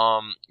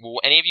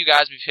 Will any of you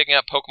guys be picking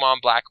up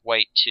Pokemon Black,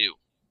 White 2?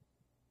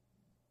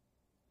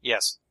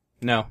 Yes.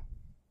 No.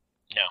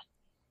 No.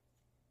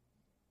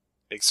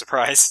 Big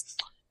surprise.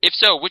 If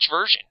so, which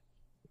version?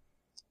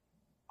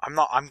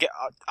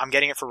 I'm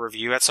getting it for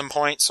review at some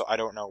point, so I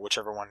don't know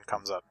whichever one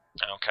comes up.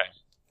 Okay.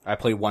 I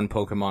play one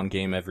Pokemon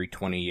game every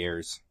 20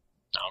 years.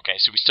 Okay,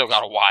 so we still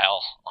got a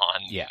while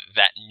on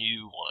that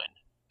new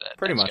one.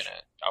 Pretty much.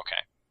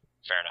 Okay,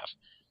 fair enough.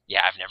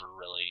 Yeah, I've never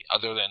really,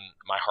 other than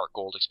my Heart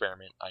Gold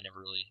experiment, I never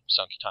really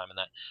sunk time in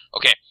that.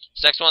 Okay,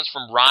 this next one's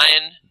from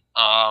Ryan.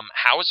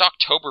 How is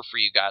October for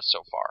you guys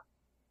so far?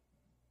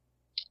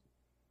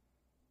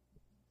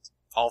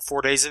 All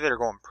 4 days of it are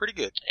going pretty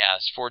good. Yeah,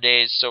 it's 4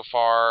 days so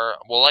far.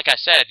 Well, like I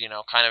said,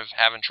 kind of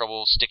having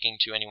trouble sticking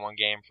to any one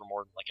game for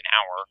more than like an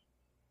hour.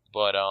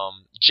 But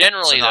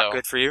generally, so not though,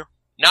 good for you.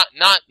 Not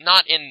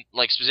in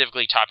like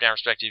specifically top-down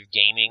perspective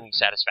gaming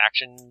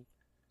satisfaction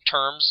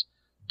terms,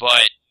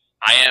 but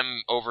I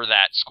am over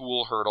that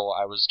school hurdle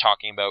I was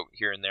talking about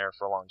here and there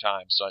for a long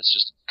time. So it's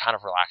just kind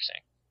of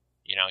relaxing.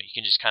 You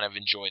can just kind of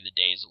enjoy the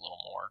days a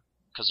little more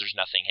because there's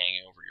nothing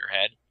hanging over your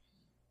head.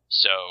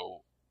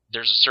 So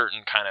there's a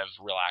certain kind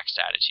of relaxed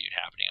attitude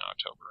happening in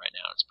October right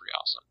now. It's pretty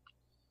awesome.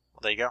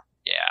 Well, there you go.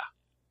 Yeah.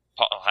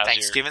 Paul,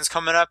 Thanksgiving's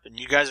coming up, and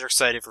you guys are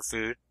excited for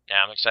food.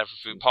 Yeah, I'm excited for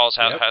food. Paul's,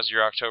 how's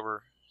your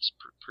October? It's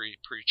Pretty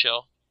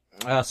chill.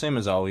 Same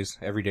as always.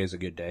 Every day's a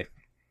good day.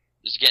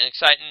 Is it getting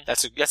exciting?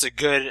 That's a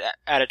good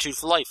attitude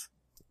for life.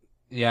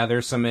 Yeah,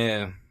 there's some.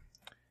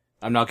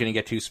 I'm not going to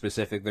get too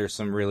specific. There's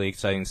some really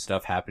exciting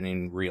stuff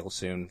happening real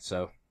soon.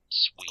 So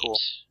Sweet. Cool.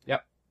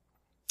 Yep.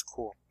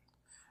 Cool.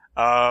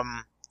 All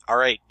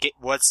right.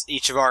 What's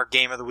each of our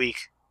game of the week?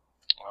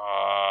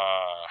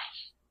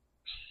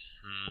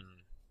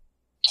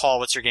 Paul,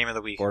 what's your game of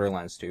the week?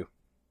 Borderlands 2.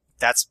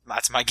 That's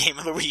my game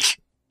of the week.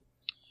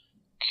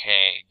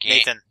 Okay.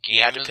 Nathan,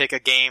 you had to pick a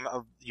game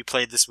you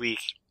played this week.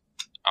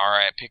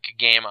 Alright, pick a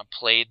game I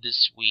played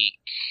this week.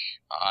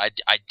 I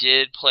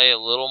did play a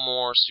little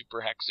more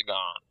Super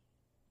Hexagon.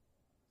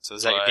 So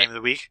is that your game of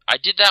the week? I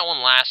did that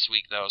one last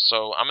week, though,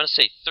 so I'm going to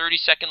say 30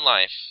 Second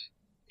Life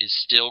is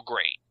still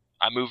great.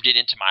 I moved it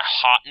into my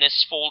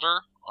hotness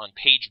folder on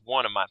page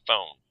 1 of my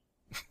phone.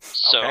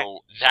 So Okay.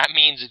 that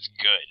means it's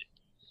good.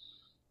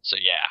 So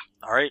yeah.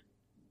 All right.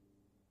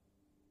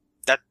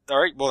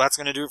 Well, that's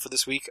going to do it for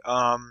this week.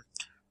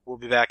 We'll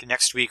be back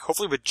next week,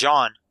 hopefully with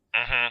John.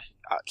 Mm-hmm.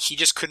 He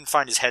just couldn't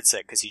find his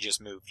headset because he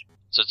just moved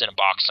So it's in a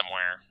box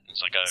somewhere.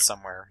 It's like a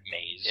somewhere.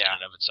 maze Yeah.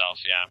 in and of itself,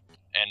 yeah.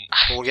 And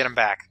But we'll get him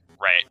back.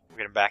 right. We'll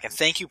get him back. And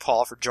thank you,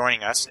 Paul, for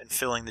joining us and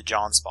filling the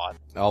John spot.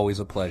 Always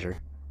a pleasure.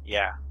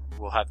 Yeah,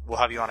 we'll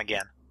have you on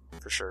again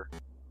for sure.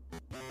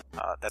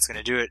 That's going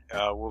to do it.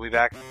 We'll be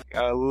back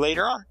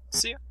later on.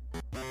 See ya.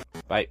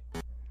 Bye.